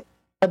think it's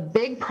a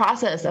big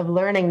process of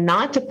learning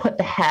not to put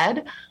the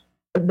head,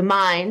 the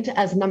mind,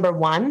 as number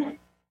one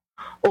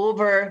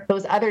over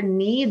those other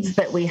needs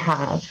that we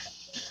have,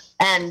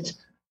 and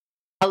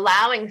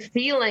allowing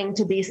feeling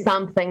to be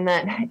something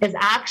that is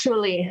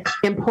actually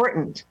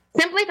important,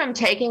 simply from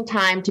taking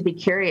time to be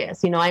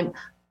curious. You know,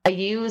 I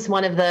use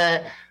one of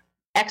the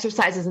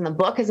exercises in the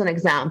book as an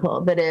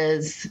example that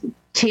is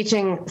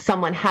teaching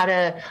someone how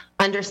to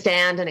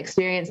understand and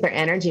experience their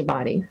energy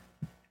body.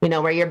 You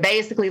know, where you're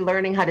basically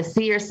learning how to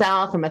see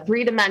yourself from a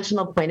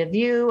three-dimensional point of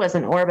view as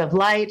an orb of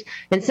light,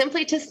 and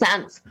simply to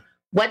sense,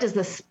 what does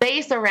the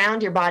space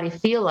around your body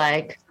feel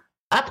like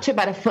up to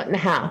about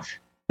 1.5 feet,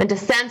 and to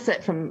sense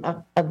it from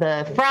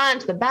the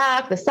front, the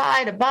back, the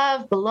side,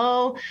 above,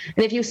 below.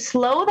 And if you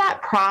slow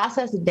that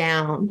process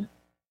down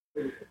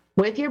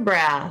with your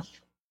breath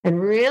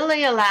and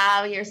really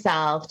allow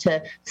yourself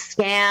to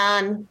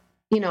scan,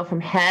 you know, from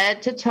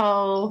head to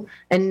toe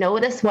and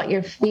notice what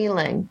you're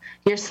feeling,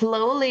 you're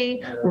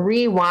slowly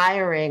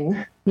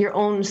rewiring your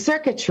own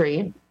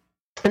circuitry.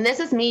 And this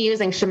is me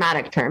using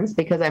shamanic terms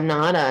because I'm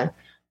not a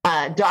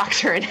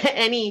doctor in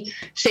any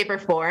shape or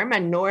form,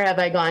 and nor have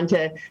I gone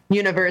to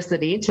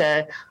university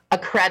to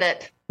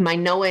accredit my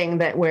knowing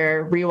that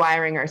we're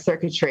rewiring our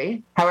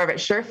circuitry. However, it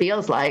sure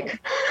feels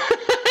like,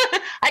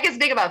 I can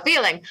speak about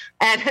feeling,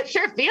 and it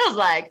sure feels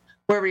like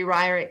we're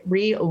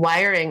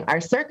rewiring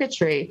our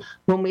circuitry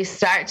when we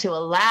start to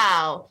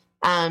allow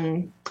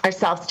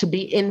ourselves to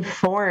be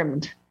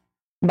informed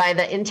by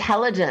the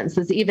intelligence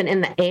that's even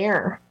in the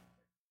air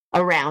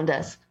around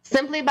us,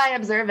 simply by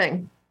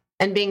observing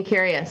and being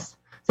curious.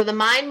 So the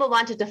mind will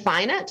want to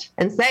define it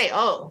and say,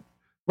 oh,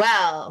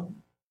 well,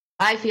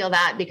 I feel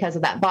that because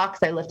of that box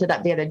I lifted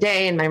up the other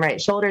day and my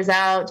right shoulder's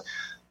out.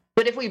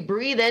 But if we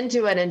breathe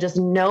into it and just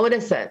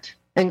notice it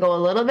and go a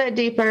little bit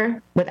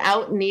deeper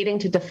without needing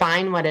to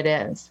define what it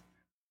is,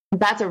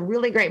 that's a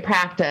really great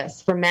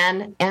practice for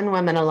men and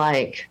women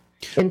alike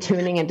in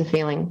tuning into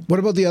feeling. What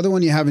about the other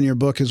one you have in your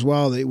book as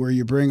well, where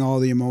you bring all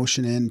the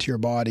emotion into your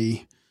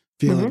body,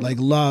 feel it like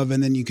love,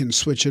 and then you can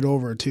switch it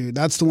over to,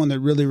 that's the one that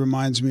really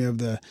reminds me of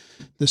the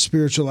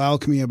spiritual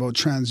alchemy about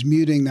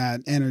transmuting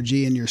that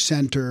energy in your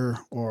center,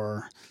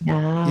 or, you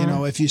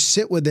know, if you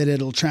sit with it,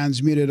 it'll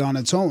transmute it on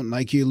its own.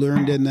 Like you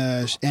learned in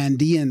the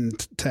Andean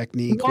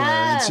technique,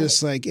 where it's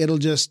just like,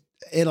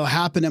 it'll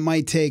happen. It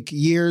might take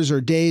years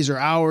or days or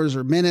hours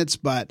or minutes,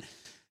 but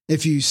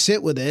if you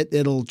sit with it,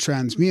 it'll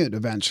transmute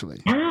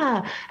eventually. Yeah.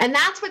 Yeah. And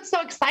that's what's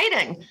so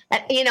exciting,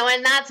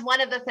 and that's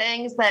one of the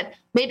things that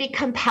maybe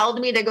compelled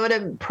me to go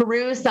to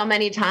Peru so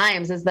many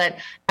times, is that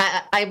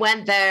I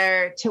went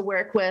there to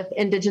work with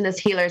indigenous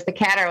healers, the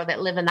Caro,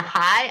 that live in the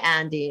high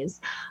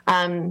Andes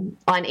on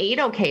 8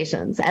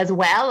 occasions, as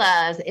well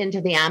as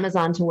into the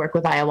Amazon to work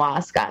with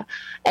ayahuasca.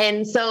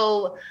 And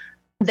so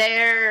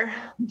their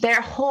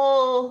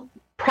whole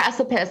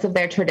precipice of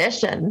their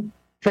tradition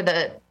for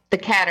the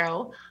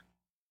Caro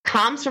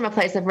comes from a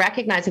place of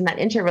recognizing that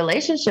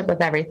interrelationship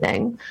with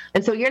everything.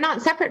 And so you're not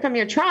separate from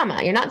your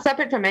trauma. You're not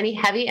separate from any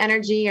heavy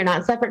energy. You're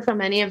not separate from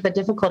any of the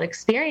difficult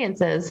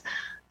experiences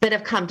that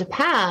have come to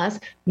pass.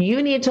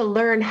 You need to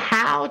learn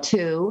how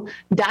to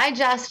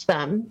digest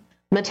them,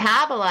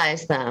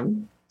 metabolize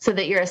them, so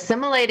that you're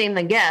assimilating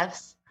the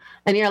gifts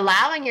and you're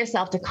allowing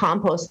yourself to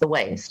compost the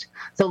waste.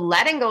 So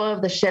letting go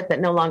of the shit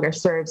that no longer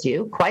serves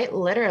you, quite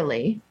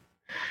literally,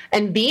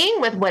 and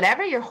being with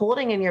whatever you're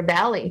holding in your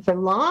belly for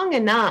long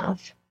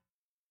enough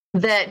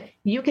that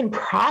you can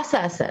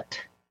process it.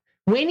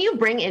 When you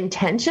bring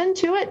intention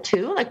to it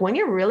too, like when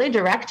you're really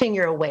directing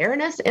your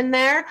awareness in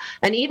there,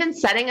 and even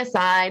setting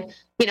aside,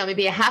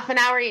 maybe a half an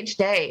hour each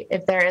day,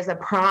 if there is a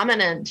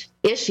prominent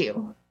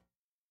issue,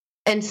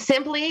 and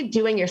simply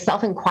doing your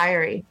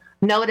self-inquiry,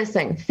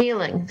 noticing,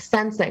 feeling,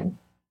 sensing,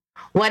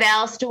 what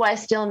else do I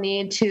still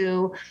need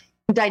to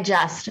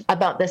digest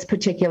about this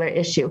particular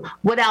issue?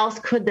 What else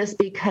could this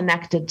be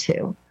connected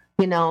to?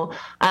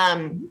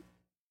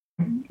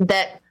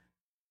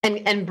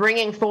 And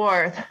bringing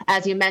forth,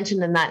 as you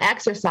mentioned in that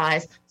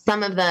exercise,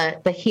 some of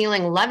the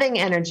healing, loving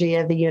energy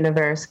of the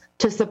universe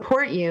to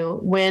support you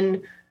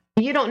when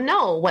you don't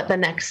know what the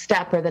next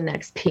step or the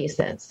next piece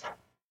is.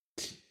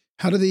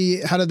 How do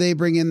they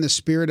bring in the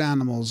spirit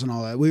animals and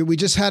all that? We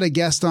just had a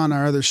guest on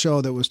our other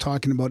show that was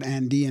talking about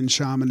Andean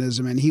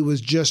shamanism, and he was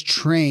just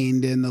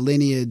trained in the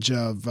lineage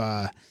of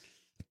I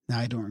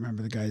don't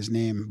remember the guy's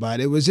name,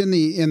 but it was in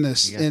the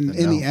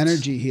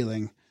energy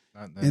healing.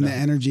 The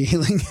energy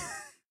healing.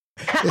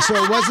 So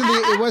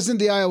it wasn't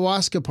the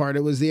ayahuasca part,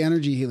 it was the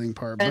energy healing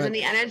part.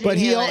 But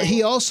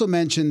he also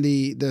mentioned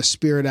the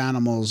spirit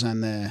animals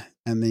and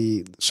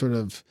the sort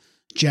of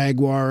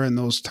jaguar and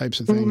those types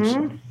of things.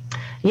 Mm-hmm.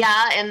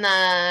 Yeah,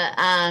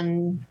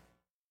 and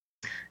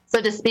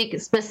so to speak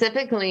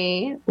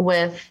specifically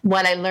with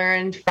what I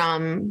learned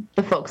from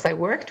the folks I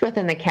worked with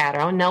in the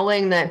Caro,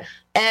 knowing that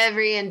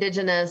every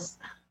indigenous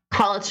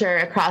culture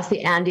across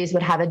the Andes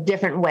would have a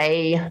different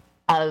way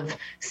of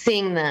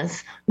seeing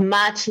this,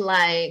 much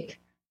like,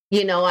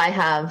 I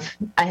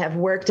have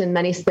worked in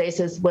many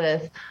spaces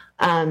with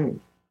the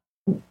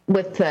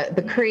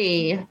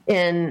Cree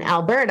in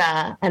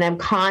Alberta, and I'm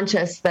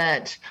conscious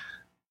that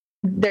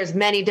there's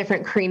many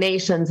different Cree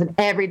nations, and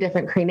every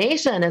different Cree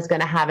nation is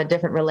going to have a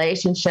different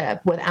relationship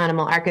with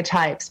animal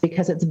archetypes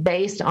because it's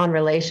based on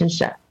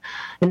relationship.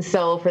 And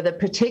so for the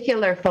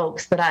particular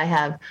folks that I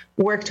have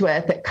worked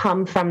with that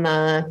come from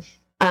the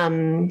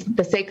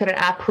sacred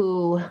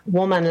Apu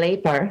woman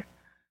Leper,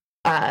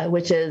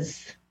 which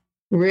is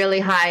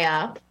really high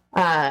up,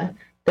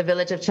 the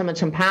village of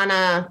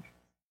Chimachampana,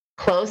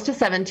 close to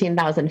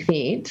 17,000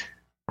 feet,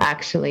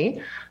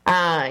 actually.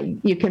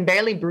 You can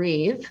barely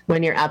breathe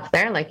when you're up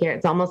there.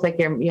 It's almost like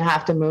you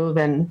have to move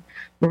in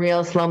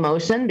real slow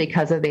motion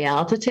because of the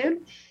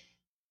altitude.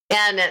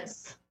 And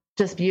it's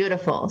just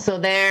beautiful. So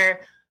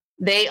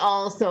they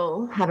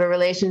also have a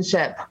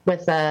relationship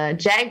with the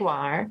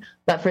jaguar,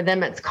 but for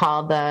them it's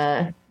called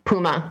the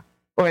puma,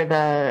 or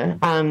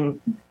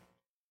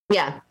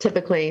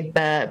typically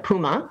the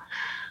puma,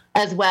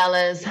 as well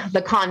as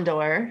the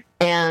condor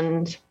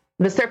and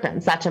the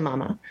serpent,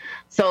 Sachamama.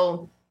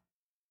 So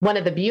one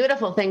of the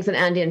beautiful things in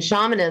Andean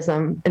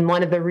shamanism, and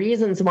one of the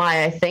reasons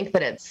why I think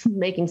that it's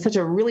making such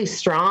a really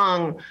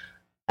strong,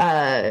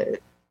 having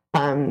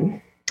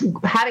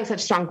such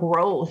strong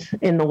growth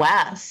in the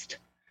West,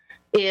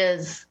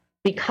 is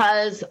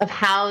because of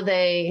how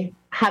they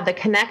have the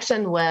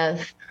connection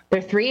with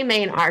their 3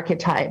 main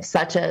archetypes,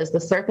 such as the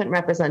serpent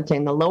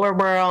representing the lower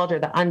world or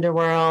the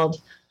underworld,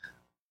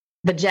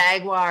 the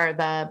jaguar,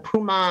 the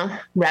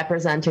puma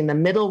representing the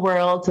middle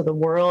world, so the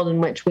world in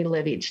which we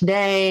live each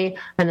day,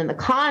 and then the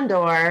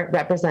condor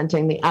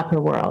representing the upper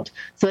world.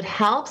 So it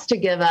helps to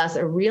give us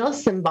a real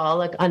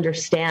symbolic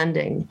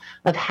understanding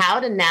of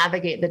how to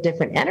navigate the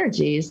different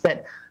energies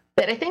that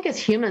I think as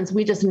humans,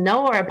 we just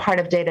know are a part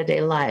of day-to-day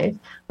life,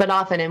 but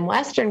often in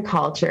Western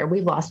culture,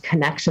 we've lost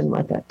connection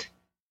with it.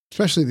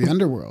 Especially the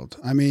underworld.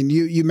 I mean,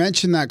 you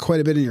mentioned that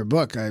quite a bit in your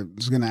book. I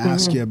was going to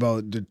ask you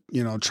about,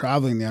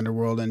 traveling the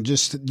underworld, and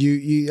just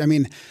I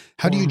mean,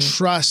 how do you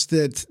trust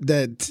that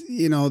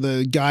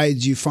the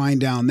guides you find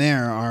down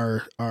there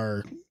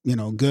are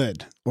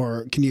good?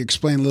 Or can you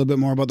explain a little bit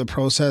more about the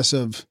process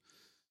of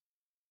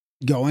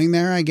going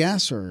there, I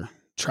guess, or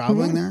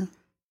traveling there?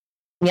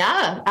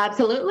 Yeah,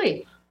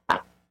 absolutely.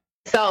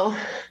 So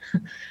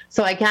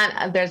I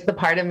can't, there's the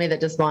part of me that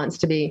just wants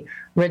to be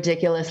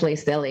ridiculously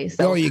silly.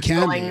 So you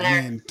can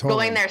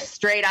going there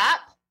straight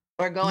up,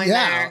 or going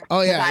there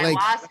with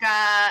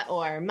ayahuasca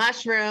or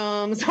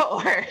mushrooms,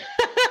 or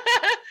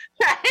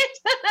right?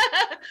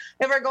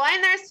 if we're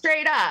going there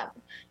straight up,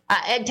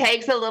 it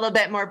takes a little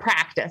bit more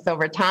practice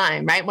over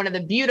time, right? One of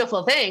the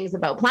beautiful things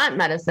about plant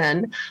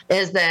medicine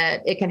is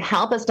that it can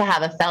help us to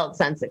have a felt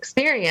sense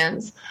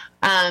experience.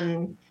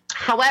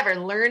 However,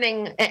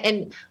 learning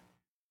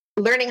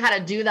how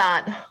to do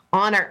that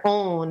on our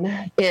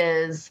own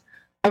is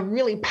a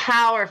really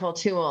powerful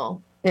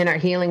tool in our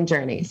healing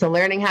journey. So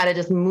learning how to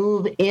just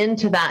move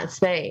into that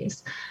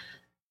space.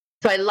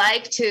 So I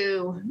like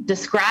to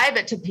describe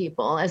it to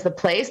people as the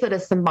place that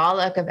is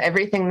symbolic of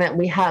everything that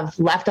we have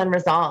left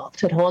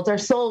unresolved. It holds our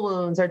soul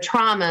wounds, our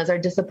traumas, our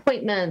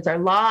disappointments, our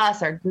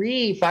loss, our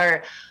grief,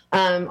 our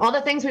all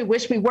the things we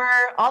wish we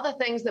were, all the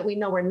things that we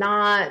know we're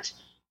not,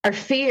 our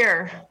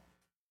fear,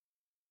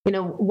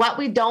 what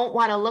we don't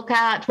want to look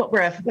at,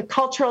 the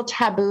cultural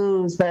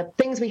taboos, the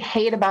things we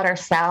hate about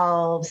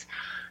ourselves.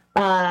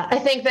 I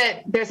think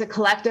that there's a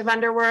collective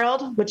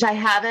underworld, which I've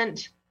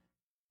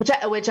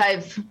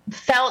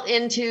felt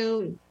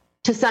into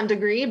to some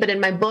degree, but in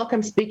my book,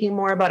 I'm speaking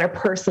more about our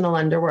personal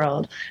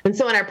underworld. And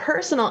so in our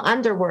personal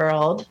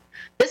underworld,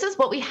 this is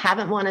what we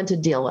haven't wanted to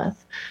deal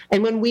with.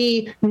 And when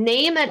we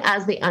name it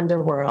as the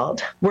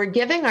underworld, we're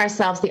giving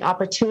ourselves the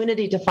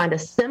opportunity to find a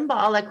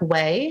symbolic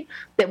way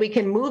that we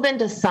can move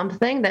into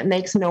something that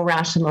makes no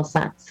rational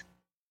sense.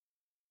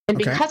 And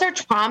because our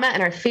trauma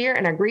and our fear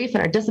and our grief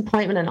and our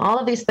disappointment and all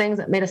of these things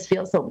that made us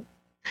feel so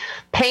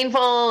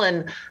painful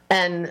and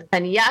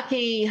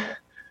yucky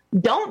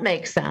don't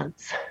make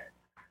sense,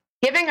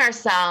 giving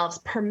ourselves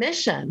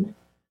permission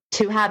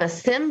to have a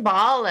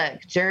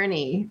symbolic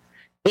journey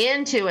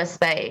into a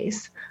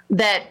space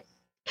that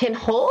can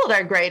hold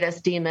our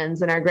greatest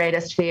demons and our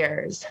greatest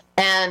fears.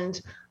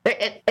 And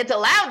it's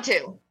allowed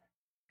to,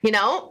 we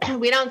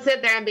don't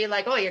sit there and be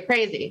like, oh, you're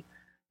crazy,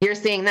 you're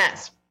seeing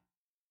this.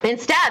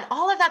 Instead,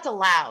 all of that's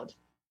allowed.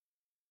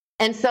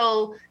 And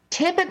so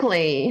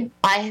typically,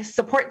 I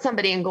support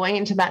somebody in going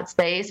into that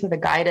space with a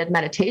guided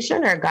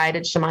meditation or a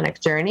guided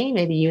shamanic journey,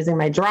 maybe using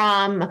my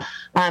drum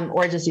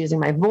or just using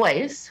my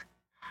voice.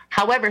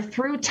 However,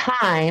 through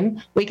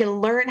time, we can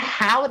learn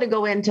how to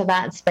go into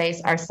that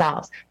space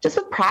ourselves, just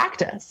with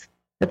practice.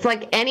 It's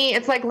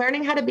like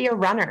learning how to be a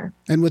runner.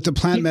 And with the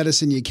plant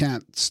medicine, you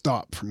can't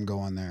stop from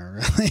going there,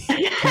 really.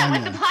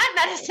 With the plant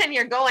medicine,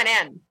 you're going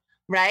in,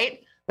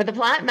 right? With the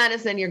plant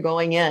medicine, you're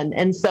going in.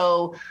 And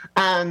so,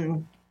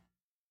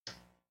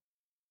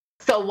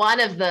 so one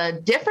of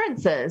the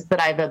differences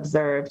that I've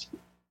observed,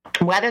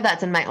 whether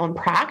that's in my own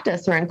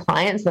practice or in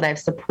clients that I've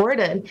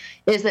supported,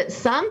 is that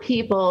some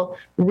people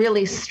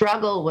really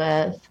struggle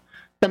with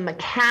the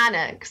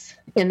mechanics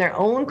in their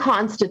own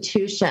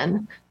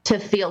constitution to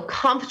feel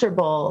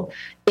comfortable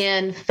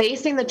in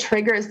facing the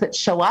triggers that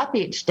show up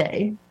each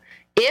day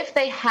if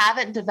they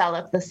haven't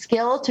developed the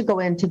skill to go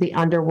into the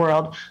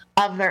underworld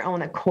of their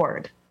own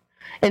accord.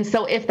 And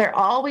so if they're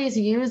always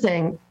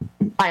using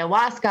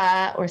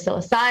ayahuasca or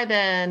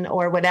psilocybin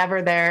or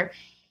whatever their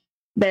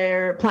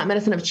plant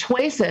medicine of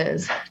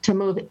choices to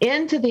move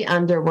into the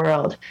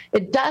underworld,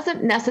 it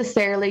doesn't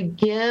necessarily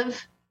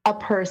give a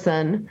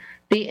person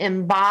the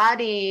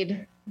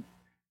embodied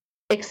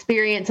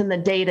experience in the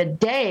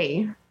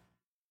day-to-day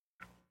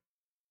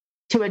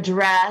to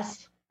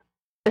address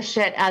the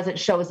shit as it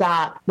shows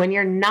up when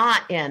you're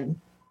not in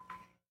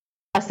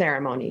a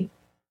ceremony.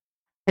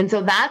 And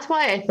so that's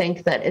why I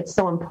think that it's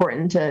so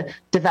important to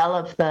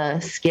develop the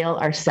skill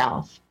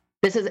ourselves.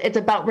 It's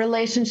about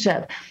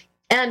relationship.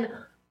 And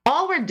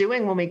all we're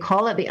doing when we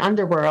call it the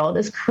underworld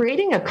is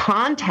creating a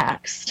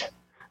context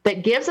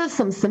that gives us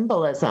some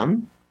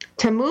symbolism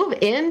to move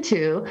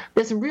into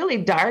this really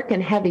dark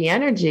and heavy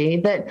energy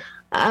that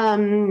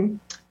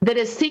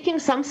is seeking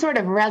some sort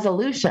of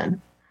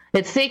resolution.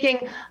 It's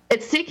seeking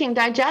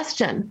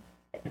digestion,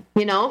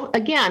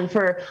 again,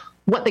 for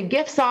what the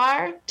gifts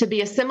are to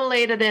be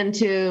assimilated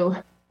into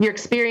your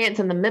experience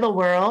in the middle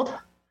world,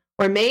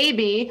 or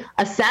maybe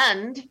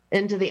ascend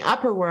into the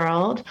upper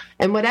world,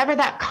 and whatever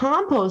that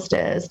compost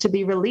is to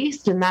be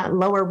released in that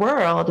lower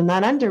world, in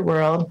that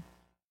underworld,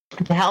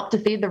 to help to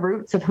feed the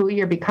roots of who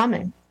you're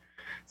becoming.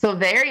 So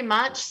very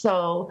much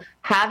so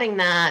having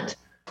that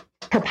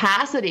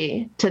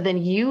capacity to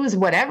then use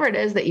whatever it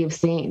is that you've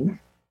seen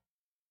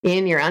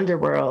in your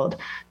underworld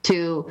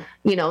to,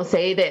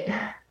 say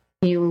that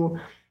you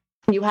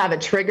have a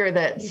trigger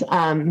that's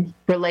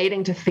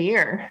relating to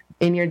fear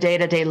in your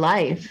day-to-day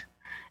life.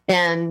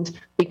 And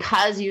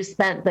because you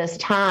spent this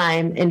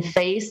time in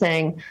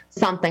facing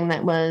something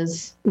that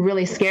was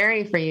really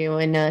scary for you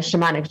in a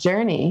shamanic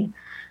journey,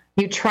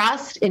 you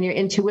trust in your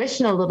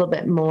intuition a little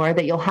bit more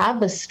that you'll have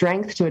the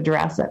strength to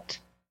address it.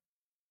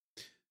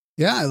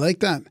 Yeah, I like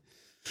that.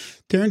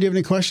 Darren, do you have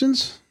any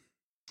questions?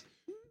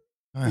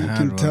 I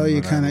can tell you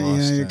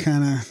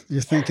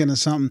you're thinking of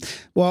something.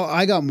 Well,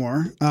 I got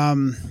more.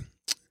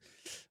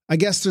 I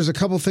guess there's a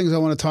couple things I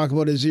want to talk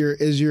about.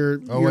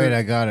 Wait,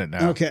 I got it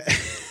now. Okay.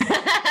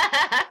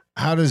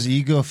 How does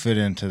ego fit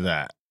into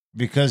that?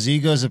 Because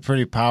ego is a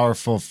pretty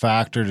powerful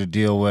factor to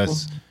deal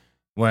with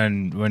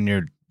when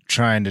you're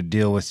trying to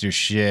deal with your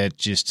shit,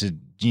 just to,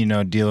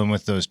 dealing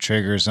with those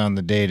triggers on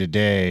the day to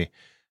day.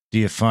 Do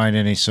you find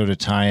any sort of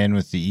tie-in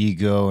with the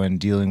ego and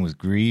dealing with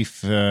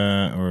grief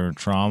or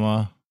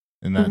trauma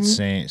in that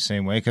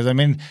same way? Because, I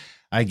mean,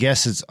 I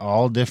guess it's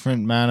all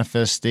different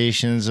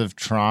manifestations of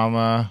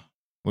trauma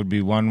would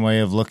be one way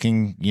of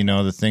looking, you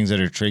know, the things that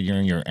are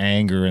triggering your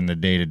anger in the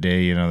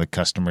day-to-day, you know, the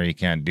customer you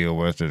can't deal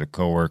with or the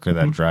coworker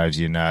that drives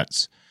you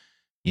nuts.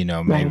 You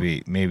know,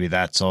 maybe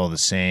that's all the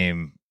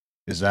same.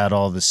 Is that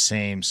all the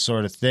same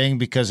sort of thing?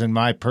 Because in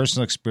my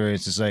personal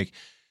experience, it's like,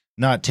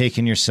 not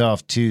taking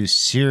yourself too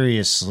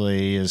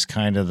seriously is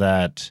kind of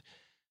that,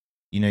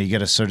 you know, you got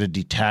to sort of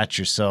detach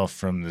yourself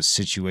from the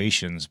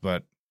situations.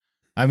 But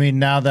I mean,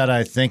 now that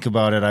I think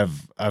about it,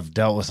 I've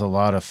dealt with a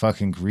lot of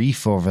fucking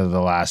grief over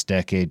the last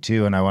decade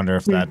too. And I wonder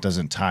if that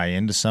doesn't tie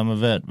into some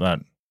of it,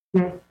 but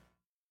I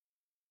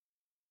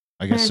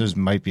guess there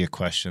might be a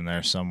question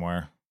there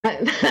somewhere.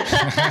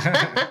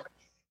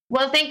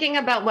 Well, thinking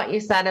about what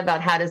you said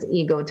about how does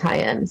ego tie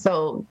in.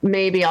 So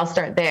maybe I'll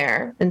start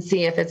there and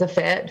see if it's a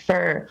fit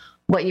for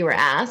what you were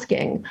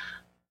asking.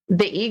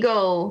 The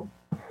ego,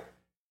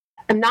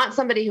 I'm not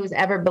somebody who's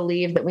ever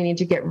believed that we need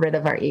to get rid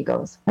of our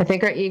egos. I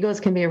think our egos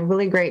can be a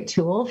really great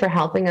tool for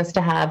helping us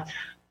to have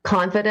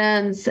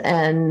confidence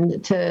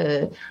and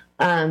to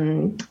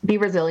be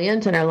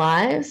resilient in our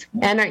lives.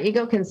 And our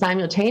ego can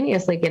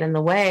simultaneously get in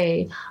the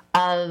way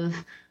of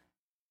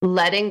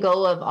letting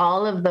go of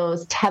all of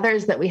those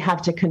tethers that we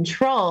have to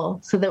control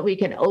so that we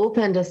can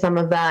open to some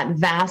of that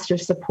vaster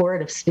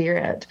support of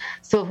spirit.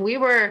 So if we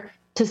were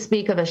to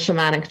speak of a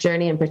shamanic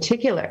journey in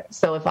particular,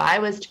 so if I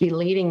was to be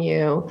leading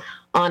you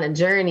on a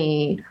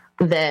journey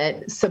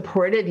that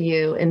supported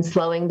you in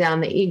slowing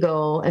down the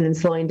ego and in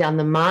slowing down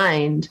the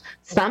mind,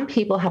 some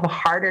people have a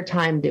harder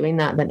time doing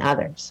that than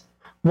others.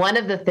 One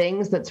of the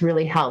things that's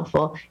really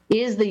helpful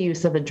is the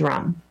use of a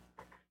drum.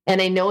 And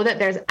I know that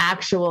there's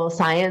actual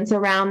science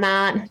around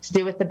that to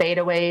do with the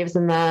beta waves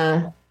and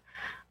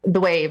the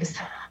waves.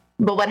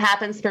 But what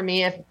happens for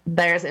me if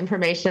there's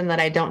information that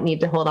I don't need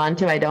to hold on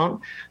to, I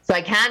don't. So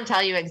I can't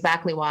tell you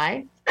exactly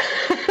why.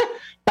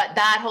 But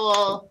that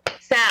whole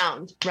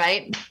sound,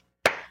 right?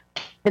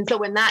 And so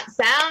when that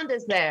sound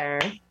is there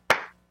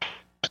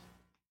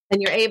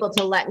and you're able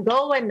to let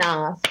go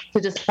enough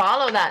to just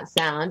follow that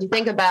sound, you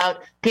think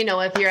about, you know,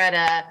 if you're at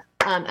a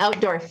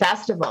outdoor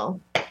festival,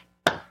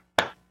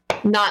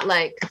 not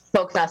like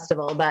folk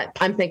festival, but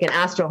I'm thinking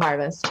Astro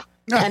Harvest.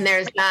 And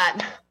there's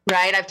that,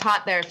 right? I've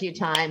taught there a few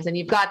times and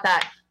you've got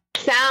that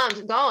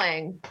sound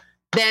going,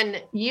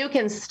 then you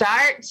can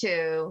start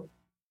to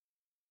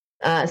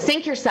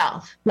sync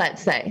yourself,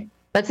 let's say.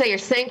 Let's say you're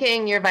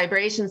syncing your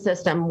vibration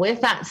system with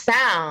that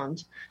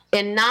sound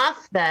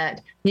enough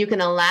that you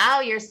can allow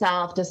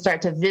yourself to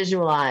start to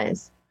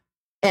visualize.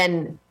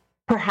 And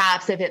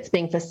perhaps if it's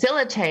being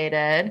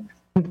facilitated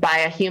by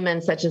a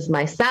human such as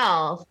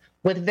myself,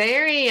 with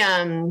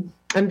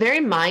I'm very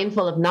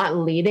mindful of not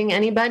leading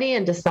anybody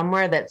into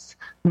somewhere that's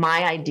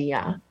my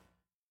idea,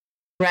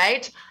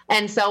 right?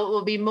 And so it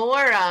will be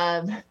more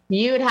of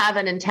you'd have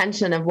an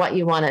intention of what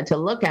you wanted to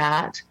look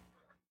at.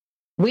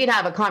 We'd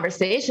have a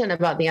conversation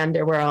about the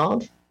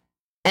underworld.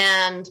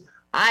 And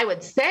I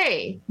would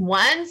say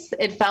once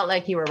it felt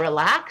like you were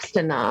relaxed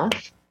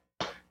enough,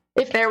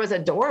 if there was a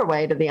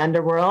doorway to the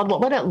underworld, what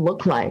would it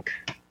look like?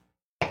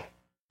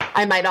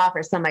 I might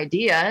offer some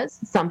ideas.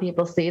 Some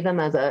people see them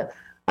as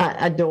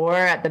a door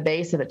at the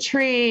base of a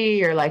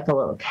tree or like a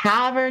little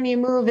cavern you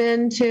move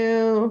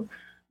into.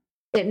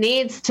 It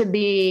needs to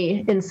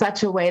be in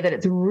such a way that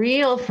it's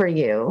real for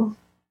you,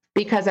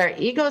 because our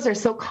egos are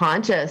so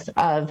conscious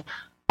of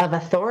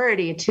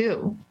authority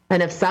too,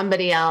 and of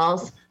somebody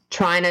else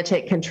trying to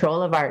take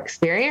control of our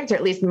experience, or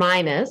at least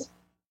mine is.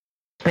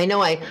 I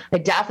know I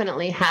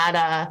definitely had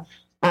a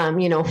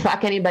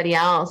fuck anybody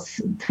else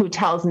who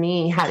tells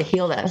me how to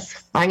heal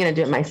this. I'm going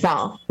to do it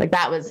myself. Like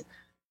that was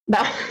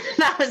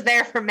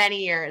there for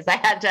many years. I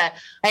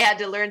had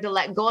to learn to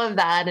let go of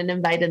that and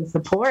invite in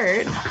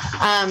support.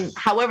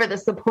 However, the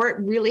support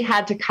really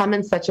had to come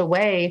in such a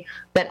way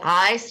that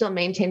I still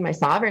maintain my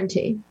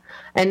sovereignty.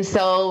 And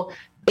so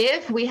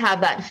if we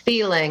have that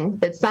feeling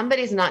that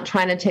somebody's not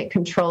trying to take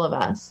control of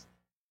us,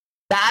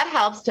 that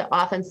helps to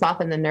often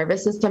soften the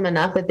nervous system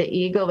enough that the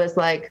ego is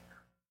like,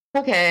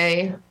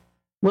 okay,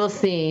 we'll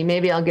see.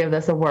 Maybe I'll give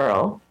this a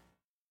whirl,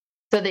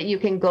 so that you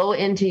can go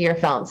into your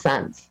felt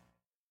sense.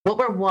 What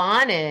we're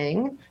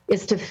wanting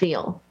is to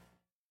feel.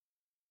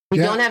 We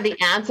don't have the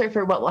answer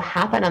for what will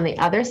happen on the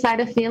other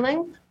side of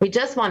feeling. We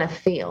just want to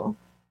feel.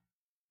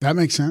 That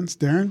makes sense,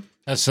 Darren.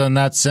 So in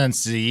that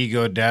sense, the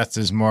ego death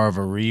is more of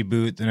a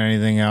reboot than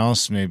anything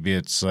else. Maybe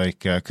it's like,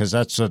 because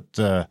that's what,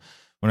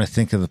 when I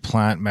think of the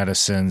plant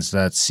medicines,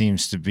 that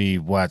seems to be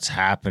what's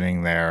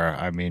happening there.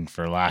 I mean,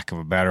 for lack of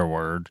a better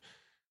word.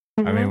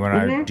 I mean, when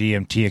our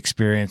DMT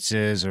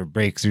experiences or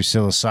breakthrough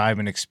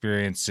psilocybin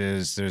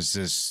experiences,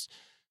 there's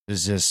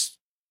this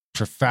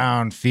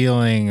profound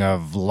feeling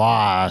of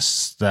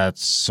loss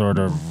that's sort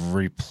of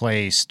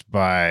replaced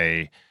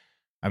by,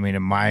 I mean,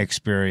 in my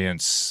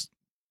experience,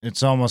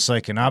 it's almost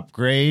like an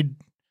upgrade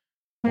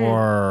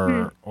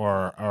or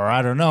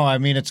I don't know. I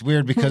mean, it's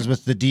weird because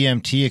with the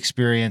DMT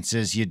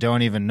experiences, you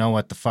don't even know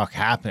what the fuck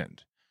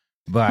happened.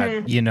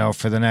 But, you know,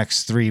 for the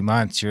next 3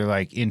 months, you're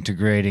like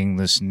integrating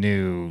this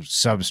new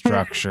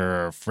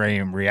substructure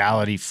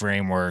reality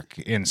framework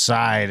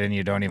inside, and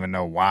you don't even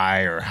know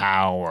why or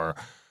how. Or,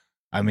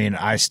 I mean,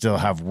 I still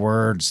have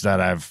words that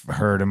I've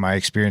heard in my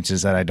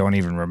experiences that I don't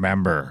even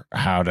remember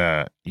how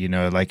to, you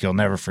know, like you'll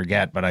never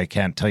forget, but I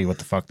can't tell you what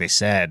the fuck they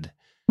said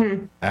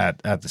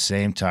at the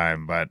same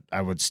time. But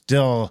I would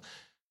still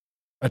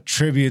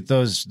attribute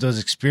those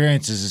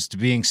experiences as to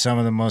being some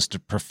of the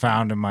most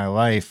profound in my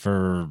life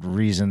for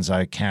reasons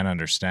I can't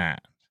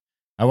understand.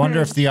 I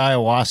wonder if the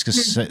ayahuasca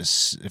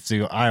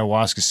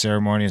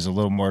ceremony is a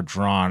little more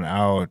drawn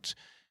out,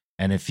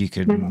 and if you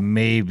could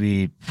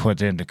maybe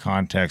put into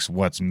context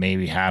what's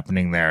maybe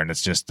happening there, and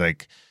it's just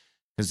like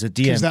because the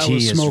DMT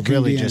is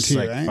really DMT, just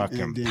like right?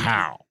 Fucking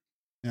pow.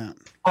 Yeah.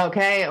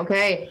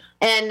 Okay.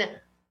 And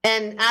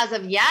as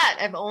of yet,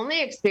 I've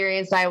only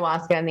experienced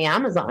ayahuasca in the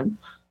Amazon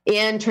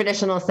in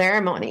traditional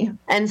ceremony.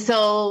 And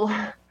so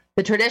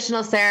the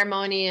traditional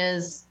ceremony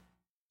is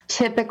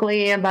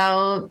typically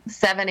about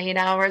 7-8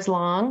 hours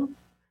long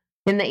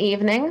in the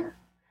evening.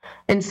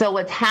 And so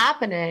what's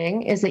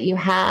happening is that you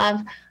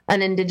have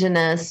an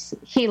indigenous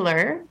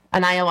healer,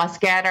 an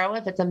ayahuasquero,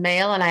 if it's a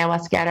male, an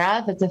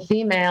ayahuasquera, if it's a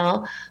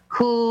female,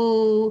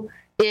 who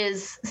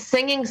is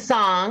singing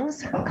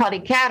songs called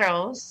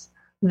iqueros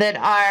that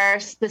are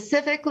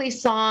specifically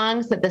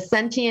songs that the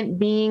sentient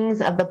beings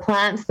of the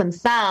plants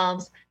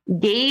themselves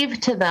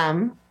gave to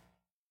them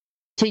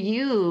to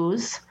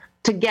use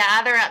to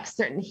gather up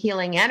certain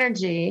healing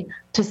energy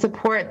to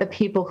support the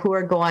people who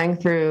are going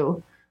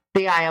through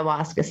the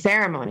ayahuasca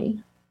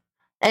ceremony.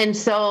 And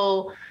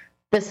so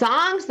the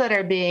songs that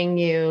are being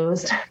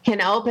used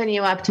can open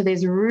you up to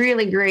these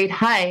really great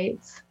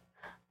heights,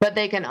 but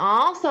they can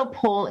also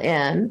pull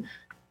in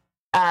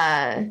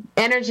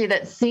energy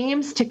that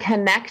seems to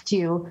connect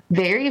you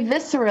very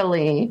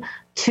viscerally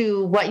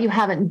to what you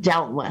haven't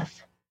dealt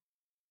with.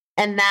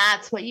 And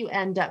that's what you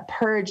end up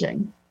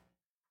purging.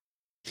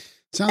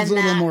 Sounds a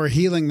little more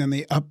healing than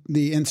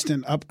the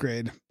instant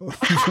upgrade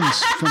from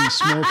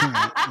smoking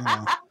it. You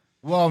know.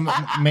 Well,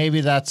 maybe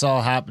that's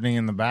all happening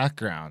in the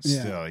background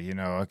still, you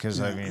know,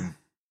 because I mean,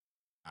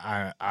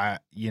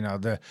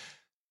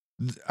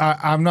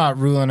 I'm not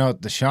ruling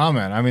out the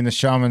shaman. I mean, the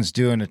shaman's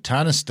doing a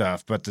ton of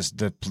stuff, but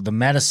the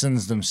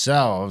medicines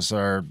themselves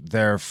are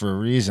there for a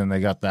reason.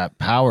 They got that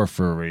power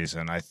for a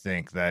reason. I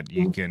think that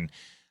you can.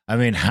 I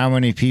mean, how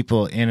many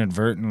people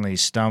inadvertently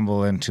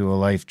stumble into a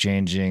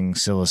life-changing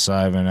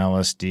psilocybin,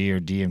 LSD, or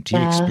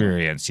DMT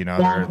experience? You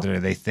know,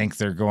 they think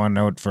they're going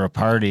out for a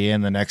party,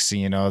 and the next thing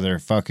you know, they're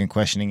fucking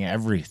questioning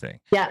everything.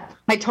 Yeah,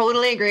 I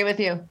totally agree with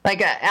you. Like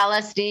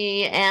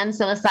LSD and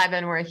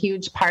psilocybin were a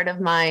huge part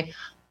of my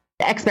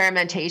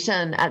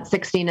experimentation at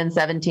 16 and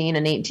 17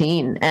 and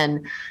 18,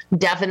 and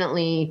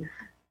definitely,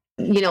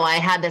 you know, I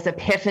had this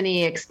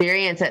epiphany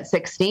experience at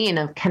 16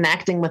 of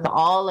connecting with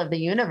all of the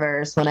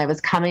universe when I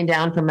was coming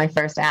down from my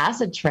first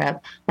acid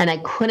trip. And I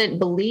couldn't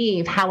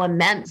believe how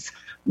immense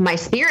my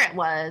spirit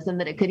was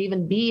and that it could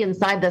even be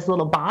inside this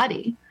little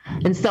body.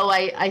 And so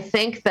I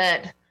think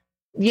that,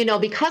 you know,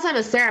 because I'm a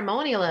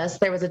ceremonialist,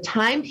 there was a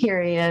time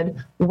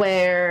period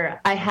where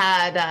I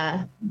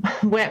had,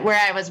 where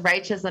I was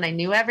righteous and I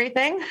knew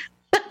everything.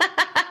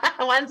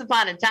 Once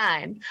upon a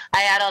time, I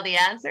had all the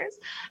answers.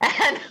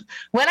 And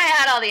when I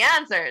had all the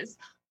answers,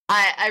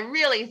 I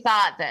really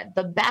thought that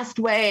the best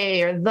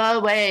way or the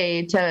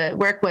way to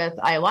work with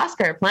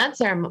ayahuasca or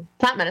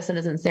plant medicine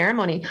is in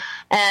ceremony.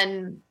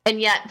 And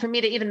yet for me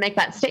to even make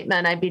that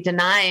statement, I'd be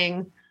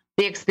denying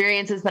the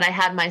experiences that I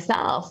had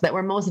myself that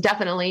were most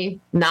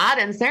definitely not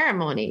in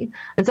ceremony.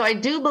 And so I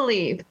do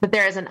believe that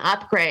there is an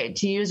upgrade,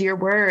 to use your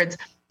words,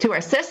 to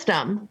our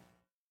system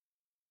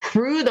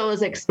through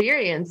those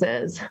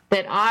experiences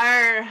that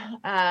are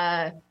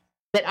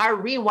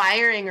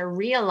rewiring or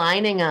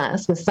realigning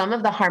us with some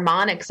of the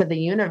harmonics of the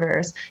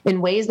universe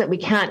in ways that we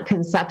can't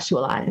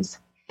conceptualize.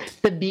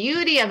 The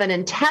beauty of an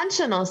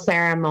intentional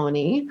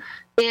ceremony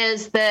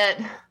is that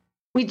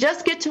we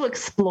just get to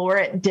explore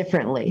it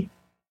differently.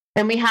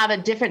 And we have a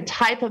different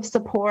type of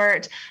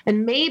support.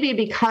 And maybe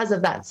because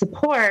of that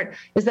support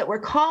is that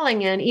we're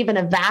calling in even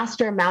a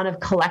vaster amount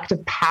of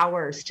collective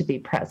powers to be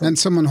present. And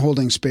someone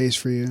holding space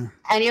for you.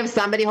 And you have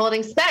somebody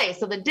holding space.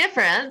 So the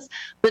difference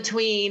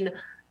between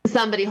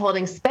somebody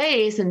holding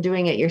space and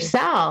doing it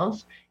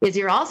yourself is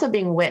you're also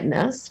being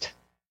witnessed.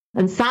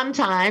 And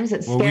sometimes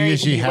it's scary. We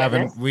usually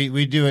haven't.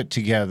 We do it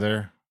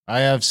together. I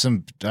have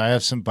some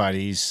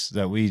buddies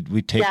that we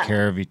take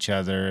care of each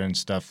other and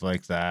stuff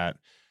like that.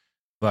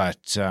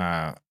 But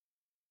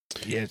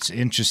it's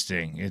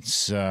interesting.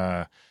 It's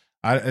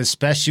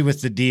especially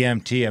with the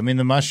DMT. I mean,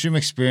 the mushroom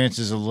experience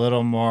is a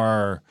little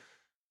more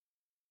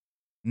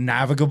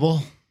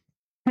navigable.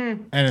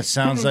 And it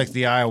sounds like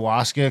the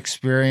ayahuasca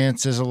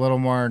experience is a little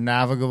more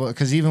navigable,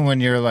 because even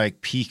when you're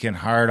like peaking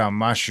hard on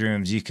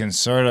mushrooms, you can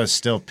sort of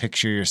still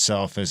picture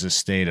yourself as a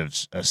state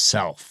of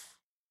self.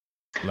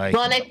 like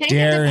Well, and I think it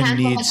Darren depends on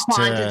the needs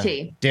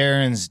quantity.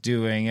 Darren's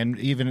doing, and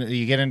even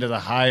you get into the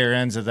higher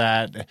ends of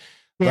that. But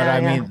Yeah, I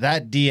yeah. mean,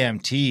 that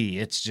DMT,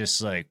 it's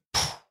just like,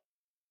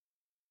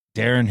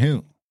 Darren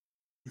who?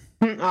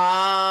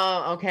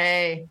 Oh,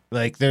 okay.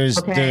 Like there's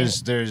Okay.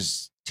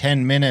 there's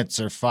 10 minutes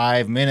or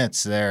 5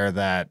 minutes there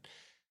that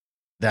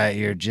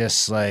you're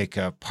just like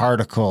a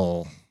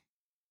particle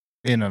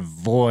in a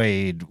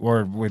void,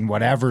 or when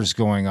whatever's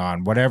going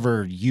on,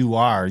 whatever you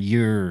are,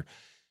 your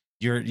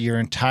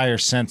entire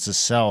sense of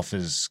self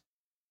is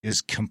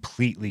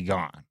completely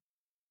gone.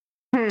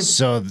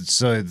 So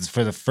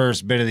for the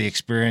first bit of the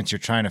experience, you're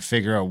trying to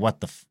figure out what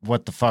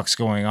the fuck's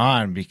going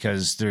on,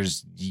 because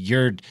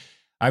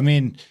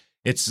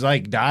it's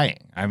like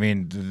dying. I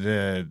mean,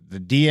 the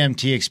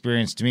DMT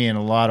experience to me, in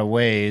a lot of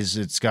ways,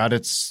 it's got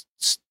its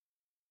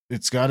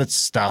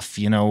stuff,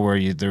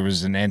 where there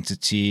was an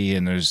entity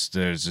and there's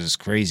this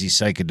crazy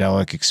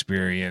psychedelic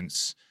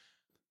experience,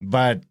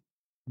 but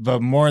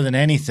more than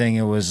anything,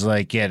 it was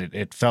like,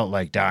 it felt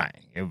like dying.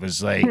 It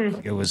was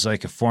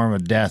like a form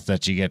of death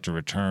that you get to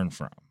return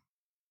from.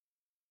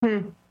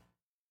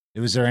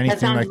 Was there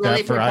anything like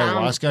really that for profound.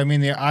 ayahuasca? I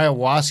mean, the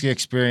ayahuasca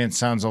experience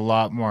sounds a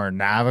lot more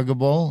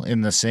navigable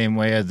in the same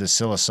way as the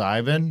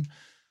psilocybin,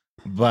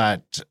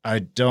 but I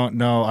don't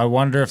know. I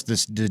wonder if the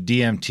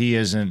DMT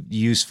isn't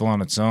useful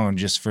on its own,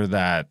 just for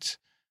that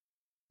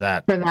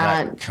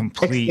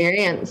complete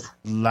experience,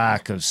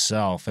 lack of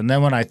self. And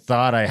then when I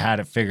thought I had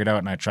it figured out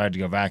and I tried to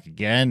go back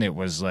again, it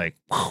was like,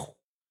 whew.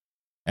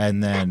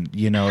 And then,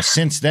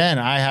 since then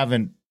I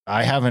haven't,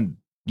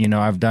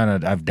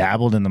 I've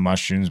dabbled in the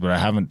mushrooms, but I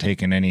haven't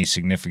taken any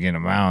significant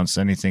amounts,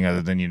 anything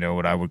other than,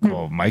 what I would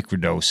call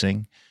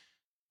microdosing.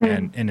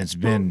 And it's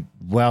been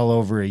well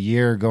over a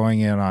year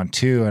going in on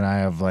 2, and I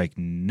have like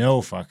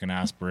no fucking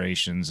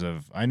aspirations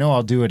of, I know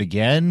I'll do it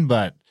again,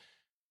 but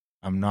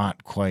I'm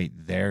not quite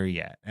there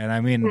yet. And I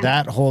mean,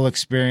 that whole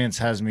experience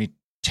has me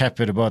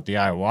tepid about the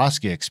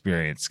ayahuasca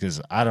experience,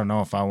 because I don't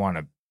know if I want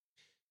to,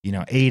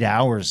 8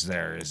 hours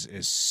there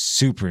is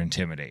super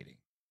intimidating.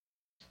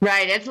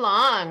 Right. It's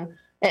long.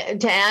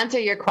 To answer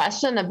your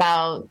question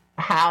about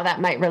how that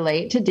might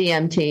relate to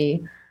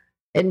DMT,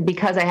 and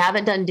because I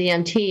haven't done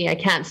DMT, I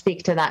can't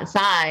speak to that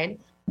side.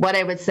 What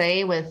I would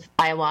say with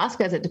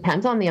ayahuasca is it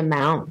depends on the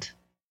amount.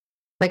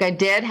 Like, I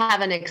did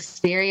have an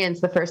experience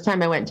the first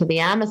time I went to the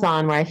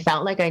Amazon where I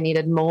felt like I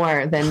needed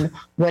more than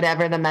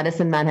whatever the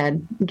medicine man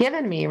had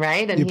given me,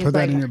 right? And you he's put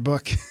that like, in your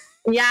book.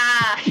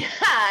 Yeah.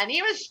 And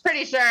he was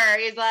pretty sure.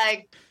 He's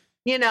like,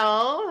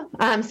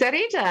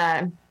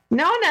 Sarita,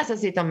 no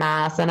necesito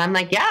más. And I'm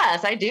like,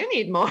 yes, I do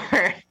need more.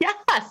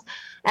 Yes.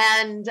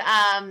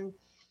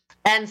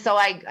 And so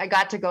I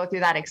got to go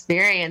through that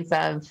experience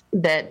of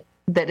that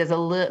is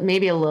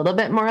maybe a little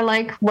bit more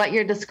like what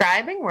you're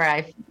describing, where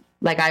I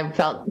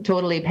felt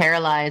totally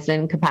paralyzed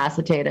and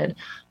incapacitated.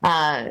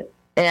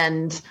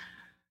 And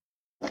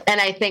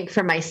I think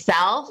for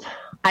myself,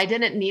 I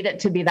didn't need it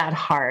to be that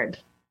hard.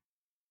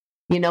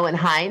 In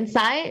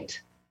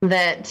hindsight,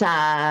 that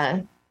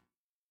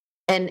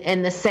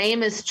and the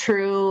same is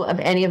true of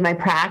any of my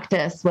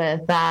practice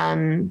with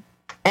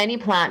any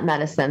plant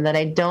medicine, that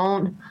I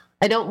don't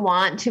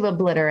want to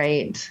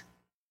obliterate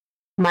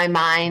my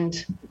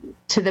mind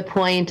to the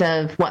point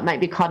of what might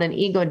be called an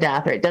ego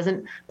death,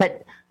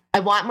 but I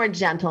want more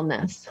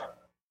gentleness.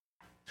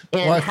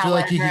 Well, I feel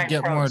like you could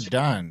get more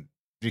done,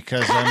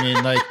 because I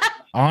mean, like,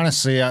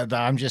 honestly,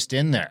 I'm just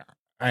in there.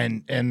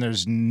 And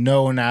there's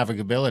no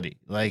navigability.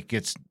 Like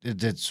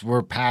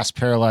we're past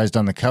paralyzed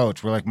on the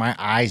couch. We're like, my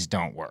eyes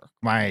don't work.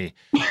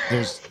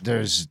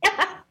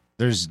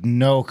 There's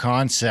no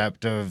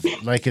concept of,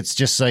 like, it's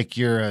just like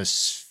you're a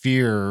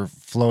sphere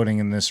floating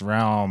in this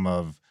realm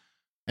of,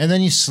 and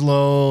then you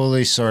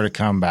slowly sort of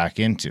come back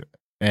into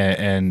it.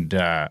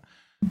 I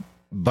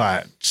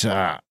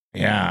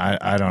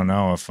don't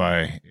know if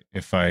I.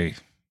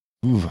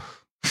 Ooh.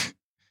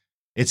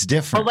 It's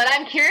different. Well, what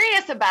I'm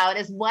curious about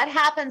is what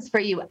happens for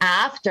you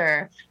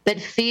after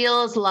that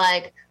feels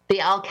like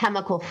the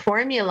alchemical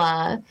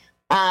formula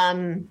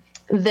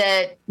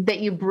that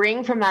you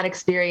bring from that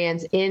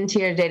experience into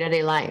your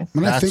day-to-day life.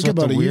 When I think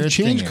about it, you've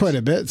changed quite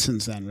a bit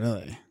since then,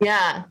 really.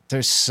 Yeah.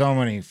 There's so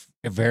many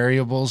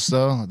variables,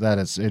 though, that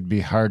it'd be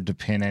hard to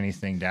pin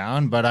anything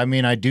down. But I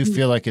mean, I do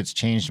feel like it's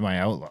changed my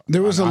outlook.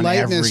 There was a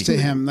lightness to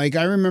him. Like,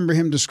 I remember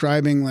him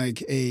describing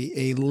like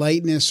a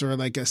lightness or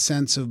like a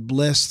sense of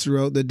bliss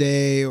throughout the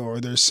day, or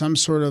there's some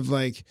sort of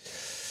like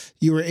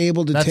you were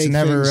able to take things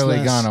That's never really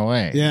less. gone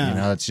away.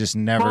 Yeah. It's just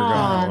never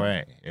gone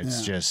away.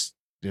 It's just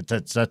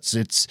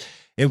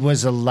it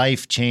was a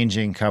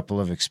life-changing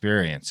couple of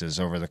experiences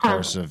over the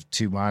course of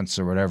 2 months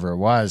or whatever it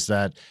was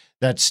that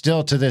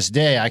still to this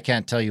day, I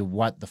can't tell you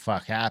what the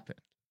fuck happened.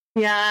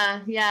 Yeah.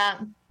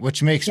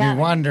 Which makes me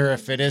wonder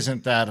if it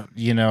isn't that,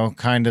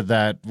 kind of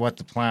that what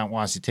the plant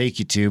wants to take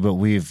you to, but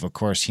we've, of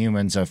course,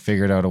 humans have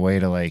figured out a way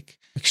to like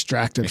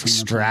extract it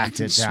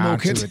down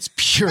to its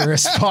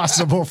purest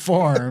possible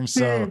form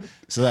so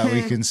that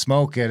we can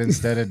smoke it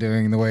instead of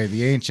doing the way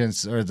the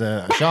ancients or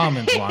the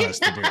shamans want us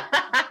to do.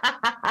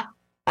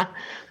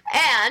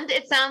 And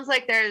it sounds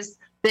like there's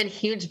been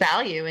huge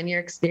value in your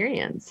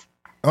experience.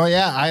 Oh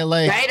yeah, I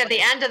like right at the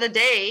end of the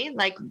day,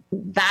 like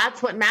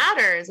that's what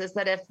matters, is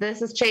that if this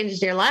has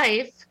changed your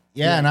life.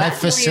 Yeah, and I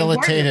that's really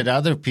facilitated important.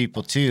 other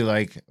people too.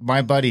 Like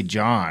my buddy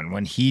John,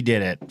 when he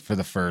did it for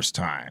the first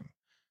time,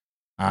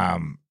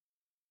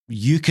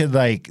 you could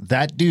like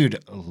that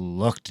dude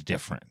looked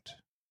different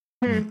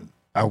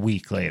a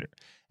week later.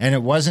 And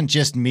it wasn't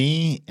just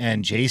me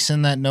and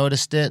Jason that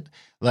noticed it.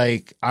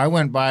 Like I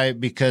went by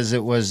because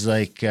it was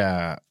like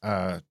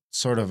a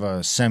sort of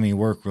a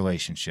semi-work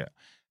relationship.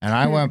 And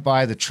I went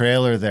by the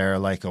trailer there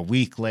like a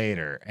week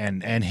later,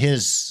 and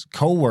his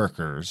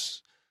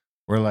coworkers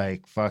were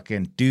like,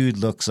 fucking dude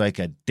looks like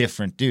a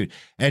different dude.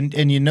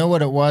 And you know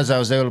what it was? I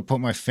was able to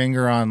put my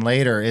finger on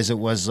later is it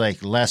was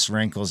like less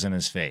wrinkles in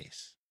his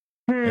face.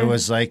 It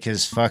was like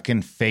his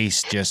fucking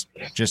face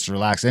just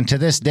relaxed. And to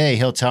this day,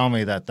 he'll tell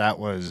me that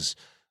was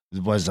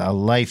a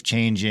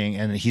life-changing,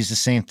 and he's the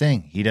same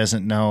thing. He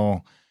doesn't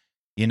know,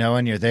 you know,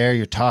 and you're there,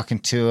 you're talking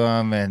to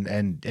him,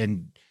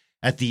 and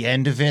at the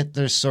end of it,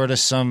 there's sort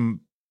of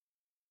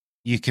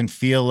you can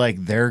feel like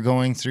they're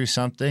going through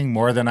something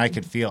more than I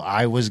could feel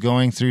I was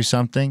going through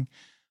something.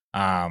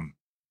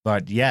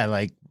 But yeah,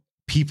 like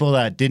people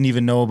that didn't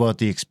even know about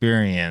the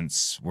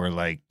experience were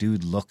like,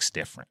 dude looks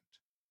different.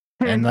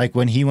 And like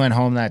when he went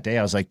home that day,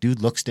 I was like,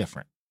 dude looks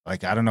different.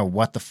 Like, I don't know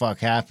what the fuck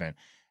happened.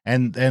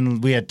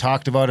 And we had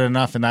talked about it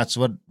enough. And that's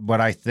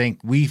what I think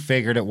we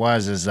figured it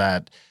was, is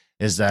that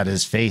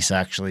his face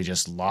actually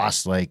just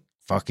lost like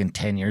fucking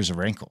 10 years of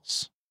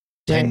wrinkles.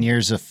 10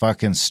 years of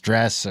fucking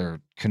stress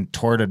or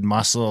contorted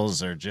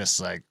muscles or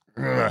just like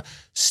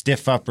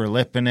stiff upper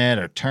lip in it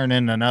or turn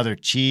in another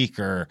cheek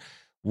or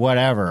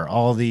whatever.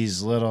 All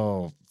these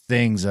little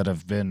things that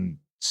have been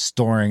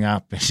storing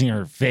up in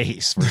your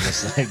face were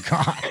just like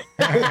gone.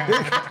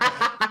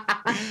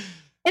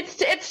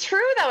 It's true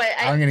though.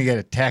 I'm going to get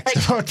a text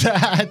about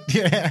that.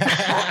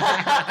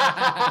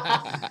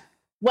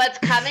 What's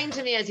coming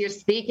to me as you're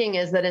speaking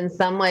is that in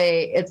some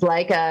way it's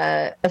like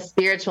a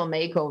spiritual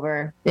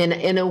makeover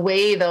in a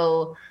way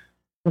though.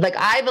 Like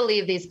I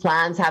believe these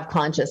plans have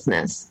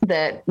consciousness,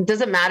 that it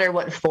doesn't matter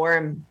what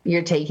form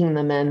you're taking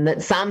them in,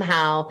 that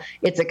somehow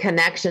it's a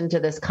connection to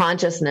this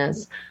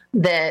consciousness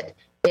that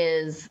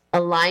is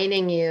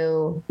aligning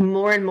you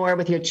more and more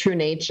with your true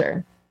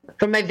nature.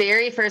 From my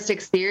very first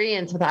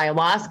experience with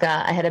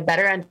ayahuasca, I had a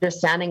better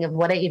understanding of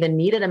what I even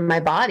needed in my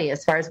body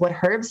as far as what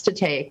herbs to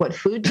take, what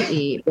food to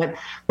eat, what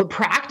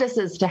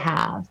practices to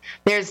have.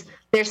 There's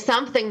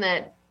something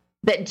that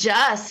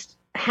just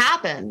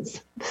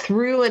happens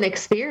through an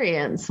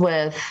experience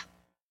with,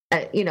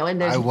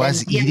 and I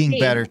was eating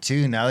better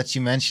too. Now that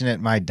you mention it,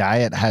 my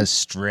diet has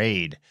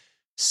strayed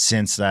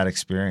since that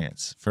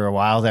experience. For a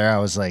while there, I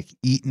was like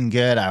eating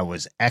good. I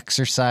was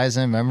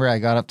exercising. Remember, I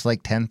got up to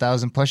like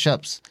 10,000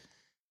 push-ups.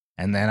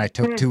 And then I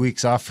took 2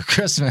 weeks off for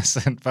Christmas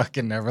and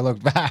fucking never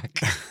looked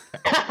back.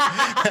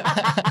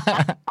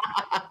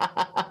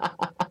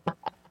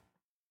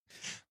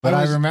 But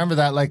I remember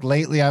that like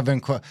lately I've been,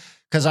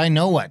 because I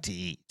know what to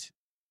eat.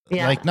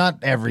 Yeah. Like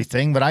not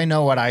everything, but I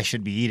know what I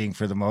should be eating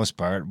for the most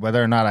part.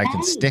 Whether or not I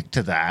can stick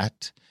to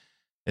that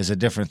is a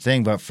different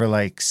thing. But for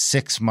like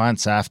 6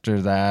 months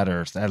after that,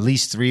 or at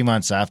least 3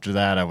 months after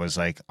that, I was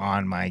like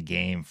on my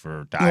game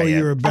for diet. Oh,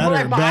 you were better.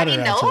 Our body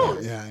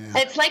knows. Yeah.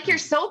 It's like you're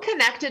so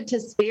connected to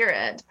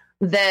spirit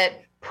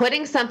that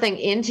putting something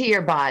into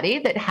your body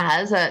that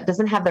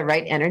doesn't have the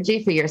right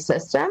energy for your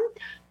system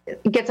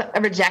gets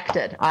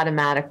rejected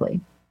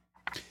automatically.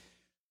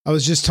 I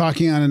was just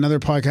talking on another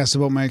podcast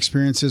about my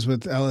experiences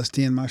with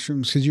LSD and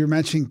mushrooms, because you were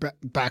mentioning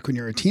back when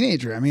you were a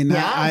teenager. I mean,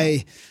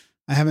 I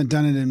haven't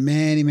done it in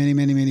many, many,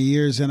 many, many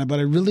years, but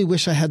I really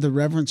wish I had the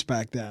reverence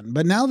back then.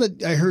 But now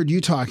that I heard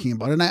you talking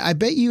about it, and I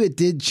bet you it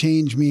did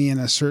change me in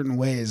a certain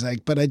ways.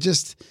 But I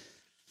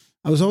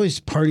was always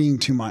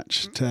partying too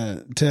much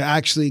to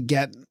actually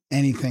get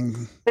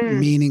anything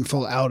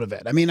meaningful out of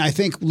it. I mean, I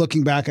think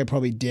looking back, I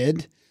probably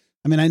did.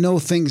 I mean, I know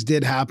things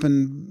did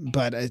happen,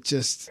 but I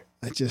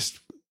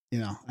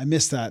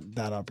missed that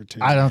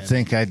opportunity. I don't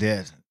think I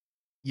did.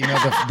 You know,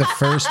 the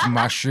first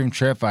mushroom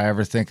trip I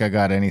ever think I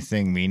got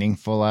anything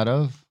meaningful out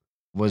of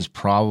was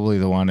probably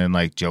the one in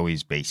like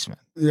Joey's basement.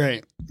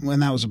 Right.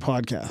 When that was a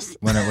podcast.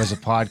 When it was a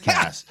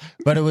podcast.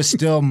 But it was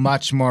still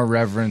much more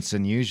reverence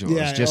than usual. Yeah,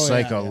 it was just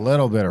a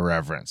little bit of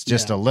reverence.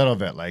 Just a little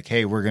bit like,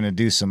 hey, we're going to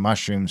do some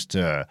mushrooms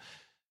to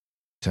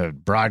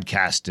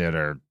broadcast it,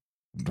 or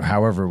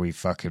however we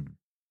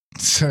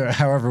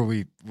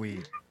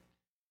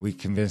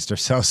convinced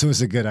ourselves it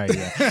was a good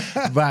idea.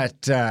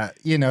 But,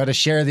 to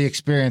share the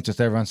experience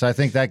with everyone. So I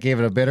think that gave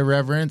it a bit of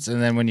reverence.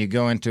 And then when you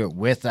go into it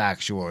with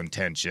actual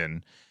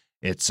intention,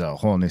 it's a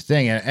whole new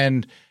thing.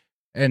 And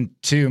in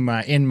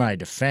my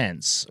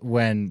defense,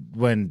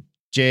 when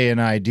Jay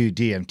and I do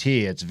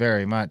DMT, it's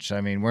very much, I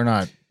mean,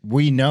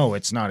 we know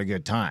it's not a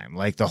good time.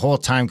 Like the whole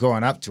time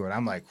going up to it,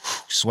 I'm like,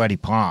 sweaty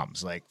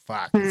palms, like,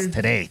 fuck, it's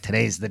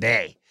today's the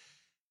day.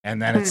 And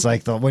then it's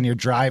like when you're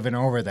driving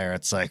over there,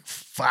 it's like,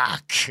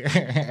 fuck.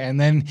 And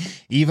then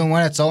even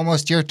when it's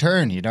almost your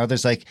turn, you know,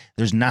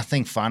 there's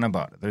nothing fun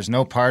about it. There's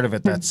no part of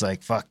it that's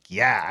like, fuck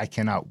yeah, I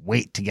cannot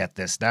wait to get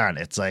this done.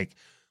 It's like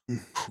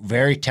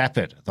very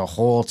tepid the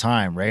whole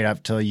time, right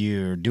up till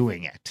you're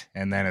doing it.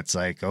 And then it's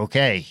like,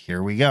 okay,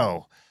 here we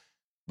go.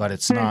 But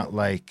it's not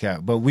like,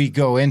 but we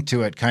go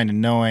into it kind of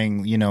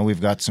knowing, you know, we've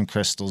got some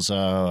crystals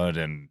out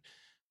and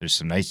there's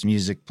some nice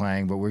music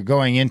playing, but we're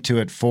going into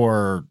it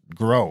for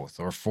growth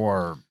or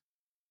for,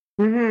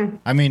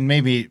 I mean,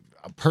 maybe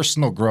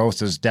personal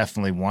growth is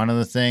definitely one of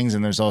the things.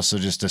 And there's also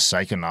just a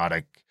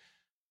psychonautic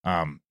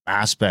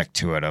aspect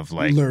to it of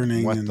like,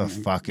 learning what the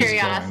fuck is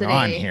going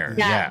on here.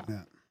 Yeah.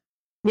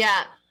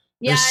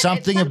 There's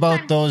something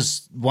about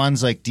those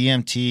ones like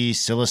DMT,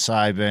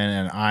 psilocybin,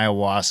 and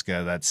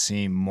ayahuasca that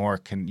seem more,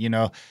 you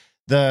know,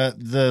 the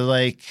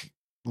like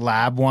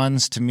lab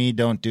ones to me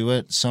don't do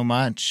it so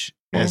much.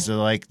 As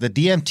like the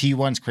DMT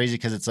one's crazy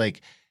because it's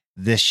like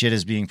this shit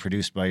is being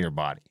produced by your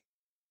body.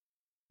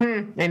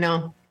 I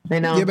know.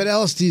 Yeah, but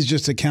LSD is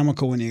just a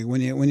chemical. When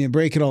you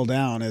break it all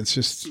down, it's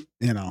just,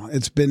 you know,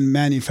 it's been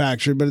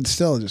manufactured, but it's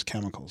still just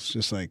chemicals.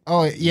 Just like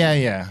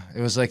yeah.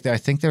 It was like I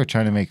think they were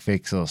trying to make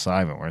fake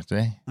psilocybin, weren't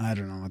they? I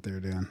don't know what they were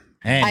doing.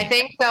 Hey. I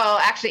think so.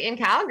 Actually, in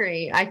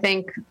Calgary, I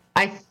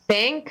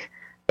think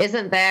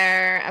isn't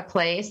there a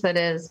place that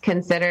is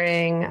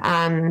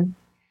considering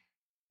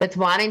that's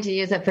wanting to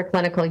use it for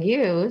clinical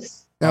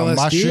use?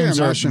 Mushrooms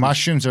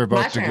are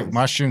about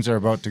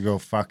to go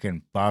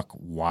fucking buck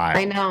wild.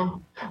 I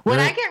know. When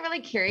I get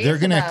really curious, they're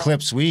going to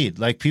eclipse weed.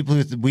 Like people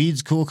who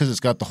weed's cool because it's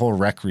got the whole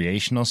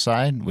recreational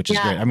side, which is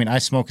great. I mean, I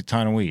smoke a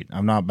ton of weed.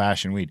 I'm not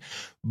bashing weed,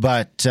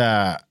 but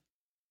and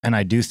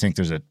I do think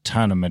there's a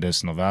ton of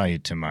medicinal value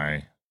to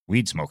my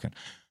weed smoking.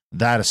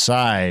 That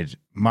aside,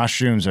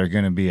 mushrooms are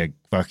going to be a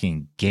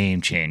fucking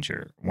game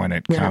changer when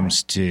it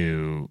comes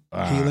to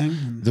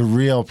healing, the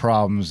real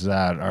problems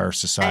that our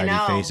society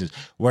faces.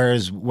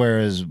 Whereas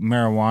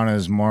marijuana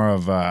is more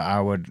of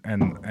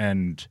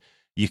and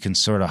you can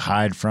sort of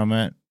hide from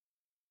it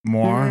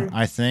more.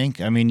 I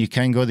think. I mean, you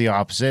can go the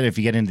opposite. If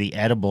you get into the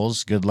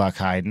edibles, good luck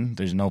hiding.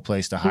 There's no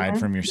place to hide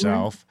from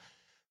yourself.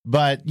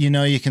 But you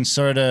know, you can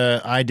sort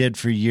of. I did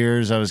for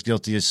years. I was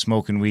guilty of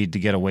smoking weed to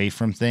get away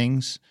from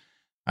things.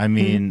 I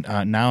mean,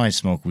 now I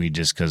smoke weed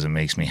just because it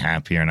makes me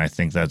happier, and I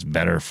think that's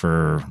better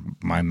for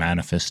my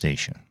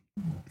manifestation.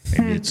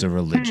 Maybe it's a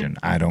religion.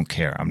 I don't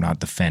care. I'm not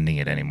defending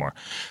it anymore.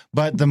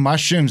 But the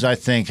mushrooms, I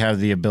think, have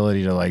the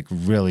ability to like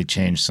really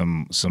change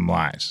some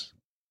lives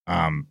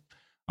on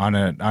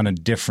a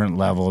different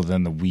level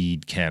than the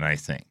weed can, I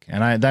think.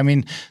 And I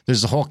mean,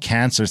 there's the whole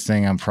cancer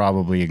thing I'm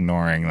probably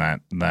ignoring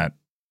that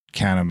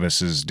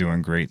cannabis is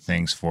doing great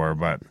things for,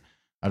 but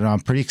I don't know.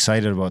 I'm pretty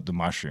excited about the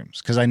mushrooms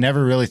because I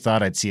never really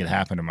thought I'd see it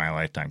happen in my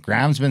lifetime.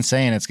 Graham's been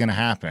saying it's going to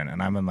happen, and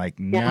I'm like,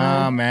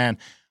 no, man,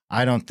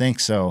 I don't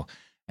think so.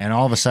 And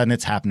all of a sudden,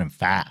 it's happening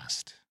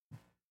fast.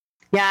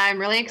 Yeah, I'm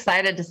really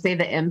excited to see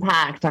the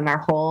impact on our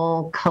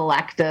whole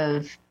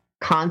collective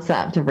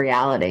concept of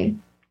reality.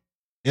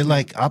 It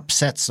like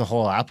upsets the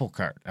whole apple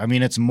cart. I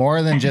mean, it's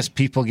more than just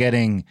people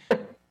getting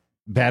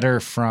better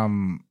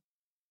from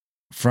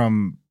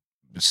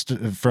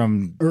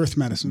earth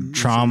medicine,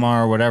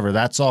 trauma or whatever.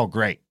 That's all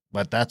great,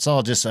 but that's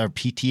all just our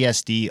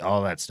PTSD,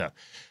 all that stuff.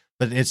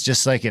 But it's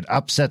just like it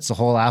upsets the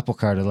whole apple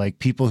cart of like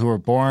people who were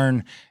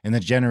born in the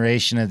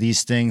generation of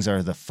these things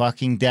are the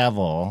fucking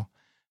devil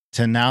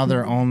to now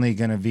they're only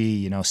going to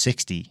be,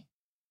 60,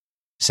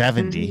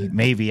 70,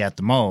 maybe at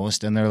the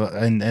most.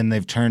 And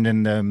they've turned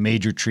into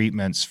major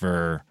treatments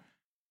for,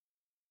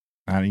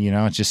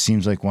 it just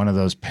seems like one of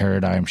those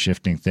paradigm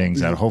shifting things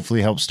that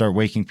hopefully helps start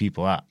waking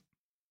people up.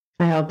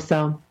 I hope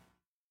so.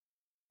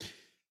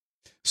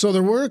 So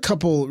there were a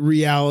couple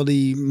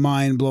reality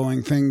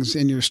mind-blowing things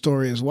in your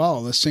story as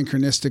well. The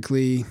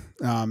synchronistically,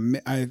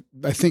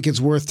 I think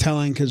it's worth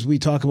telling because we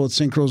talk about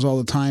synchros all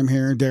the time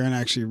here. Darren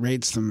actually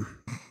rates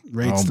them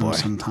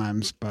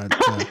sometimes, but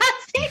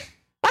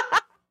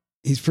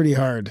he's pretty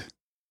hard.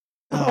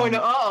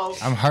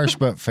 I'm harsh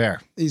but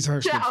fair. He's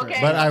harsh but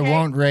fair. But I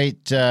won't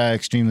rate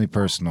extremely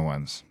personal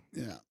ones.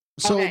 Yeah.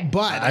 So,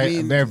 but I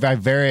mean, I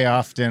very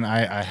often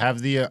I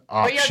have the option.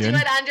 Or you'll do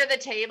it under the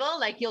table,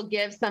 like you'll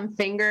give some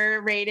finger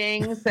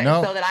ratings so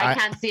that I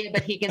can't see it,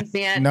 but he can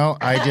see it. No,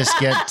 I just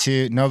get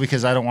to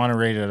because I don't want to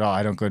rate it at all.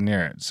 I don't go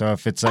near it. So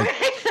if it's like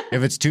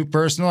if it's too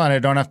personal and I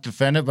don't have to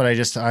defend it, but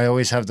I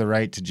always have the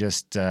right to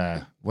just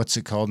what's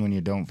it called when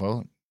you don't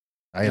vote?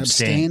 I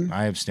abstain.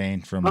 I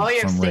abstain from. Oh,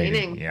 you're from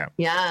abstaining. Rating.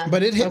 Yeah.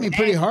 But it hit me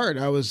pretty hard.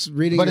 I was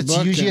reading. But it's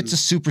usually it's a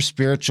super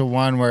spiritual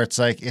one where it's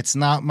like it's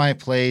not my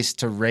place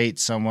to rate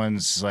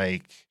someone's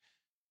like,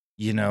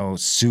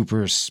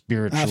 super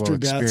spiritual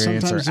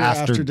experience or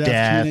after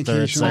death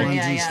or it's like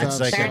it's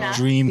like a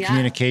dream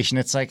communication.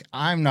 It's like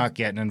I'm not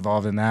getting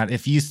involved in that.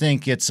 If you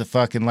think it's a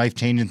fucking life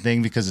changing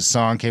thing because a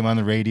song came on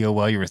the radio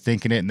while you were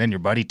thinking it and then your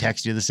buddy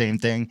texts you the same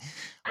thing,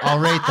 I'll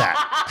rate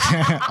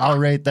that. I'll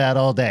rate that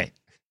all day.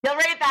 You'll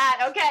rate that.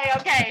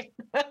 Okay.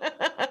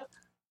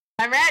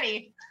 I'm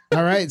ready.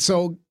 All right.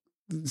 So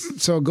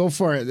So go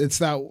for it. It's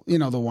that,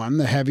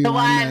 the heavy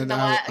one.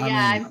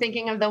 I'm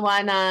thinking of the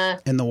one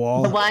in the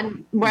wall. The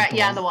one where,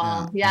 the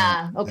wall.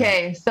 Yeah.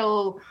 Okay. Yeah.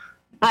 So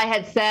I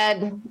had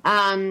said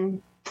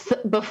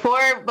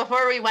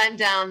before we went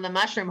down the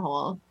mushroom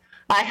hole,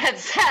 I had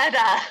said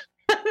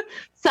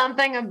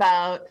something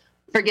about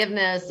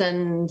forgiveness,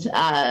 and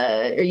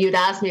or you'd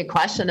asked me a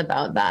question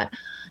about that,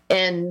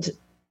 and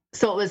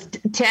so it was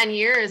 10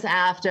 years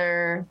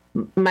after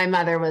my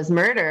mother was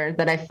murdered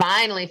that I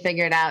finally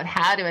figured out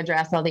how to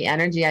address all the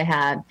energy I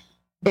had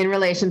in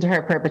relation to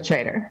her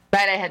perpetrator,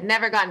 right? I had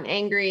never gotten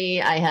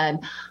angry. I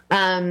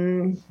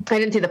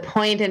didn't see the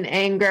point in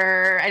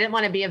anger. I didn't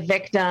want to be a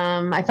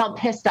victim. I felt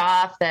pissed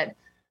off that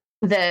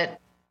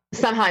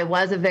somehow I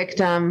was a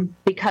victim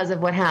because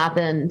of what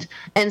happened.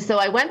 And so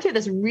I went through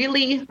this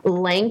really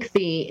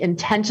lengthy,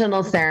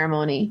 intentional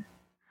ceremony.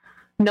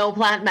 No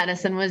plant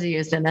medicine was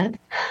used in it,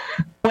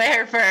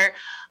 where for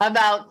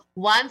about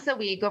once a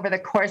week over the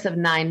course of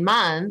 9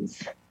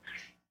 months,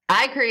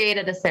 I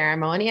created a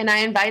ceremony and I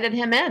invited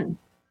him in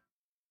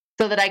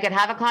so that I could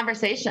have a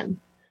conversation.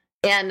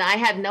 And I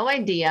had no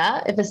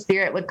idea if a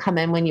spirit would come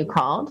in when you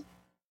called.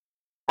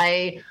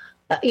 I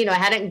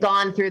hadn't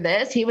gone through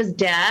this. He was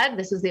dead.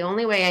 This was the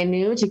only way I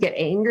knew to get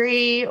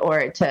angry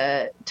or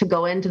to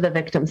go into the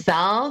victim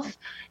self.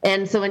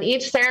 And so when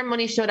each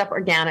ceremony showed up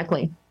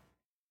organically,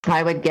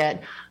 I would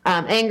get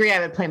angry. I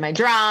would play my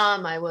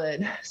drum. I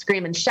would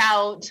scream and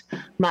shout.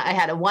 I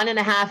had a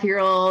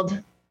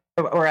 1.5-year-old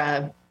or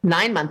a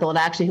 9-month-old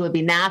actually who would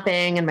be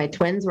napping, and my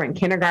twins were in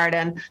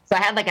kindergarten. So I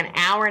had like an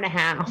hour and a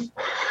half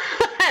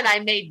and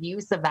I made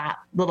use of that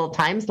little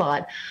time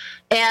slot.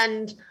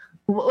 And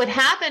what would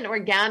happen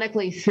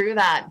organically through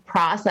that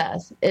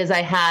process is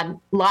I had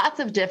lots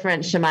of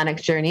different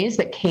shamanic journeys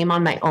that came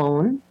on my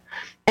own.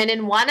 And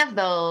in one of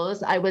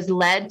those, I was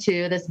led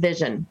to this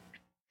vision.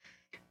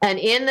 And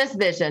in this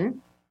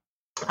vision,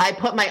 I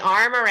put my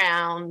arm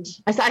around,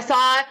 I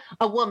saw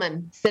a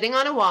woman sitting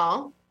on a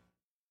wall.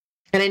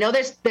 And I know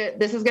this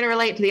is going to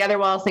relate to the other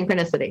wall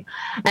synchronicity.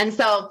 And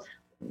so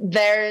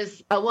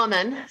there's a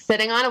woman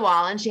sitting on a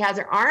wall and she has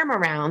her arm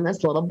around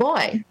this little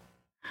boy.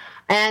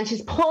 And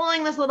she's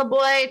pulling this little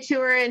boy to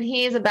her, and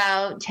he's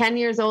about 10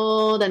 years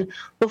old. And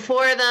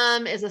before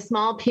them is a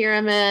small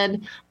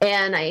pyramid.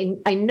 And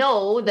I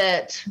know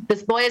that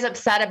this boy is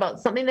upset about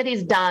something that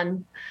he's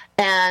done,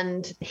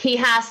 and he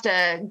has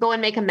to go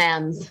and make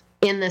amends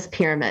in this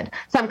pyramid.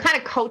 So I'm kind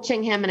of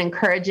coaching him and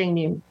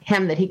encouraging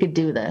him that he could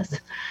do this.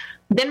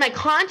 Then my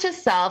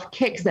conscious self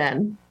kicks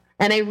in,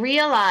 and I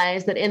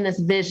realize that in this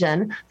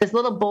vision, this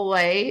little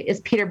boy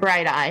is Peter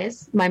Bright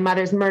Eyes, my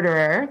mother's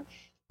murderer,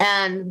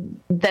 and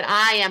that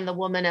I am the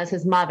woman as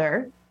his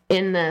mother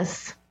in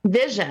this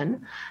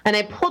vision. And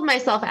I pulled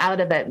myself out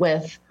of it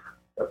with,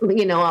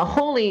 a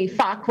holy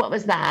fuck, what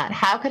was that?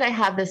 How could I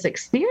have this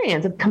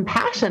experience of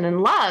compassion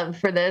and love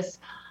for this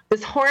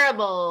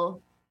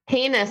horrible,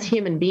 heinous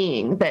human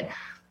being that,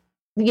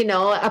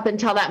 up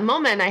until that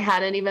moment, I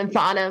hadn't even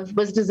thought of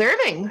was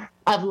deserving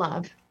of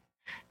love.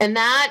 And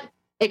that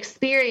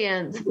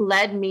experience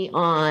led me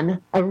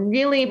on a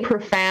really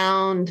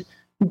profound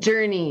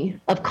journey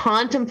of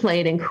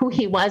contemplating who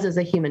he was as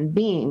a human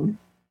being.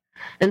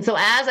 And so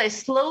as I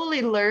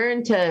slowly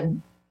learned to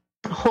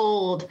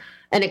hold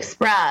and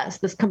express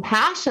this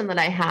compassion that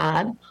I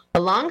had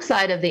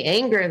alongside of the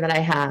anger that I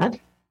had,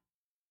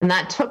 and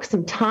that took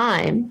some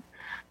time,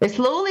 they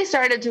slowly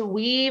started to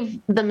weave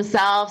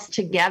themselves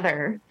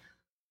together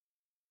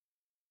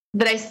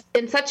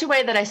in such a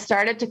way that I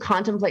started to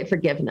contemplate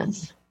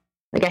forgiveness.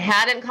 Like I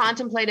hadn't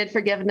contemplated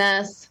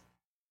forgiveness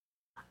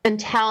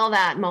until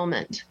that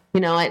moment.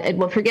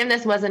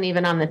 Forgiveness wasn't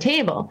even on the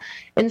table.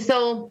 And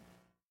so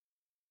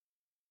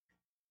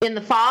in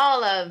the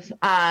fall of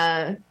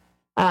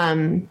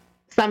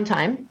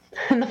sometime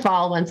in the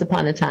fall, once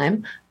upon a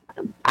time,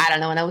 I don't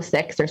know, in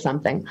 2006 or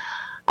something,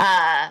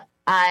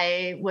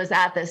 I was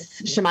at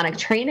this shamanic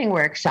training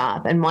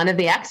workshop, and one of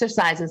the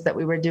exercises that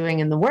we were doing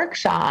in the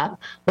workshop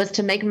was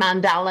to make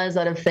mandalas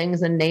out of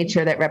things in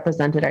nature that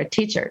represented our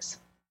teachers.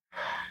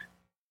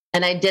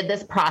 And I did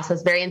this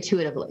process very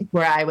intuitively,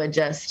 where I would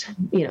just,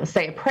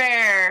 say a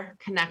prayer,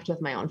 connect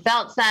with my own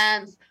felt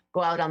sense,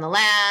 go out on the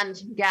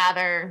land,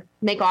 gather,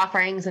 make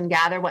offerings and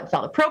gather what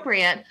felt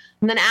appropriate.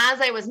 And then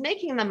as I was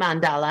making the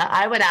mandala,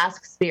 I would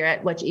ask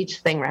spirit what each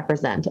thing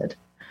represented.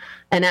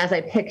 And as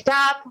I picked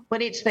up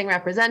what each thing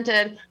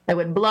represented, I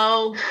would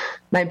blow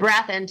my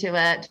breath into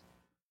it,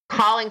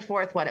 calling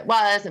forth what it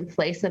was and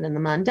place it in the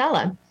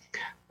mandala.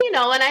 And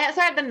I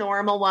had the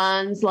normal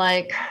ones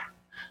like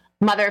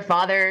mother,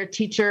 father,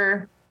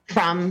 teacher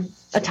from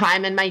a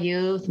time in my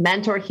youth,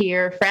 mentor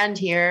here, friend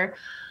here.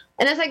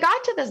 And as I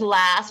got to this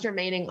last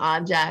remaining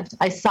object,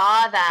 I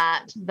saw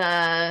that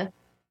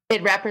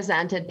it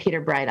represented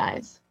Peter Bright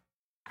Eyes.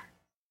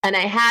 And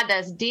I had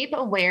this deep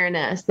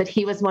awareness that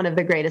he was one of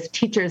the greatest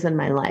teachers in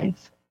my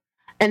life.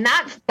 And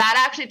that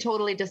actually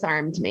totally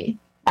disarmed me.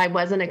 I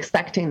wasn't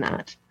expecting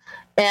that.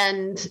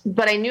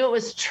 But I knew it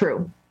was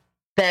true,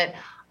 that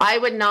I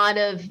would not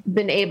have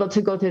been able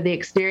to go through the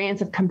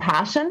experience of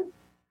compassion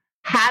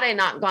had I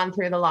not gone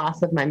through the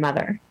loss of my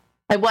mother.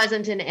 I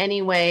wasn't in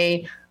any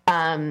way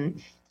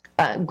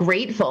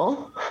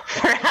grateful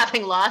for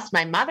having lost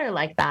my mother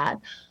like that.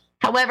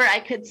 However, I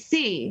could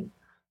see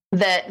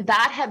that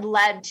had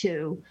led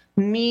to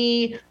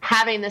me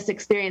having this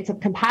experience of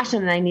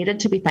compassion, and I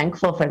needed to be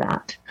thankful for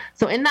that.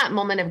 So in that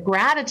moment of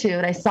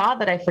gratitude, I saw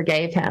that I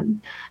forgave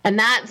him. And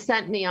that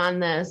sent me on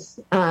this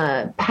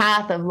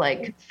path of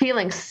like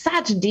feeling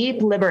such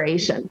deep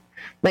liberation.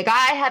 Like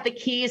I had the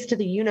keys to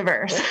the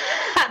universe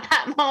at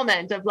that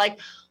moment of like,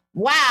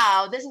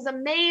 wow, this is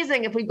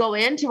amazing if we go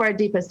into our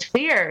deepest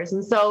fears.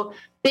 And so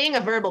being a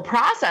verbal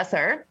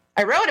processor,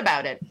 I wrote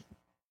about it.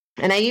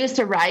 And I used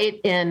to write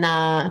in,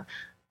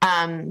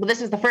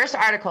 this was the first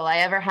article I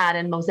ever had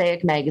in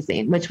Mosaic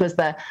magazine, which was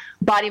the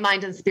body,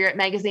 mind, and spirit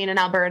magazine in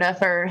Alberta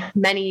for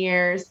many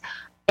years.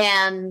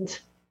 And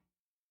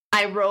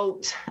I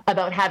wrote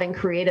about having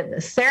created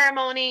this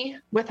ceremony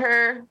with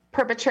her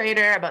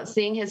perpetrator, about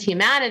seeing his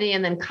humanity,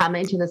 and then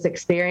coming to this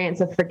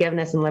experience of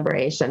forgiveness and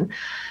liberation.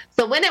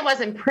 So when it was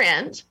in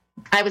print,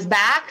 I was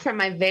back from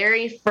my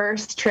very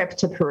first trip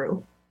to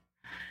Peru.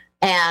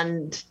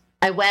 And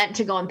I went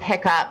to go and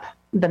pick up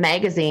the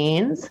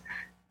magazines.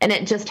 And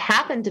it just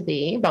happened to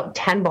be about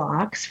 10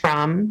 blocks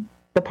from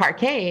the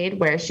parkade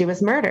where she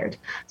was murdered.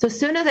 So as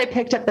soon as I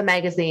picked up the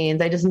magazines,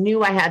 I just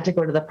knew I had to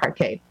go to the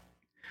parkade.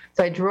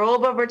 So I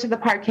drove over to the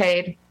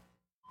parkade,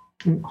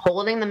 I'm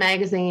holding the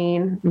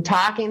magazine. I'm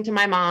talking to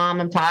my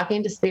mom. I'm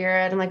talking to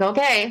Spirit. I'm like,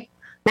 okay,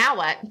 now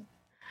what?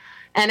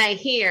 And I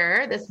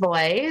hear this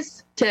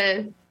voice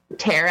to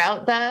tear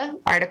out the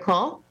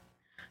article,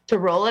 to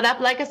roll it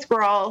up like a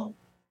scroll,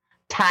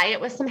 tie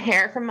it with some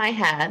hair from my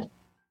head,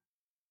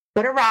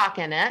 put a rock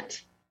in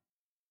it,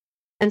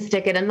 and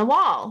stick it in the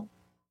wall.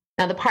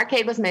 Now, the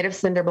parkade was made of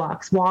cinder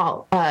blocks. The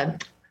wall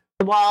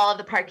of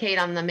the parkade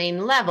on the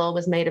main level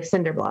was made of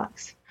cinder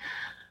blocks.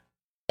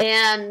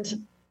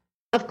 And,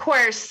 of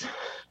course,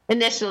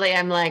 initially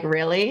I'm like,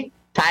 really?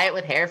 Tie it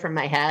with hair from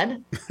my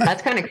head?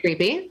 That's kind of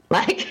creepy.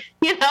 Like,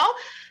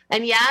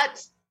 And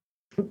yet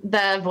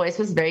the voice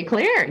was very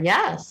clear.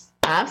 Yes,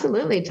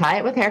 absolutely. Tie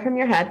it with hair from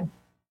your head.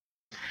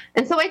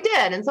 And so I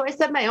did. And so I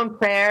said my own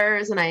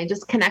prayers, and I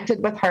just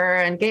connected with her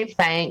and gave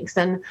thanks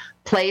and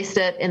placed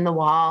it in the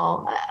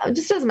wall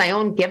just as my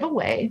own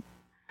giveaway.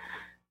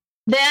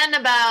 Then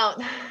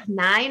about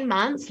 9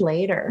 months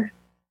later,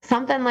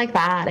 something like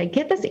that, I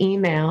get this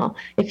email,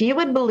 if you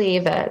would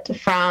believe it,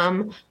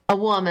 from a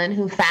woman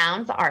who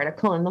found the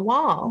article in the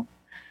wall.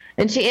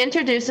 And she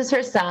introduces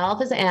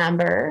herself as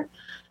Amber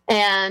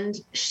and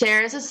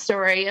shares a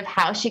story of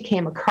how she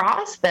came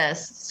across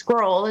this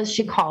scroll, as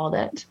she called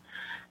it,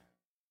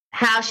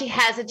 how she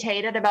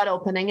hesitated about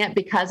opening it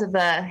because of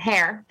the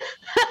hair.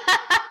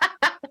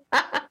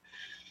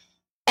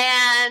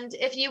 And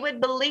if you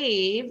would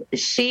believe,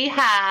 she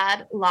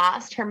had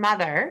lost her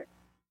mother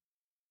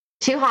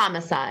to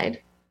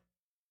homicide.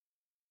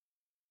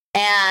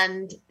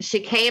 And she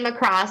came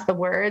across the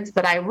words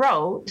that I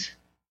wrote,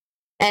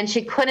 and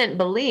she couldn't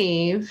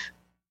believe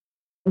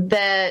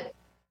that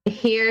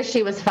here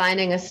she was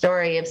finding a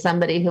story of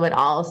somebody who had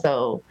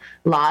also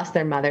lost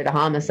their mother to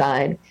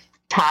homicide,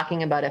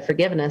 talking about a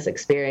forgiveness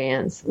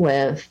experience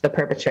with the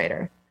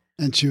perpetrator.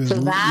 And she was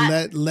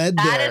led there.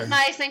 That is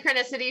my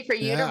synchronicity for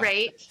you to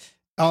rate.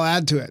 I'll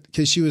add to it,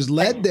 because she was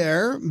led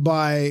there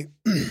by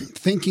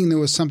thinking there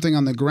was something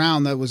on the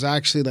ground that was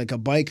actually like a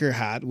biker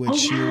hat, which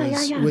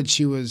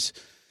she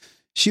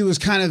was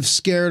kind of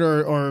scared,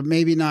 or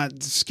maybe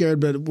not scared,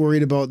 but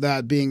worried about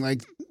that being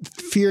like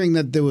fearing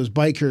that there was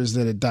bikers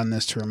that had done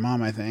this to her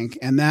mom, I think.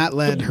 And that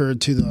led her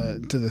to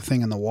the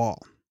thing on the wall.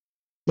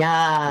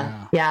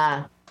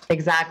 Yeah,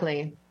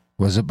 exactly.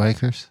 Was it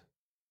bikers?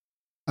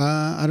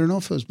 I don't know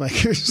if it was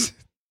bikers.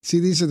 See,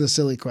 these are the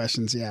silly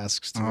questions he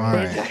asks. All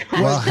right.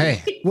 Well,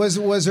 hey, were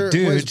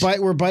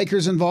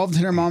bikers involved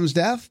in her mom's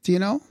death? Do you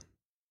know?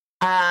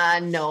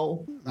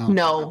 No.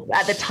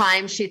 At the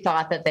time, she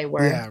thought that they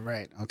were. Yeah,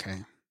 right. Okay.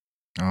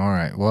 All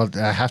right. Well,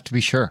 I have to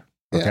be sure.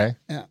 Okay.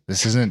 Yeah.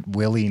 This isn't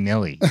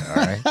willy-nilly. All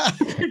right.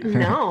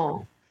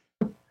 No.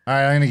 All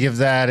right. I'm going to give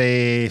that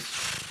a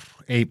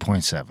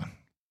 8.7.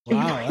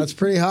 Wow, that's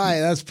pretty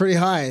high.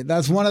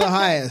 That's one of the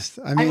highest.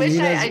 I mean,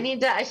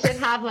 I should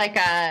have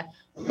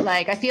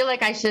I feel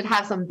like I should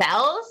have some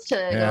bells to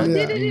go.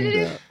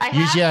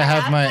 Usually I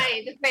have my.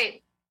 Just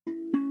wait.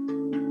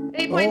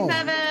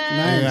 8.7.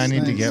 Nice, I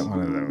need to get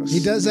one of those. He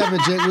does have a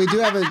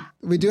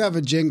we do have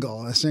a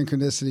jingle, a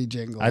synchronicity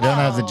jingle. I don't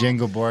have the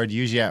jingle board.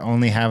 Usually I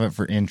only have it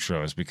for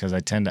intros because I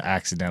tend to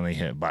accidentally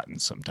hit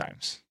buttons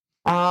sometimes.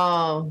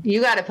 Oh,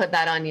 you got to put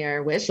that on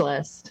your wish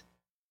list.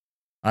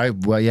 I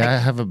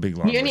have a big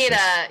long You wish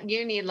list.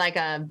 need like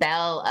a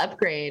bell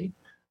upgrade.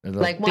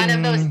 Like one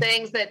of those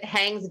things that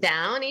hangs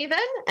down even,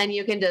 and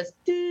you can just...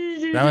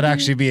 That would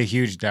actually be a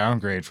huge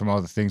downgrade from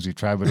all the things we've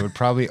tried, but it would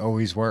probably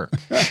always work.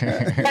 But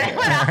it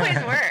would always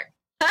work.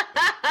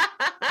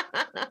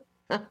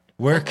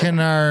 Where can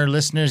our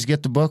listeners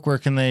get the book? Where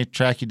can they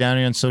track you down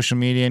here on social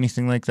media,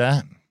 anything like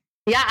that?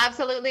 Yeah,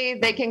 absolutely.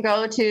 They can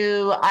go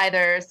to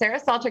either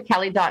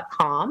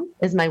sarahsalterkelly.com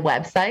is my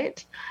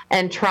website,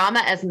 and Trauma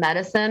as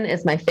Medicine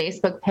is my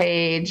Facebook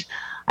page.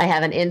 I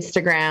have an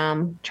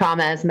Instagram,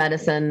 Trauma as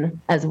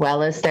Medicine, as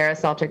well as Sarah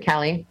Salter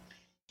Kelly.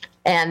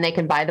 And they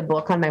can buy the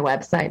book on my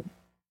website.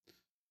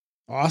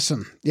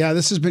 Awesome. Yeah,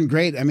 this has been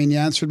great. I mean, you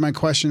answered my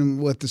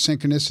question with the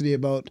synchronicity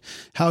about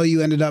how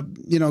you ended up,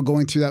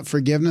 going through that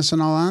forgiveness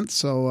and all that.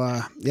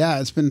 So,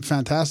 yeah, it's been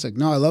fantastic.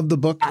 No, I love the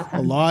book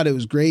a lot. It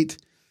was great.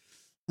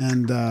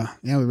 And,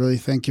 we really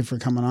thank you for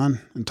coming on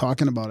and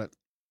talking about it.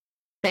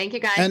 Thank you,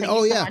 guys. And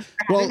Thank you so much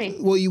for having me.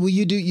 will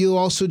you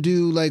also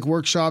do like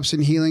workshops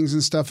and healings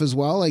and stuff as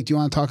well? Like, do you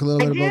want to talk a little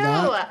bit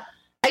about that?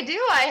 I do.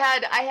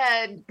 I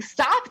had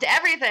stopped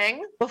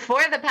everything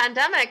before the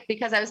pandemic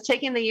because I was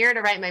taking the year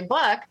to write my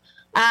book.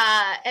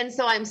 And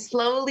so I'm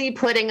slowly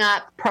putting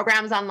up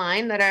programs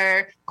online that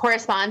are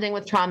corresponding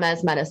with Trauma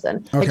as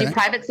Medicine. Okay. I do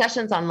private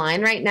sessions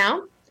online right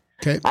now.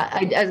 Okay.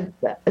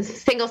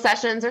 Single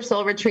sessions or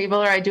soul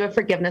retrieval, or I do a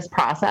forgiveness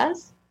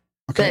process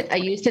that I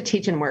used to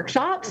teach in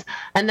workshops.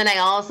 And then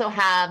I'll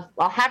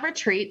have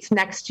retreats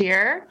next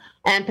year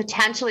and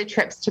potentially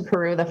trips to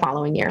Peru the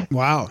following year.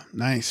 Wow.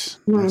 Nice.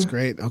 That's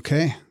great.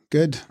 Okay,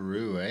 good.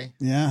 Peru, eh?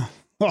 Yeah.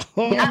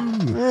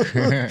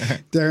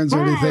 Darren's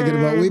already thinking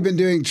about, we've been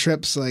doing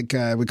trips like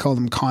we call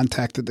them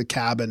Contact at the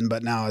Cabin,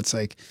 but now it's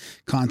like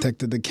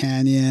Contact at the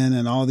Canyon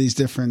and all these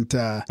different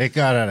it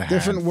got out of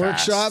different hand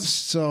workshops.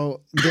 fast.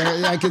 So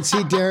I can see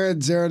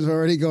Darren's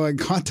already going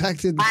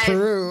contacted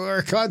Peru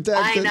or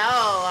contacted.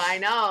 I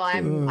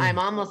know. I'm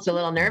almost a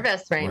little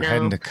nervous right We're now.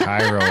 heading to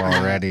Cairo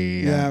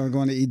already. Yeah, we're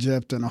going to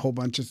Egypt and a whole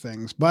bunch of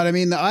things. But I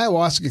mean, the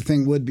ayahuasca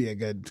thing would be a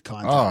good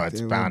contact. Oh,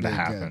 it's bound to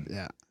happen.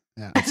 Yeah.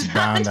 It's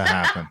bound to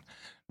happen.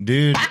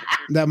 Dude,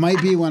 that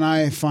might be when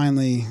I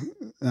finally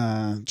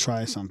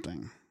try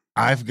something.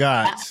 I've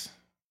got.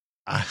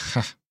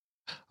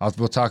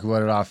 We'll talk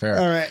about it off air.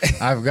 All right.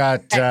 I've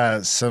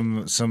got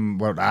some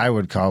what I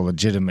would call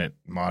legitimate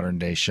modern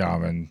day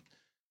shaman.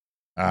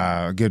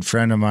 A good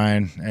friend of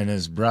mine and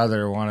his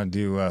brother want to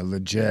do a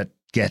legit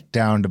get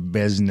down to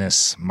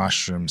business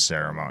mushroom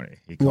ceremony.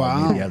 He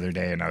called me the other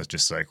day, and I was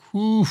just like,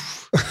 "Whoo!" Wow,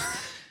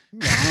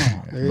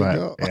 there you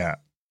go. Yeah,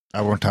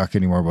 I won't talk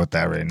anymore about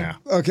that right now.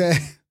 Okay.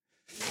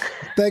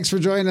 Thanks for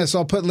joining us.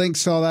 I'll put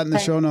links to all that in the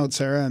show notes,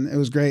 Sarah, and it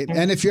was great.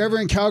 And if you're ever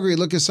in Calgary,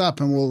 look us up,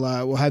 and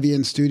we'll have you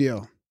in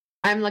studio.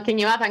 I'm looking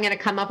you up. I'm going to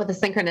come up with a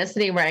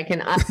synchronicity where I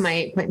can up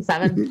my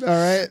 8.7. All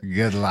right.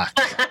 Good luck.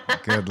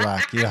 Good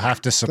luck. You have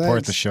to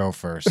support the show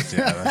first.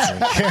 Yeah, that's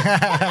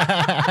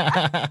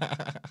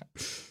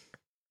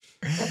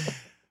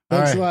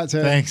Thanks a lot,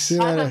 Sarah. Thanks. See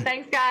you later. Awesome.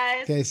 Thanks,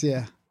 guys. Okay, see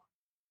ya.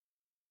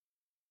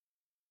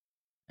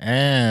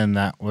 And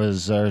that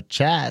was our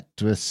chat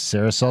with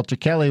Sarah Salter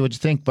Kelly. What'd you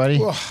think, buddy?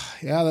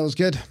 Yeah, that was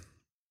good.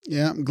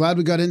 Yeah, I'm glad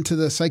we got into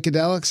the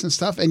psychedelics and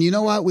stuff. And you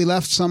know what? We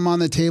left some on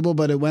the table,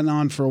 but it went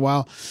on for a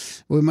while.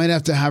 We might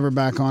have to have her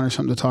back on or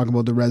something to talk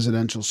about the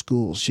residential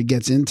schools. She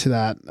gets into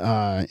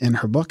that in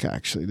her book,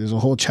 actually. There's a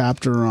whole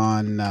chapter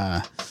on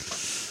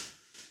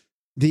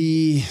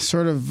the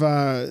sort of,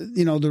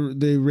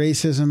 the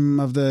racism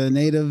of the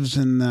natives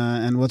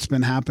and what's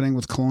been happening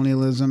with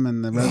colonialism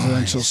and the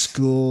residential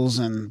schools.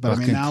 But I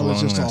mean, now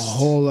it's just a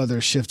whole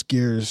other shift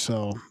gears.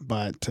 So,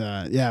 but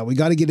we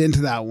got to get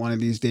into that one of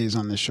these days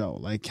on the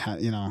show,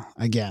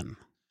 again.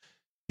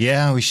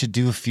 Yeah, we should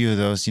do a few of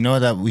those. You know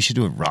that we should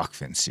do a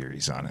Rockfin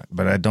series on it,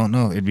 but I don't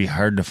know. It'd be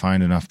hard to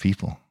find enough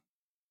people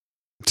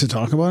to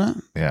talk about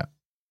it. Yeah.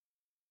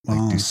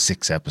 Do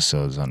 6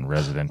 episodes on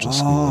residential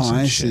schools. Oh,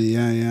 I see.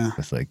 Yeah.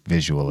 With like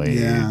visual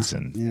aids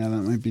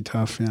that might be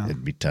tough. Yeah,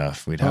 it'd be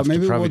tough. We'd have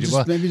to probably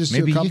maybe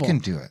do a couple. You can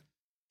do it.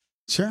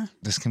 Sure.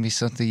 This can be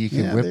something you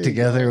can whip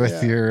together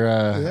with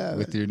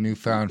your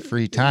newfound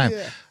free time.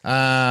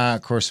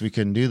 Of course, we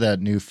couldn't do that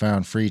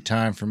newfound free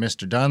time for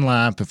Mr.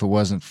 Dunlap if it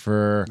wasn't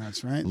for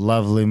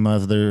lovely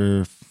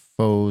mother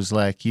foes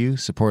like you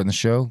supporting the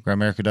show.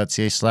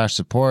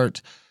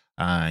 gramerica.ca/support.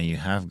 You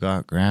have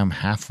got Graham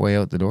halfway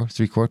out the door,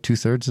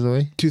 2/3 of the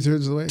way. 2/3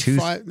 of the way.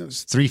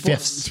 3/5.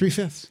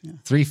 3/5. Yeah.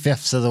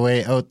 3/5 of the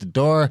way out the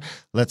door.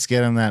 Let's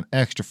get him that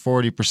extra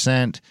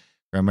 40%.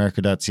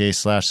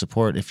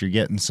 gramerica.ca/support. If you're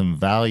getting some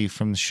value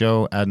from the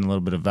show, adding a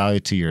little bit of value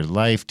to your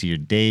life, to your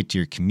day, to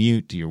your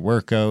commute, to your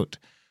workout,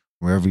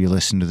 wherever you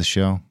listen to the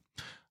show,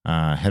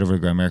 head over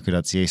to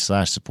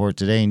gramerica.ca/support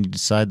today and you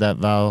decide that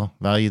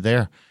value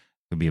there.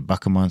 Could be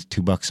 $1 a month,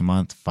 $2 a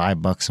month,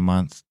 $5 a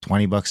month,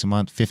 $20 a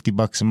month,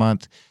 $50 a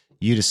month.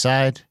 You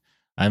decide.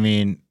 I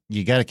mean,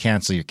 you got to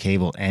cancel your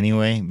cable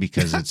anyway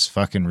because it's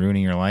fucking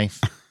ruining your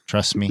life.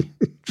 Trust me.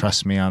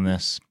 Trust me on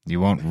this. You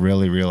won't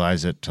really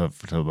realize it till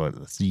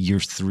about year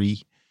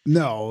 3.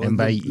 No, and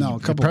by a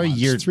couple probably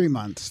months. 3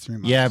 months. 3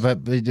 months. Yeah,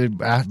 but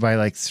by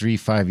like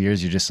 3-5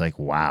 years, you're just like,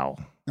 wow.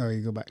 Oh,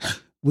 you go back.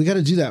 We got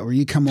to do that where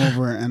you come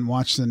over and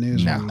watch the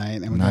news one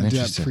night, and we got to do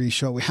that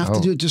pre-show. We have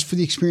to do it just for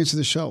the experience of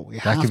the show.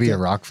 That could be a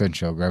Rockfin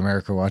show.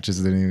 Gramerica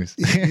watches the news.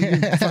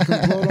 You're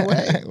fucking blown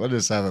away. We'll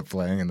just have it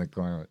playing in the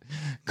corner,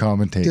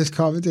 commentating. Just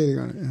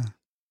commentating on it. Yeah,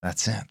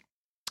 that's it.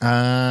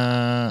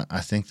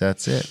 I think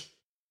that's it.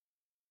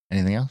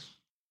 Anything else?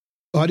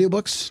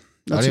 Audiobooks.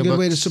 That's a good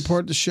way to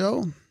support the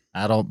show.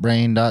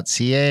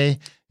 Adultbrain.ca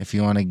if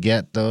you want to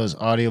get those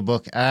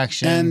audiobook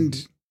action.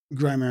 And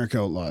Grimerica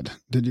Outlawed.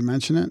 Did you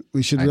mention it?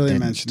 We should really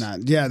mention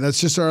that. Yeah, that's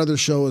just our other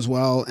show as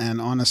well. And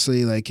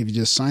honestly, like if you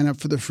just sign up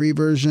for the free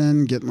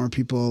version, get more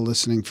people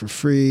listening for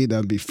free, that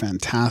would be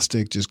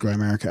fantastic. Just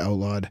Grimerica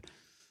Outlawed.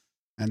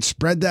 And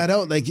spread that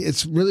out. Like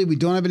it's really, we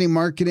don't have any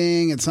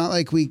marketing. It's not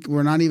like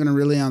we're not even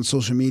really on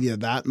social media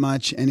that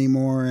much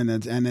anymore. And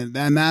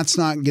that's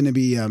not going to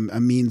be a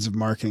means of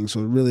marketing.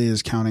 So it really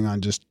is counting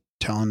on just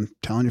telling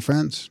your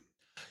friends.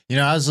 You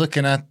know, I was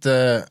looking at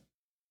the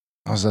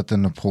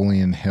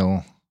Napoleon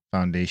Hill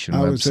Foundation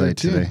website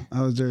today.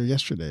 I was there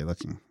yesterday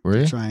looking. Were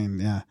you?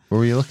 Yeah. What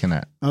were you looking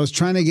at? I was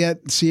trying to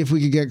see if we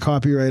could get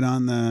copyright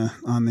on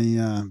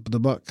the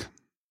book.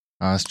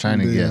 I was trying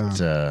to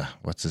get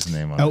what's his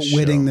name on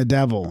Outwitting the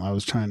Devil. I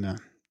was trying to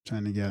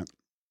get.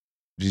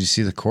 Did you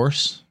see the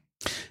course?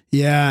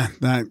 Yeah,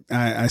 that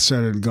I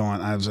started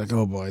going. I was like,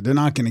 oh boy, they're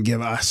not going to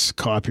give us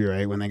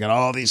copyright when they got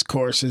all these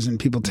courses and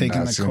people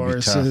taking the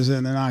courses,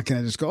 and they're not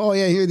going to just go, oh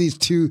yeah, here are these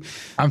two.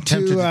 I'm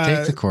tempted to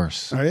take the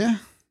course. Are you?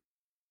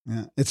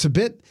 Yeah, it's a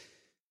bit.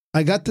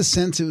 I got the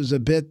sense it was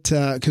a bit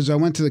because I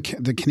went to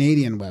the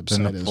Canadian website as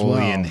well. The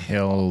Napoleon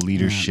Hill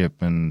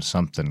Leadership and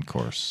something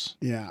course.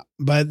 Yeah,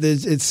 but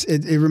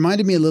it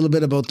reminded me a little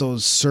bit about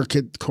those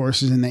circuit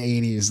courses in the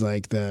 80s,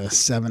 like the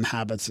 7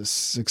 Habits of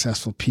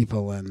Successful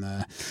People and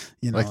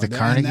like the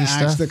Carnegie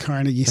stuff. The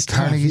Carnegie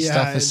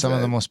stuff is some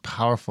of the most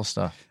powerful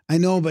stuff. I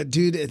know, but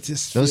dude, it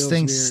just those feels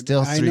things weird.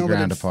 still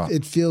 $3,000 a pop.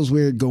 It feels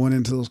weird going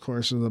into those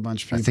courses with a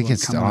bunch of people. I think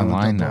it's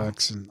online now.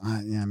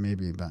 Yeah,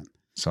 maybe, but.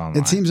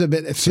 It seems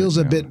it feels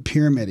a bit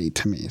pyramid-y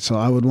to me, so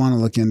I would want to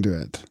look into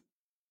it.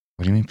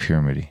 What do you mean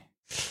pyramid-y?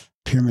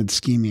 Pyramid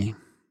schemey.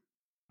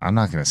 I'm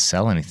not going to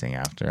sell anything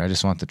after. I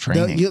just want the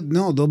training.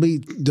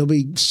 They'll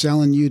be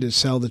selling you to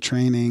sell the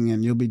training,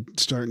 and you'll be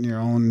starting your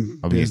own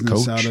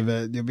business out of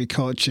it. You'll be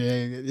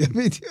coaching.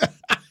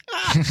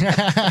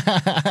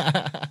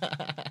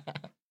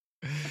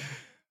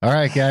 All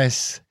right,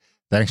 guys.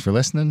 Thanks for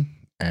listening,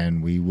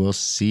 and we will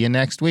see you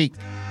next week.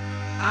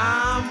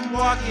 I'm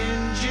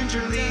walking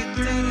gingerly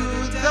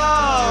through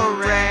the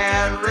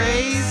rat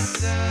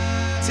race.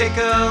 Take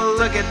a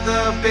look at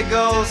the big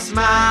old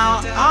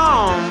smile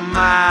on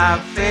my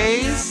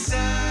face.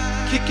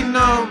 Kicking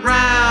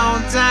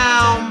around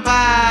down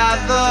by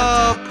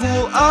the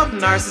pool of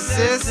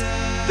narcissists.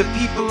 The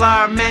people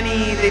are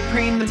many, they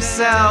preen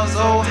themselves,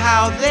 oh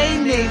how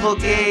they navel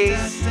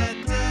gaze.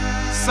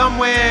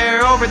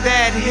 Somewhere over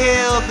that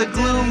hill, the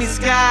gloomy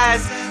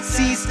skies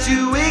cease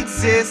to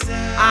exist.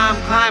 I'm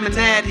climbing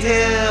that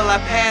hill, I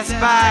pass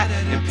by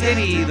and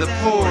pity the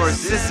poor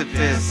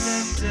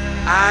Sisyphus.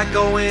 I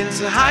go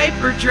into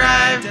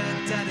hyperdrive,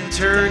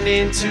 turn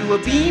into a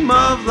beam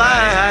of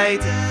light.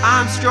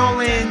 I'm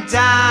strolling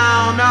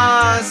down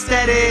a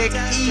static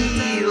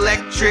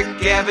electric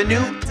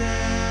avenue.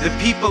 The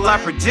people are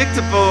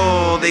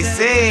predictable, they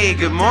say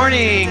good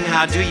morning,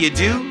 how do you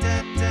do?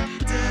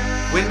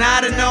 When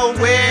out of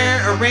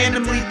nowhere, a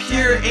randomly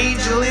pure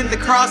angel in the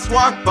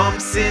crosswalk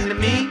bumps into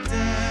me.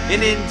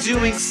 And in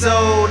doing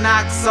so,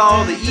 knocks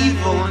all the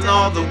evil and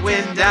all the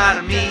wind out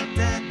of me.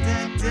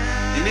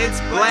 And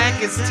it's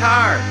black as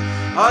tar,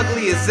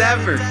 ugly as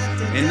ever,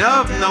 and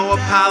of no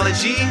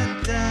apology.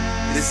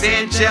 This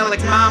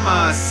angelic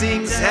mama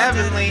sings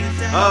heavenly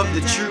of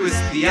the truest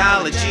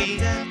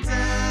theology.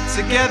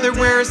 Together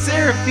we're a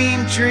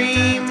seraphim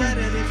dream,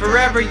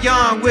 forever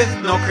young with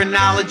no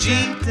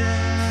chronology.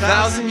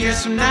 1,000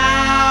 years from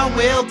now,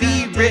 we'll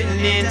be written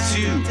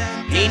into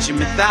ancient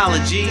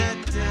mythology.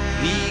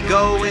 We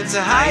go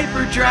into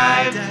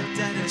hyperdrive,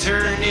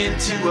 turn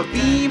into a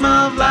beam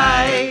of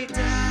light.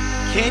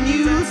 Can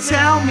you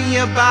tell me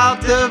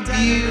about the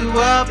view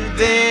up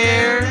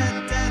there?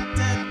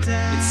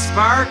 It's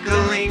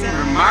sparkling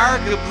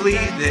remarkably,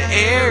 the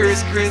air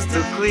is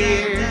crystal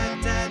clear.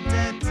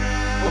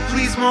 Well,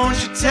 please won't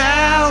you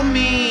tell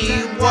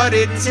me what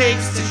it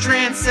takes to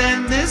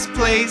transcend this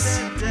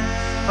place?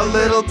 A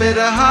little bit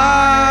of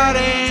heart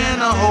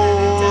and a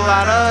whole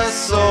lot of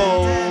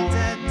soul.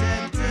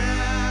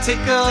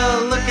 Take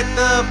a look at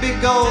the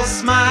big old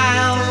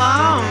smile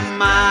on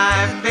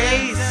my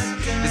face.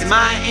 As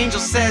my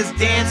angel says,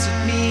 dance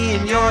with me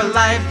and your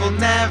life will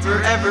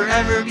never, ever,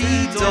 ever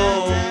be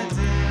dull.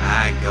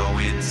 I go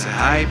into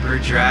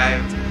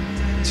hyperdrive,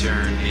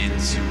 turn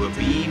into a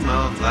beam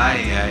of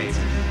light.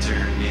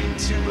 Turn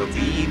into a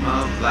beam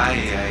of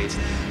light.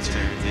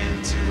 Turn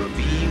into a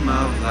beam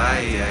of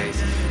light.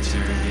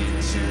 Turn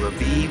into a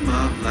beam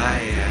of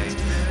light.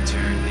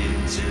 Turn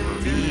into a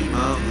beam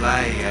of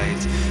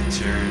light.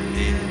 Turn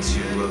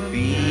into a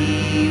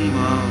beam